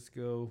San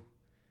Francisco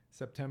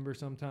September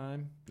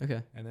sometime.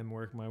 Okay. And then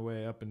work my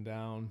way up and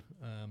down,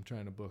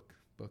 trying to book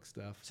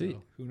stuff. Sweet.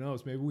 So who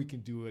knows? Maybe we can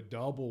do a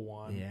double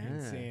one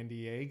in San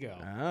Diego.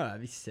 Oh,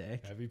 that'd be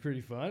sick. That'd be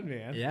pretty fun,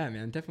 man. Yeah,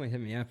 man. Definitely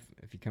hit me up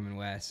if you're coming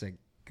west. I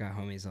got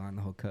homies along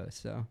the whole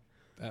coast, so.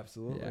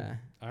 Absolutely. Yeah.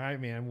 All right,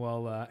 man.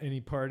 Well,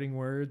 any parting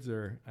words,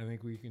 or I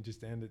think we can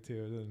just end it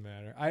too. It doesn't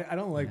matter. I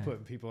don't like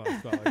putting people on the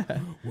spot. Like,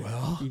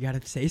 well, you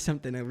got to say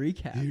something to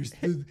recap.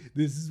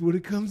 This is what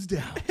it comes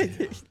down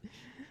to.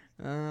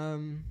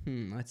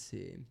 Let's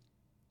see.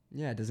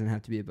 Yeah, it doesn't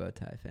have to be a bow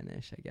tie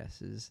finish, I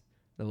guess, is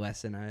the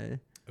lesson I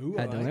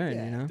had to learn,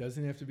 It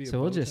doesn't have to be a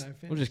so bow tie finish. finish.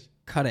 We'll just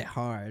cut it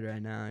hard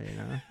right now,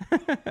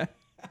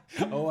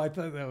 Oh, I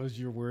thought that was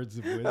your words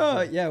of wisdom.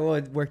 Oh, yeah, well,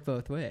 it worked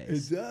both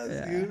ways. It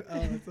does, dude. Oh,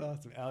 that's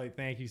awesome. Elliott,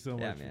 thank you so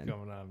much for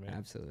coming on, man.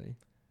 Absolutely.